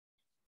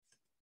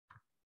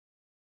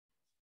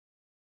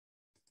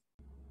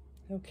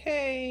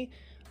 Okay,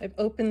 I've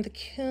opened the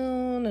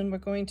kiln and we're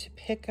going to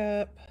pick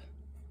up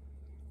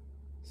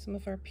some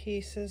of our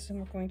pieces and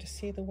we're going to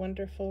see the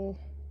wonderful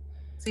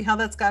see how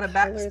that's got a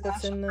color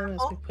that's in them as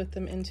we put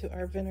them into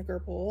our vinegar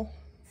bowl.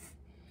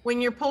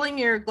 When you're pulling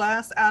your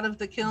glass out of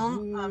the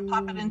kiln,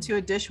 pop it into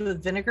a dish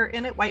with vinegar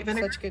in it, white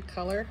vinegar. Such good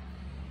color.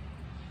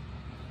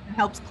 It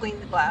helps clean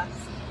the glass.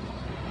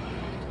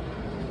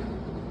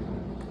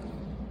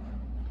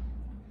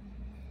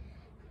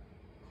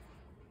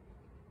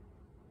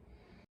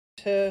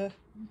 To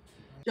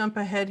jump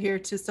ahead here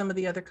to some of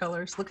the other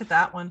colors. Look at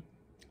that one.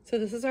 So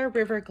this is our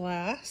river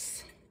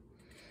glass.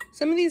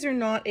 Some of these are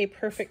not a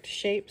perfect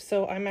shape,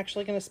 so I'm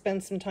actually going to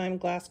spend some time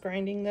glass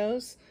grinding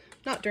those.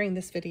 Not during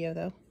this video,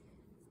 though.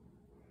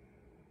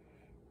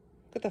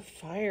 Look at the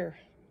fire.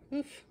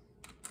 Oof.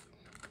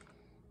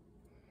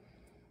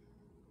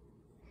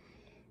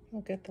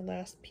 I'll get the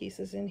last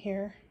pieces in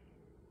here.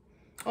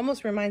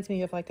 Almost reminds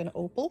me of like an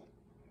opal.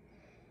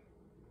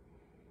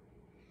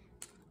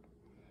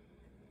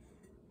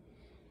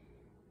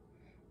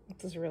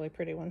 This is a really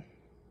pretty one.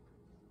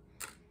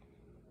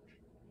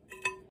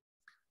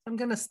 I'm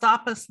going to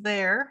stop us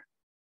there.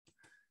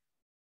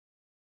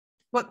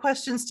 What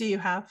questions do you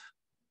have?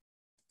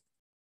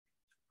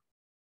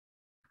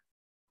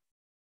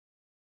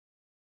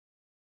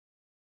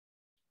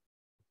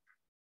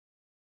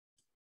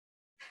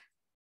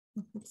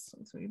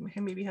 So we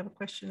maybe have a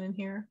question in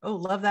here. Oh,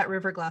 love that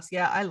river glass.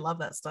 Yeah, I love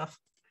that stuff.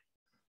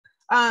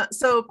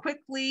 So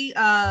quickly,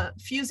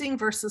 fusing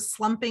versus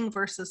slumping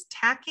versus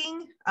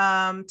tacking,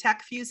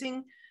 tack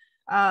fusing.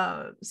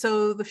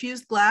 So the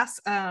fused glass,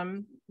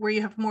 where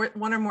you have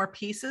one or more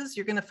pieces,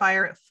 you're going to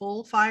fire at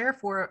full fire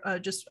for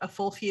just a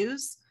full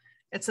fuse.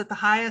 It's at the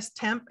highest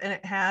temp and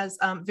it has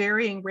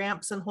varying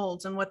ramps and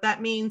holds. And what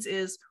that means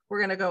is we're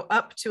going to go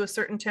up to a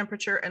certain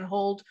temperature and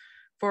hold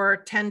for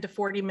 10 to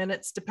 40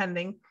 minutes,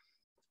 depending.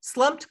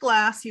 Slumped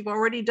glass, you've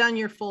already done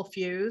your full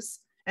fuse,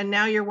 and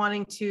now you're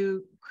wanting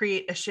to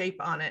create a shape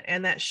on it.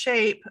 And that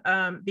shape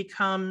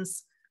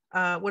becomes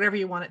whatever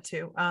you want it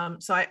to.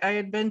 So I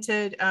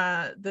invented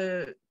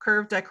the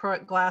curved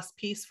dichroic glass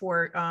piece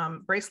for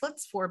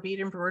bracelets for bead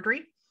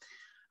embroidery.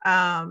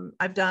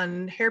 I've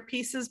done hair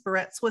pieces,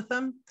 barrettes with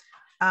them.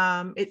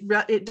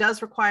 It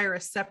does require a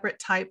separate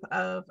type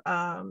of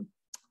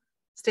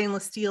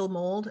stainless steel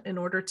mold in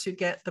order to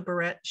get the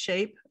barrette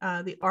shape.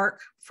 The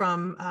arc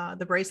from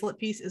the bracelet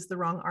piece is the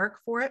wrong arc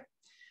for it.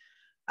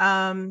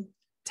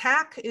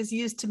 Tack is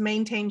used to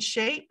maintain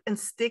shape and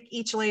stick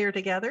each layer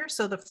together.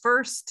 So the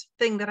first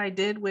thing that I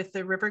did with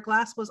the river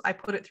glass was I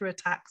put it through a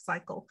tack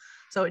cycle.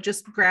 So it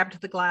just grabbed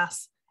the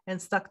glass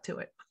and stuck to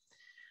it.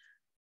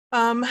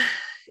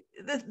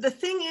 The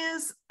thing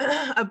is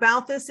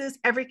about this is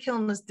every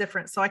kiln is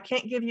different. So I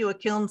can't give you a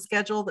kiln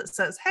schedule that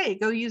says, hey,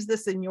 go use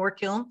this in your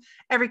kiln.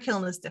 Every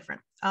kiln is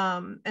different.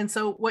 And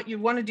so what you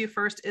want to do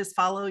first is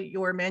follow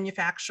your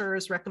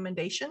manufacturer's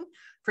recommendation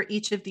for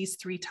each of these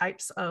 3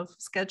 types of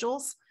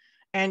schedules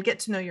and get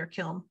to know your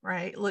kiln,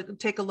 right?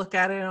 Take a look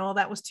at it and, oh,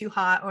 that was too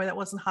hot or that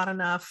wasn't hot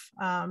enough.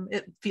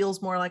 It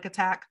feels more like a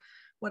tack,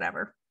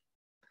 whatever.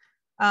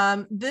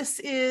 This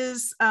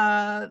is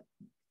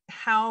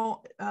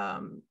how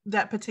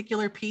that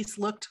particular piece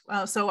looked.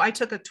 So I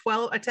took a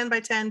 10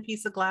 by 10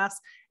 piece of glass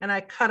and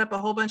I cut up a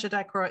whole bunch of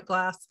dichroic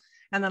glass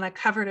and then I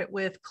covered it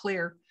with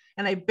clear.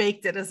 and I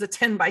baked it as a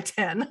 10 by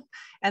 10.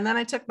 And then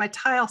I took my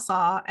tile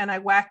saw and I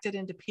whacked it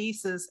into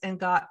pieces and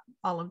got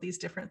all of these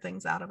different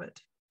things out of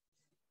it.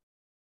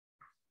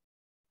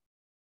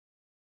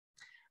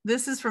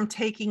 This is from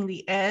taking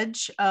the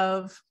edge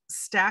of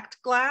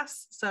stacked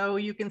glass. So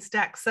you can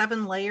stack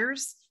 7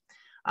 layers.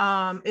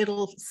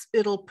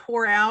 It'll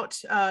pour out.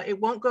 It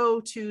won't go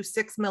to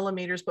 6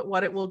 millimeters, but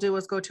what it will do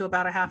is go to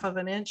about 1/2 of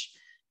an inch.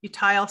 You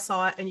tile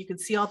saw it and you can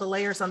see all the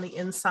layers on the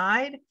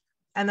inside.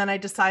 And then I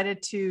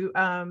decided to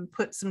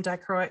put some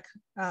dichroic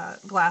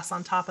glass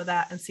on top of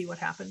that and see what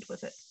happened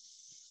with it.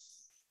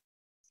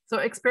 So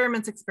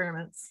experiments.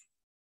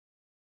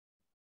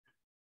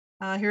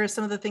 Here are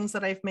some of the things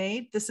that I've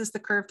made. This is the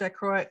curved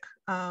dichroic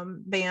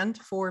band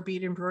for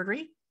bead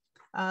embroidery.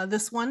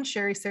 This one,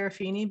 Sherry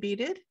Serafini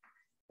beaded,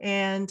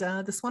 and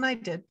this one I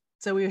did.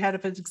 So we had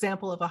an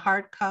example of a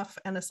hard cuff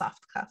and a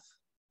soft cuff.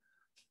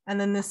 And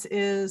then this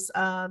is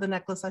the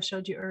necklace I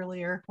showed you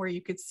earlier, where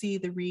you could see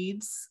the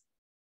reeds.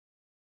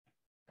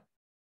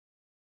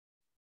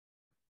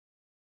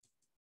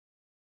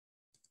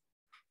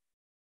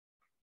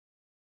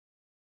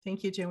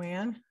 Thank you,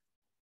 Joanne.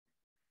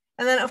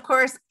 And then, of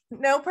course,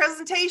 no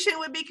presentation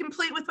would be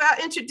complete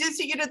without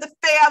introducing you to the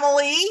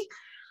family.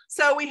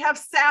 So we have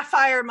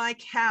Sapphire, my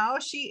cow.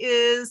 She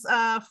is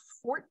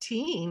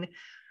 14,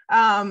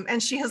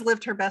 and she has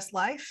lived her best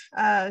life.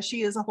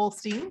 She is a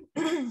Holstein,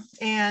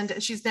 and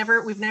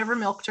we've never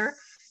milked her.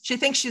 She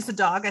thinks she's a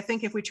dog. I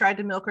think if we tried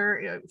to milk her,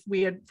 if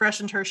we had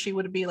freshened her, she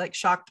would be like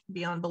shocked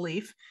beyond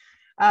belief.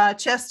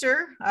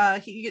 Chester,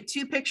 you get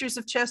 2 pictures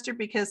of Chester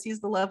because he's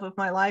the love of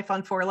my life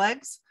on 4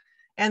 legs.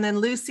 And then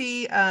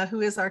Lucy,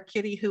 who is our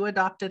kitty who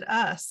adopted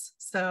us.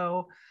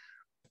 So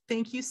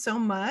thank you so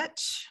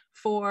much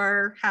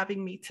for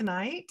having me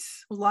tonight.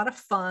 It was a lot of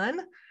fun.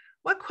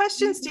 What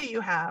questions do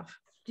you have?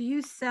 Do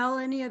you sell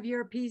any of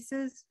your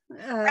pieces?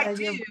 I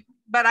do,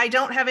 but I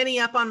don't have any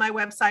up on my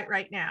website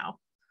right now.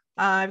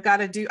 I've got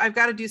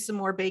to do some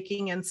more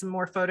baking and some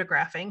more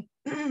photographing,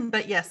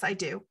 but yes, I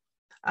do.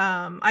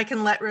 I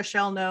can let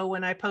Rochelle know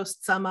when I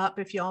post some up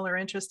if y'all are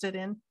interested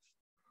in.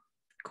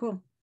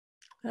 Cool.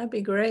 That'd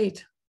be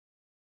great.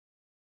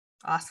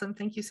 Awesome.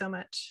 Thank you so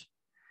much.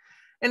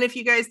 And if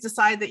you guys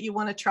decide that you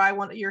want to try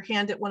your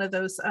hand at one of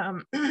those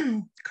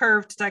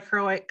curved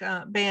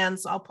dichroic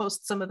bands, I'll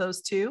post some of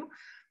those too.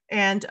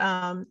 And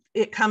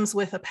it comes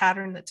with a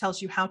pattern that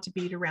tells you how to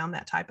bead around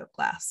that type of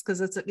glass,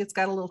 because it's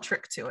got a little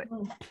trick to it.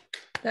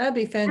 That'd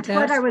be fantastic.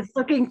 That's what I was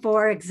looking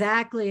for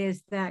exactly,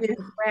 is that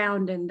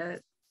round in the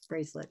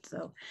bracelet.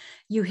 So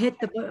you hit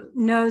the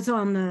nose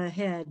on the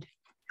head.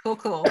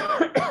 Cool.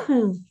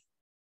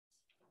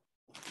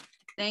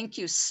 Thank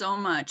you so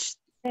much.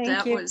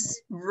 Thank you.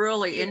 Was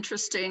really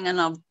interesting and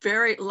a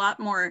lot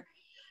more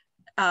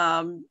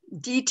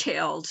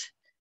detailed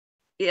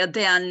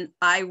than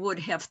I would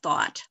have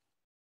thought.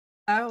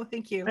 Oh,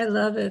 thank you. I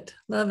love it.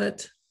 Love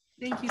it.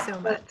 Thank you so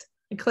much.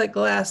 I collect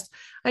glass.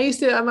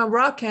 I'm a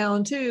rock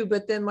hound too,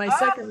 but then my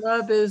second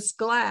love is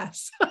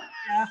glass.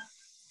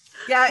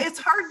 Yeah, it's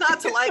hard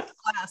not to like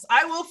glass.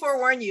 I will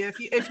forewarn you,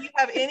 if you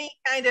have any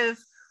kind of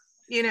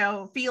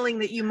feeling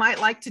that you might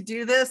like to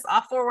do this,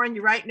 I'll forewarn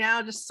you right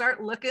now. Just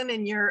start looking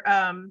in your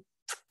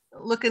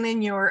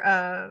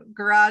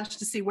garage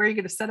to see where you're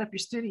going to set up your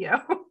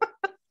studio.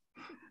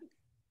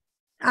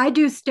 I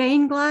do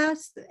stained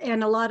glass,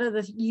 and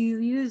you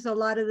use a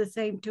lot of the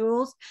same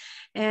tools.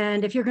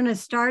 And if you're going to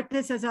start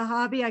this as a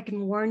hobby, I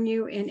can warn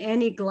you, in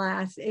any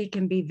glass, it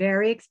can be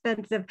very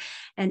expensive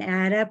and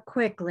add up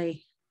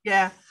quickly.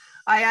 Yeah,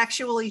 I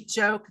actually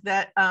joke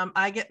that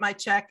I get my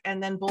check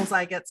and then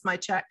Bullseye gets my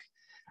check.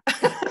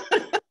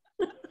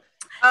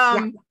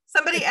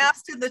 Somebody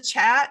asked in the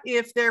chat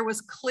if there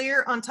was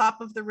clear on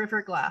top of the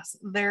river glass.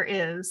 There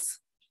is.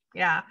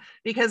 Yeah,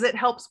 because it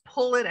helps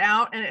pull it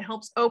out and it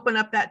helps open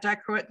up that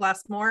dichroic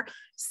glass more.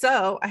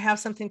 So I have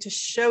something to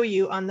show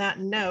you on that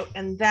note,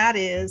 and that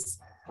is,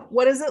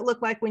 what does it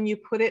look like when you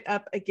put it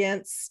up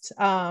against,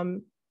 let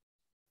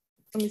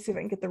me see if I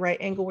can get the right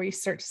angle where you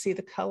start to see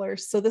the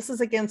colors. So this is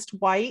against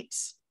white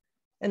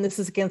and this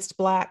is against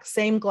black,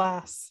 same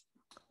glass.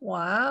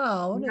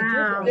 Wow.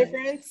 What a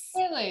difference.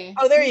 Really?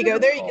 Oh, there you go.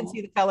 There you can see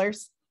the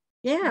colors.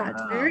 Yeah,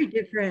 it's very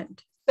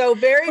different. So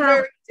very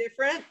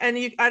different. And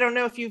I don't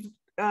know if you've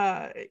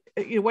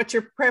what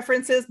your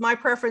preference is. My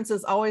preference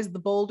is always the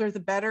bolder the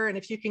better, and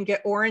if you can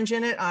get orange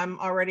in it, I'm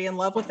already in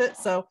love with it.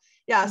 So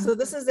yeah, so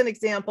this is an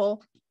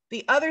example.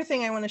 The other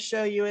thing I want to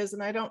show you is,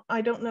 and I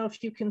don't know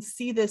if you can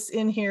see this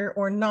in here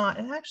or not,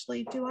 and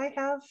actually,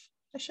 I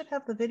should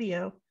have the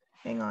video.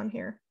 Hang on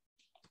here.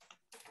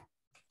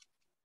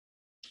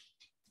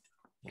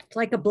 It's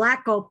like a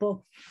black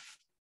opal.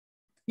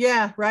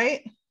 Yeah,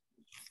 right.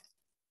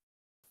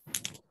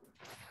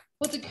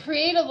 Well, to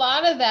create a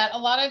lot of that, a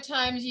lot of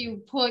times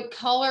you put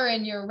color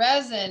in your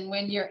resin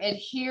when you're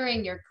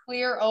adhering your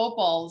clear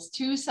opals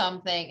to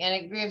something, and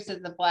it gives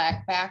it the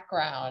black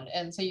background.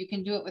 And so you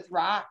can do it with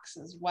rocks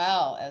as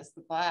well as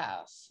the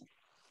glass.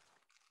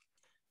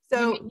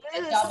 So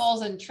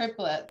doubles and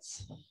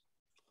triplets.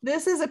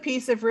 This is a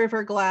piece of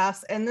river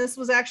glass, and this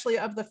was actually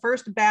of the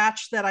first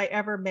batch that I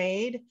ever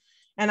made.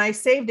 and I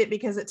saved it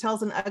because it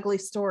tells an ugly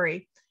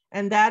story.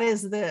 And that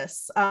is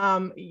this.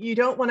 You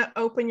don't want to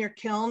open your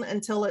kiln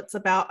until it's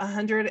about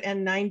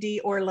 190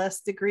 or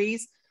less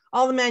degrees.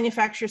 All the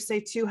manufacturers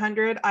say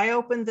 200. I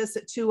opened this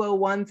at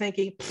 201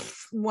 thinking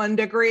 1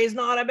 degree is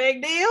not a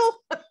big deal.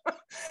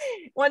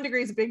 1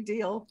 degree is a big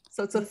deal.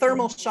 So it's a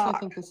thermal shock. I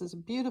think this is a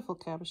beautiful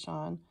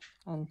cabochon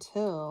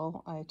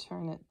until I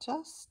turn it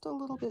just a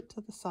little bit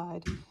to the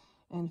side.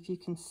 And if you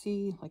can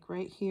see, like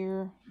right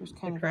here, there's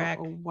kind of a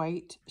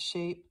white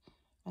shape,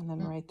 and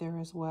then right there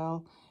as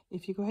well.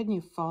 If you go ahead and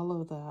you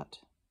follow that,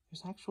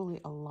 there's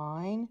actually a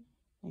line.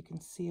 You can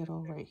see it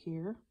all right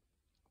here.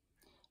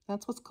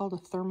 That's what's called a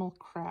thermal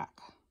crack.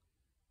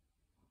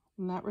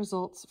 And that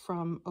results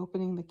from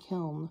opening the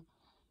kiln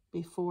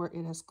before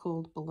it has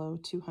cooled below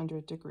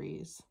 200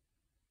 degrees.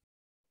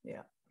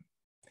 Yeah.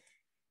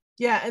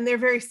 Yeah, and they're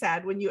very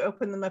sad when you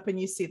open them up and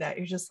you see that.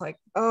 You're just like,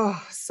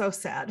 oh, so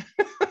sad.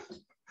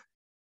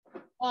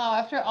 Wow,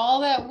 after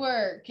all that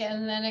work,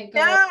 and then it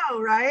goes.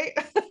 No, right?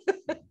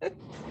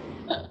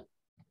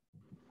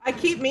 I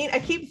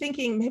keep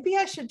thinking maybe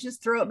I should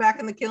just throw it back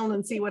in the kiln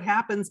and see what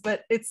happens,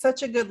 but it's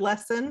such a good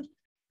lesson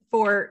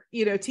for,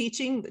 you know,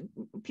 teaching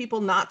people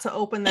not to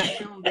open that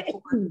kiln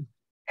before.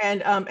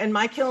 And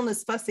my kiln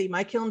is fussy.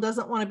 My kiln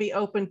doesn't want to be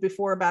opened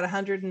before about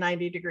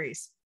 190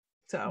 degrees.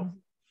 So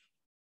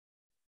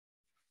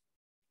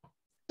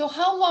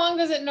how long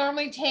does it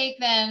normally take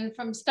then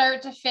from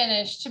start to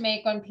finish to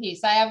make one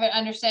piece? I have an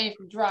understanding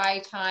from dry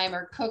time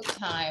or cook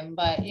time,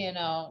 but you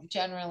know,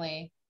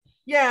 generally.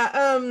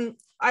 Yeah,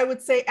 I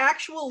would say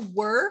actual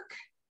work,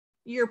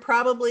 you're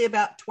probably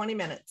about 20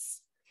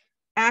 minutes.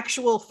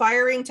 Actual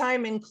firing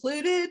time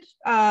included,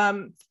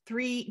 2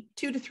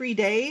 to 3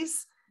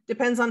 days,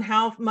 depends on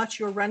how much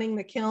you're running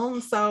the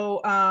kiln.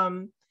 So,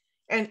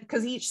 and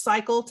because each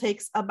cycle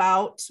takes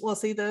about, well,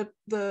 see the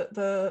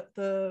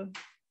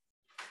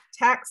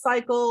tack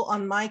cycle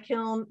on my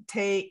kiln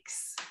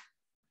takes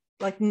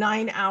like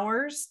 9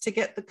 hours to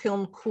get the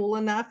kiln cool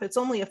enough. It's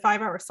only a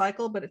 5-hour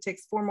cycle, but it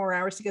takes 4 more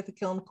hours to get the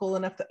kiln cool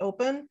enough to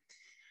open.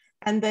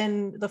 And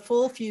then the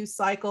full fuse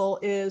cycle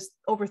is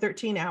over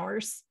 13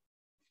 hours.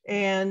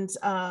 And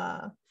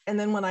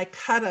then when I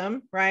cut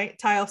them, right,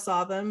 tile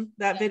saw them,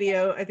 that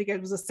video, I think it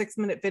was a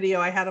 6-minute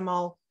video. I had them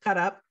all cut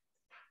up.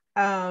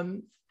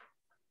 And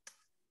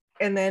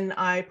then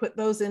I put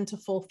those into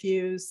full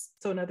fuse.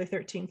 So another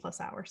 13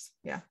 plus hours.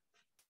 Yeah.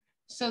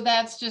 So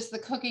that's just the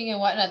cooking and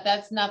whatnot.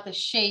 That's not the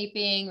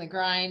shaping, the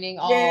grinding,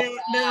 all yeah, that.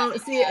 No,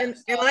 see, and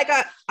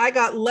I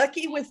got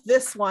lucky with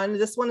this one.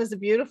 This one is a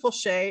beautiful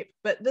shape,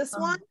 but this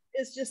one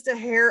is just a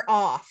hair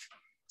off.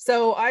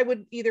 So I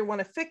would either want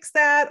to fix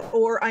that,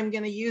 or I'm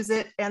going to use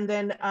it and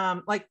then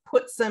like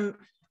put some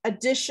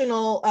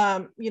additional,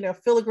 you know,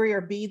 filigree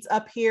or beads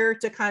up here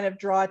to kind of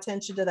draw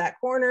attention to that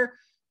corner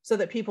so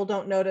that people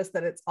don't notice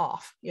that it's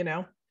off, you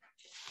know.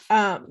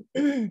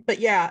 But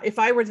yeah, if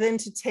I were then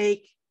to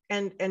take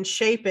and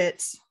shape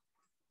it,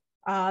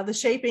 the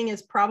shaping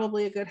is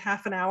probably a good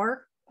half an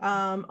hour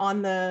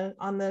on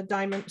the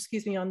diamond,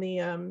 excuse me, on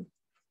the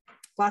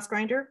glass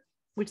grinder,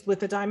 which with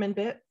the diamond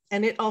bit,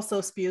 and it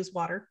also spews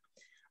water.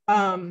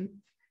 And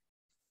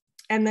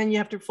then you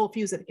have to full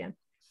fuse it again.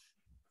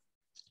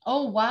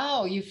 Oh,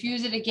 wow. You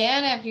fuse it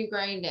again after you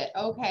grind it.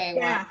 Okay.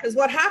 Yeah, because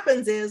what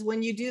happens is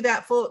when you do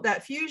that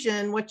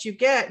fusion, what you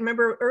get,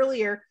 remember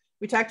earlier,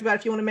 we talked about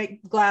if you want to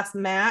make glass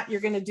matte,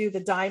 you're going to do the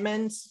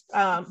diamond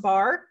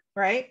bar,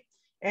 right?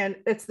 And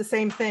it's the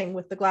same thing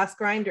with the glass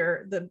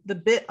grinder. The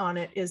bit on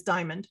it is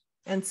diamond.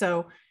 And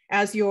so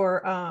as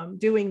you're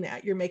doing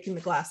that, you're making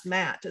the glass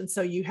matte. And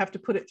so you have to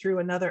put it through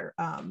another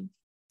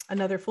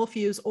full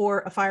fuse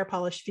or a fire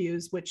polish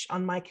fuse, which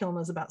on my kiln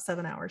is about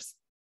 7 hours.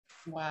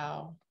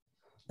 Wow.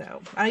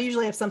 So I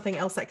usually have something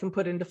else I can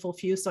put into full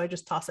fuse. So I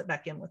just toss it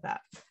back in with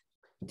that.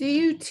 Do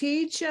you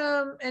teach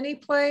any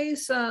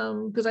place?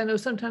 Because I know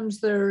sometimes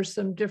there's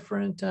some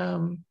different,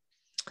 I'm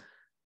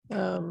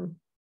trying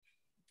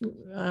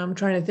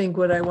to think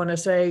what I want to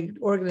say,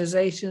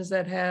 organizations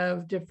that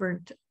have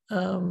different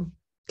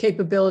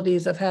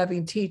capabilities of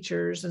having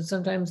teachers. And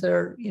sometimes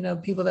they're, you know,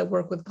 people that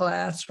work with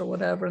glass or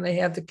whatever, and they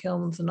have the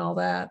kilns and all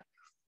that.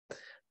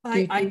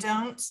 I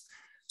don't.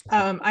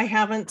 I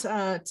haven't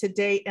to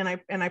date, and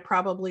I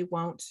probably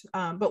won't.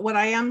 But what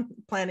I am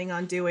planning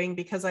on doing,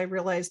 because I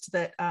realized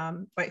that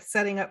by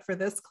setting up for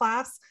this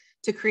class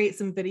to create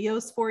some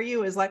videos for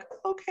you is like,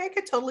 okay, I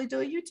could totally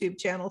do a YouTube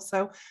channel.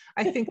 So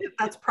I think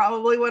that's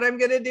probably what I'm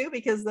going to do,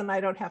 because then I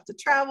don't have to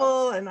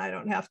travel and I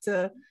don't have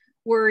to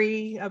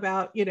worry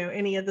about, you know,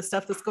 any of the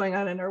stuff that's going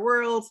on in our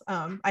world.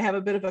 I have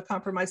a bit of a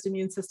compromised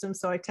immune system,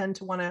 so I tend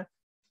to want to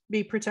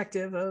be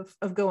protective of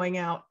going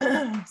out.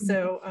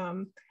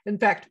 So in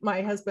fact,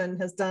 my husband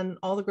has done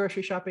all the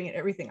grocery shopping and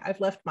everything. I've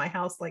left my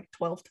house like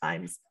 12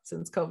 times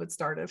since COVID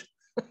started.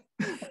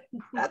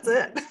 That's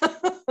it.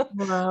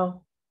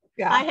 Wow.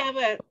 Yeah. I have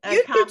a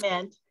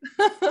comment.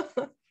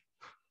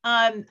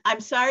 I'm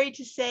sorry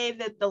to say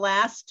that the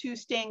last 2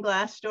 stained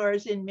glass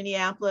stores in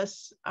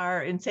Minneapolis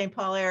are in St.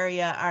 Paul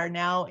area are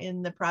now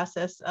in the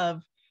process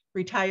of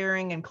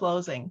retiring and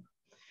closing.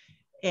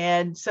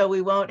 And so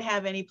we won't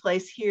have any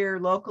place here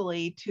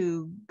locally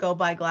to go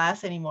buy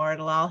glass anymore.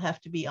 It'll all have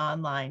to be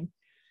online.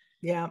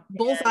 Yeah,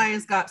 Bullseye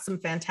has got some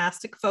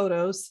fantastic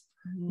photos.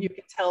 You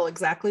can tell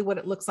exactly what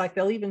it looks like.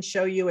 They'll even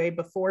show you a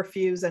before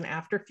fuse and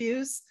after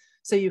fuse,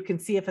 so you can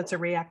see if it's a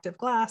reactive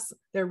glass.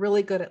 They're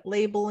really good at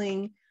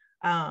labeling.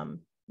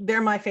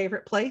 They're my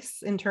favorite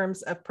place in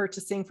terms of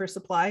purchasing for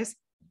supplies.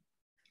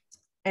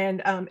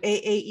 And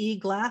AAE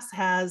Glass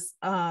has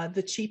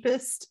the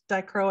cheapest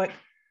dichroic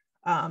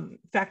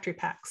factory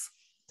packs.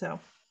 So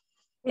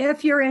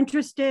if you're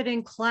interested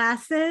in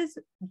classes,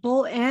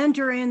 and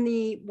you're in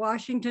the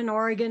Washington,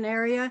 Oregon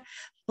area,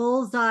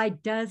 Bullseye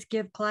does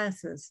give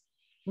classes.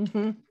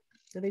 So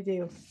they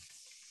do.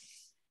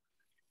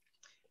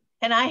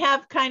 And I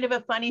have kind of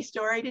a funny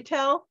story to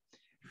tell.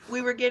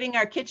 We were getting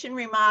our kitchen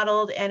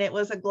remodeled, and it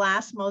was a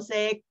glass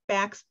mosaic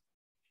back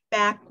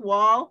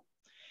wall.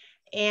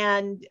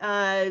 And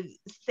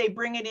they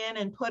bring it in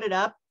and put it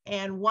up.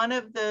 And one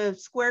of the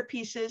square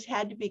pieces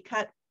had to be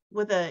cut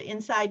with an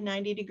inside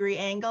 90-degree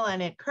angle,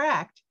 and it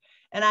cracked.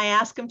 And I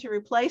asked him to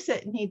replace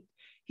it, and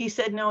he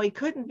said no, he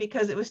couldn't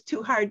because it was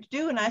too hard to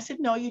do. And I said,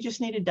 no, you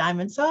just need a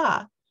diamond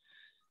saw.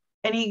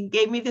 And he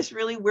gave me this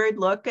really weird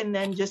look and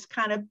then just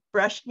kind of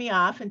brushed me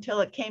off until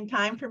it came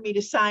time for me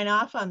to sign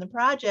off on the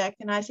project.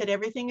 And I said,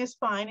 everything is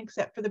fine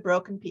except for the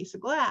broken piece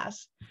of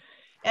glass.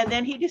 And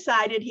then he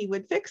decided he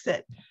would fix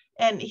it.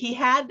 And he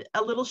had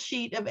a little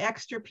sheet of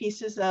extra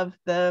pieces of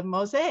the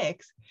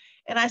mosaics.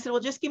 And I said,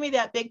 well, just give me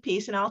that big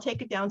piece and I'll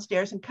take it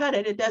downstairs and cut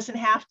it. It doesn't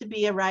have to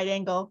be a right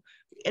angle.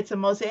 It's a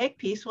mosaic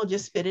piece. We'll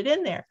just fit it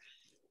in there.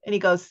 And he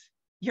goes,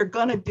 you're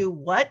going to do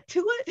what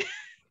to it?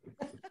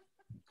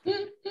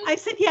 I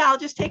said, yeah, I'll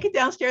just take it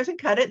downstairs and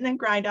cut it and then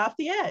grind off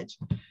the edge.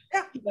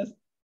 Yeah. He goes,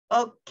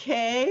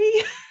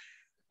 okay.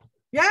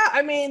 Yeah,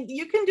 I mean,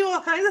 you can do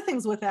all kinds of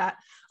things with that.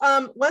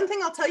 One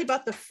thing I'll tell you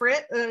about the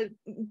frit,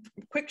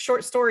 quick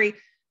short story.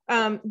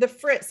 The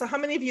frit, so how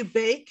many of you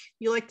bake?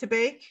 You like to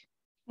bake?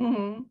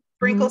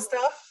 Sprinkle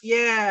stuff?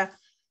 Yeah.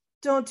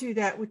 Don't do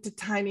that with the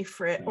tiny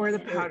frit or the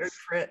powdered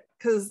frit,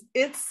 because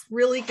it's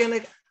really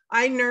gonna,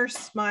 I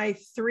nursed my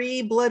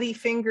 3 bloody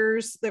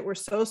fingers that were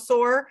so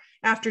sore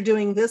after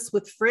doing this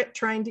with frit,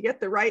 trying to get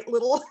the right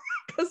little,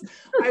 because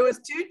I was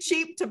too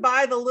cheap to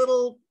buy the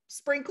little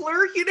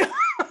sprinkler, you know.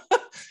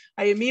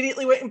 I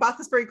immediately went and bought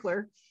the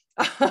sprinkler.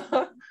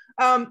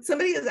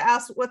 Somebody has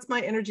asked, what's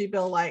my energy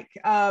bill like?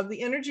 The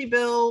energy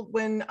bill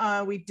when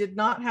we did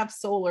not have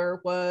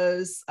solar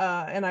was,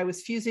 and I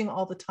was fusing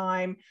all the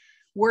time,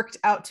 worked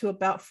out to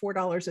about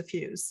 $4 a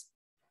fuse.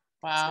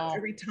 Wow. So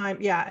every time,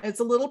 yeah, it's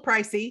a little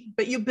pricey,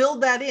 but you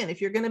build that in.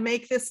 If you're going to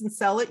make this and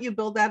sell it, you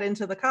build that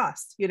into the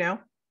cost, you know?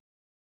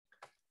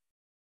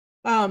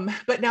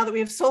 But now that we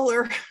have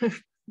solar,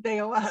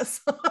 they owe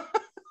us.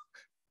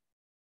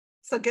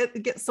 So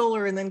get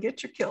solar and then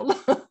get your kiln.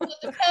 Well, it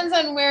depends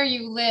on where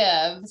you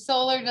live.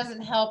 Solar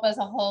doesn't help us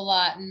a whole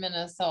lot in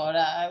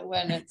Minnesota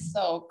when it's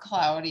so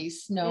cloudy,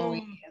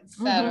 snowy,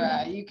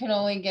 etc. You can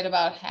only get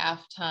about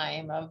half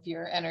time of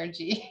your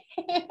energy.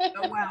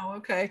 Oh, wow.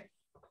 Okay.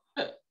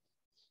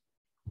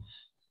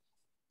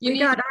 We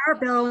got our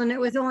bill and it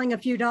was only a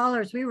few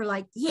dollars. We were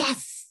like,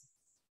 yes.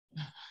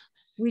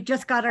 We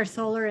just got our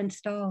solar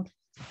installed.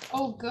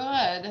 Oh,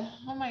 good.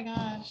 Oh my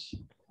gosh.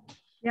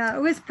 Yeah,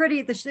 it was pretty.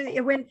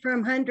 It went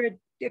from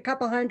a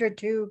couple hundred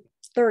to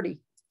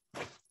 30.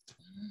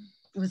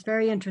 It was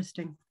very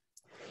interesting.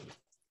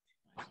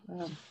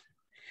 There.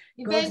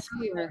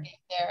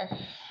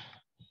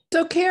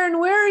 So Karen,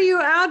 where are you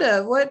out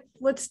of?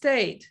 What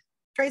state?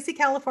 Tracy,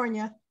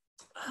 California.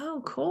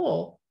 Oh,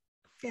 cool.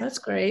 Yeah. That's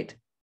great.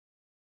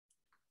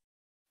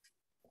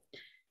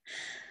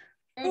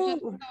 We're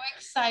just so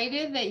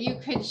excited that you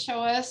could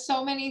show us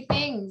so many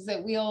things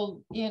that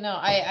we'll, you know,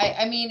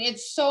 I mean,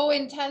 it's so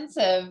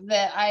intensive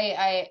that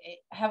I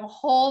have a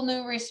whole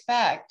new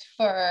respect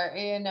for,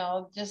 you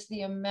know, just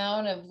the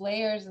amount of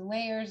layers and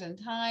layers and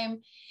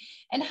time.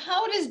 And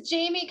how does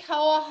Jamie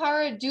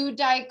Kawahara do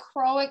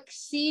dichroic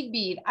seed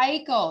bead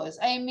ICOs?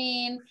 I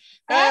mean,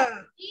 that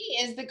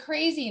is the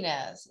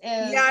craziness.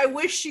 Yeah, I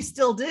wish she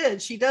still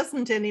did. She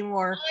doesn't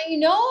anymore. I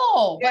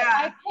know, but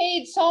I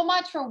paid so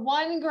much for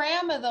 1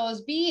 gram of those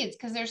beads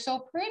because they're so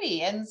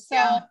pretty. And so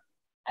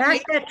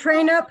back that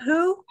train up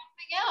who?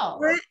 Something else.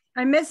 What?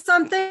 I missed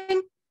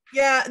something.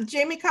 Yeah,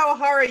 Jamie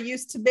Kawahara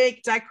used to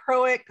make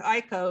dichroic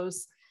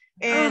ICOs.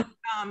 And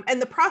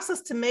the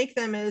process to make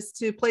them is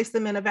to place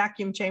them in a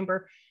vacuum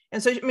chamber.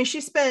 And so, I mean, she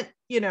spent,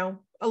 you know,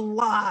 a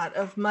lot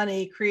of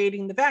money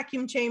creating the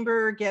vacuum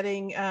chamber,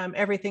 getting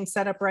everything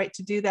set up right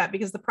to do that,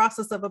 because the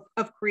process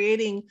of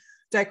creating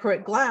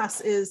dichroic glass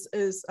is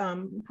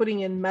putting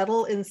in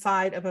metal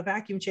inside of a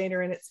vacuum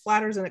chamber, and it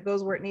splatters and it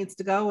goes where it needs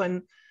to go.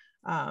 And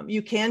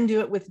you can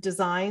do it with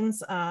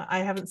designs. I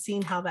haven't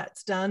seen how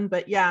that's done,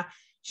 but yeah.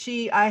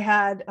 I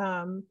had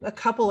a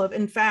couple of,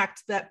 in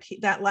fact,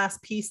 that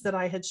last piece that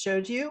I had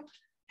showed you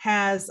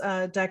has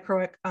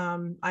dichroic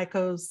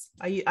ICOs.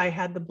 I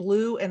had the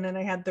blue and then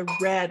I had the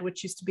red,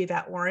 which used to be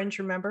that orange,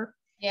 remember?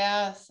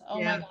 Yes. Oh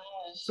my Yeah. gosh.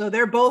 So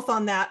they're both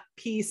on that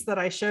piece that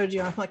I showed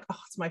you. I'm like, oh,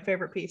 it's my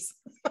favorite piece.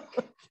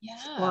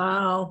 Yeah.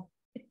 Wow.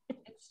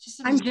 It's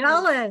just I'm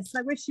jealous.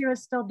 I wish she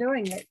was still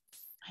doing it.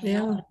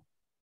 Yeah.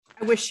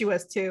 I wish she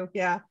was too.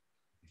 Yeah.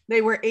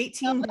 They were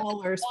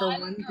 $18 for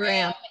 1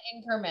 gram.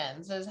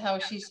 Increments is how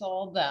she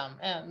sold them.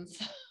 And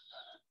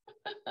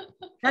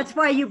That's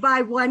why you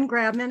buy 1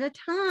 gram at a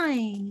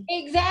time.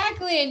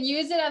 exactly. And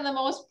use it on the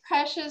most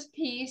precious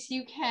piece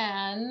you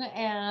can.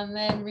 And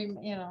then,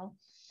 you know.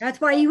 That's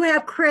why you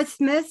have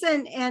Christmas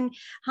and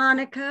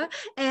Hanukkah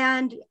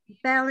and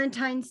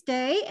Valentine's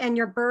Day and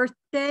your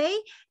birthday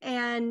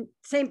and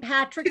St.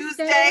 Patrick's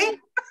Day.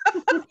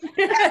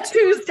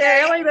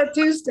 Tuesday. I like that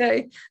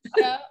Tuesday.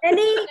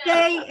 Any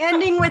day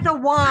ending with a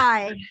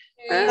Y.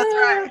 That's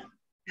right.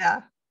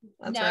 Yeah.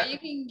 That's now right. you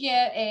can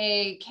get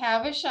a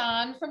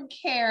cabochon from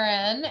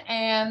Karen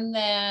and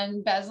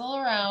then bezel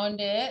around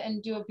it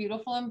and do a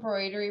beautiful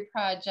embroidery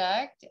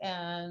project.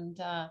 And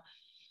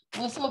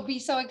we'll so be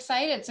so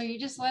excited. So you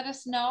just let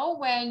us know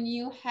when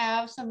you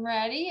have some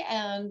ready,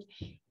 and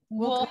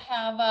we'll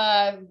have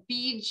a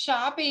bead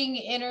shopping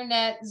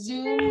internet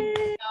Zoom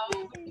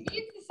with the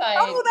Bead Society.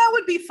 Oh, that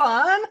would be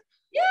fun.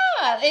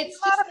 Yeah, it's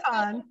a lot just of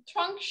fun. a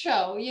trunk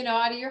show, you know,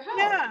 out of your house.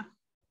 Yeah.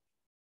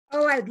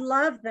 Oh, I'd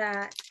love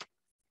that.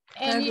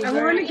 And I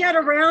want to get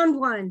a round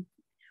one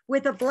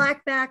with a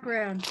black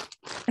background.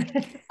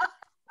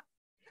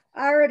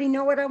 I already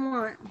know what I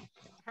want.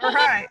 All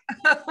right.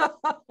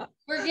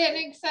 We're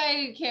getting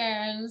excited,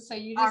 Karen. So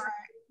you just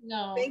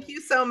know. Thank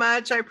you so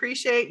much. I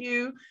appreciate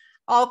you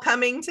all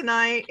coming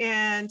tonight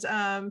and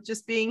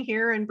just being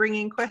here and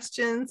bringing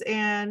questions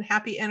and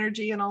happy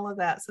energy and all of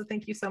that. So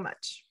thank you so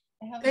much.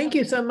 Thank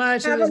you so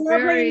much. Have It was a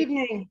lovely very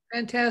evening.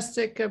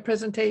 fantastic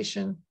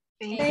presentation.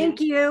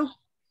 Thank you.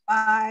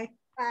 Bye.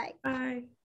 Bye. Bye.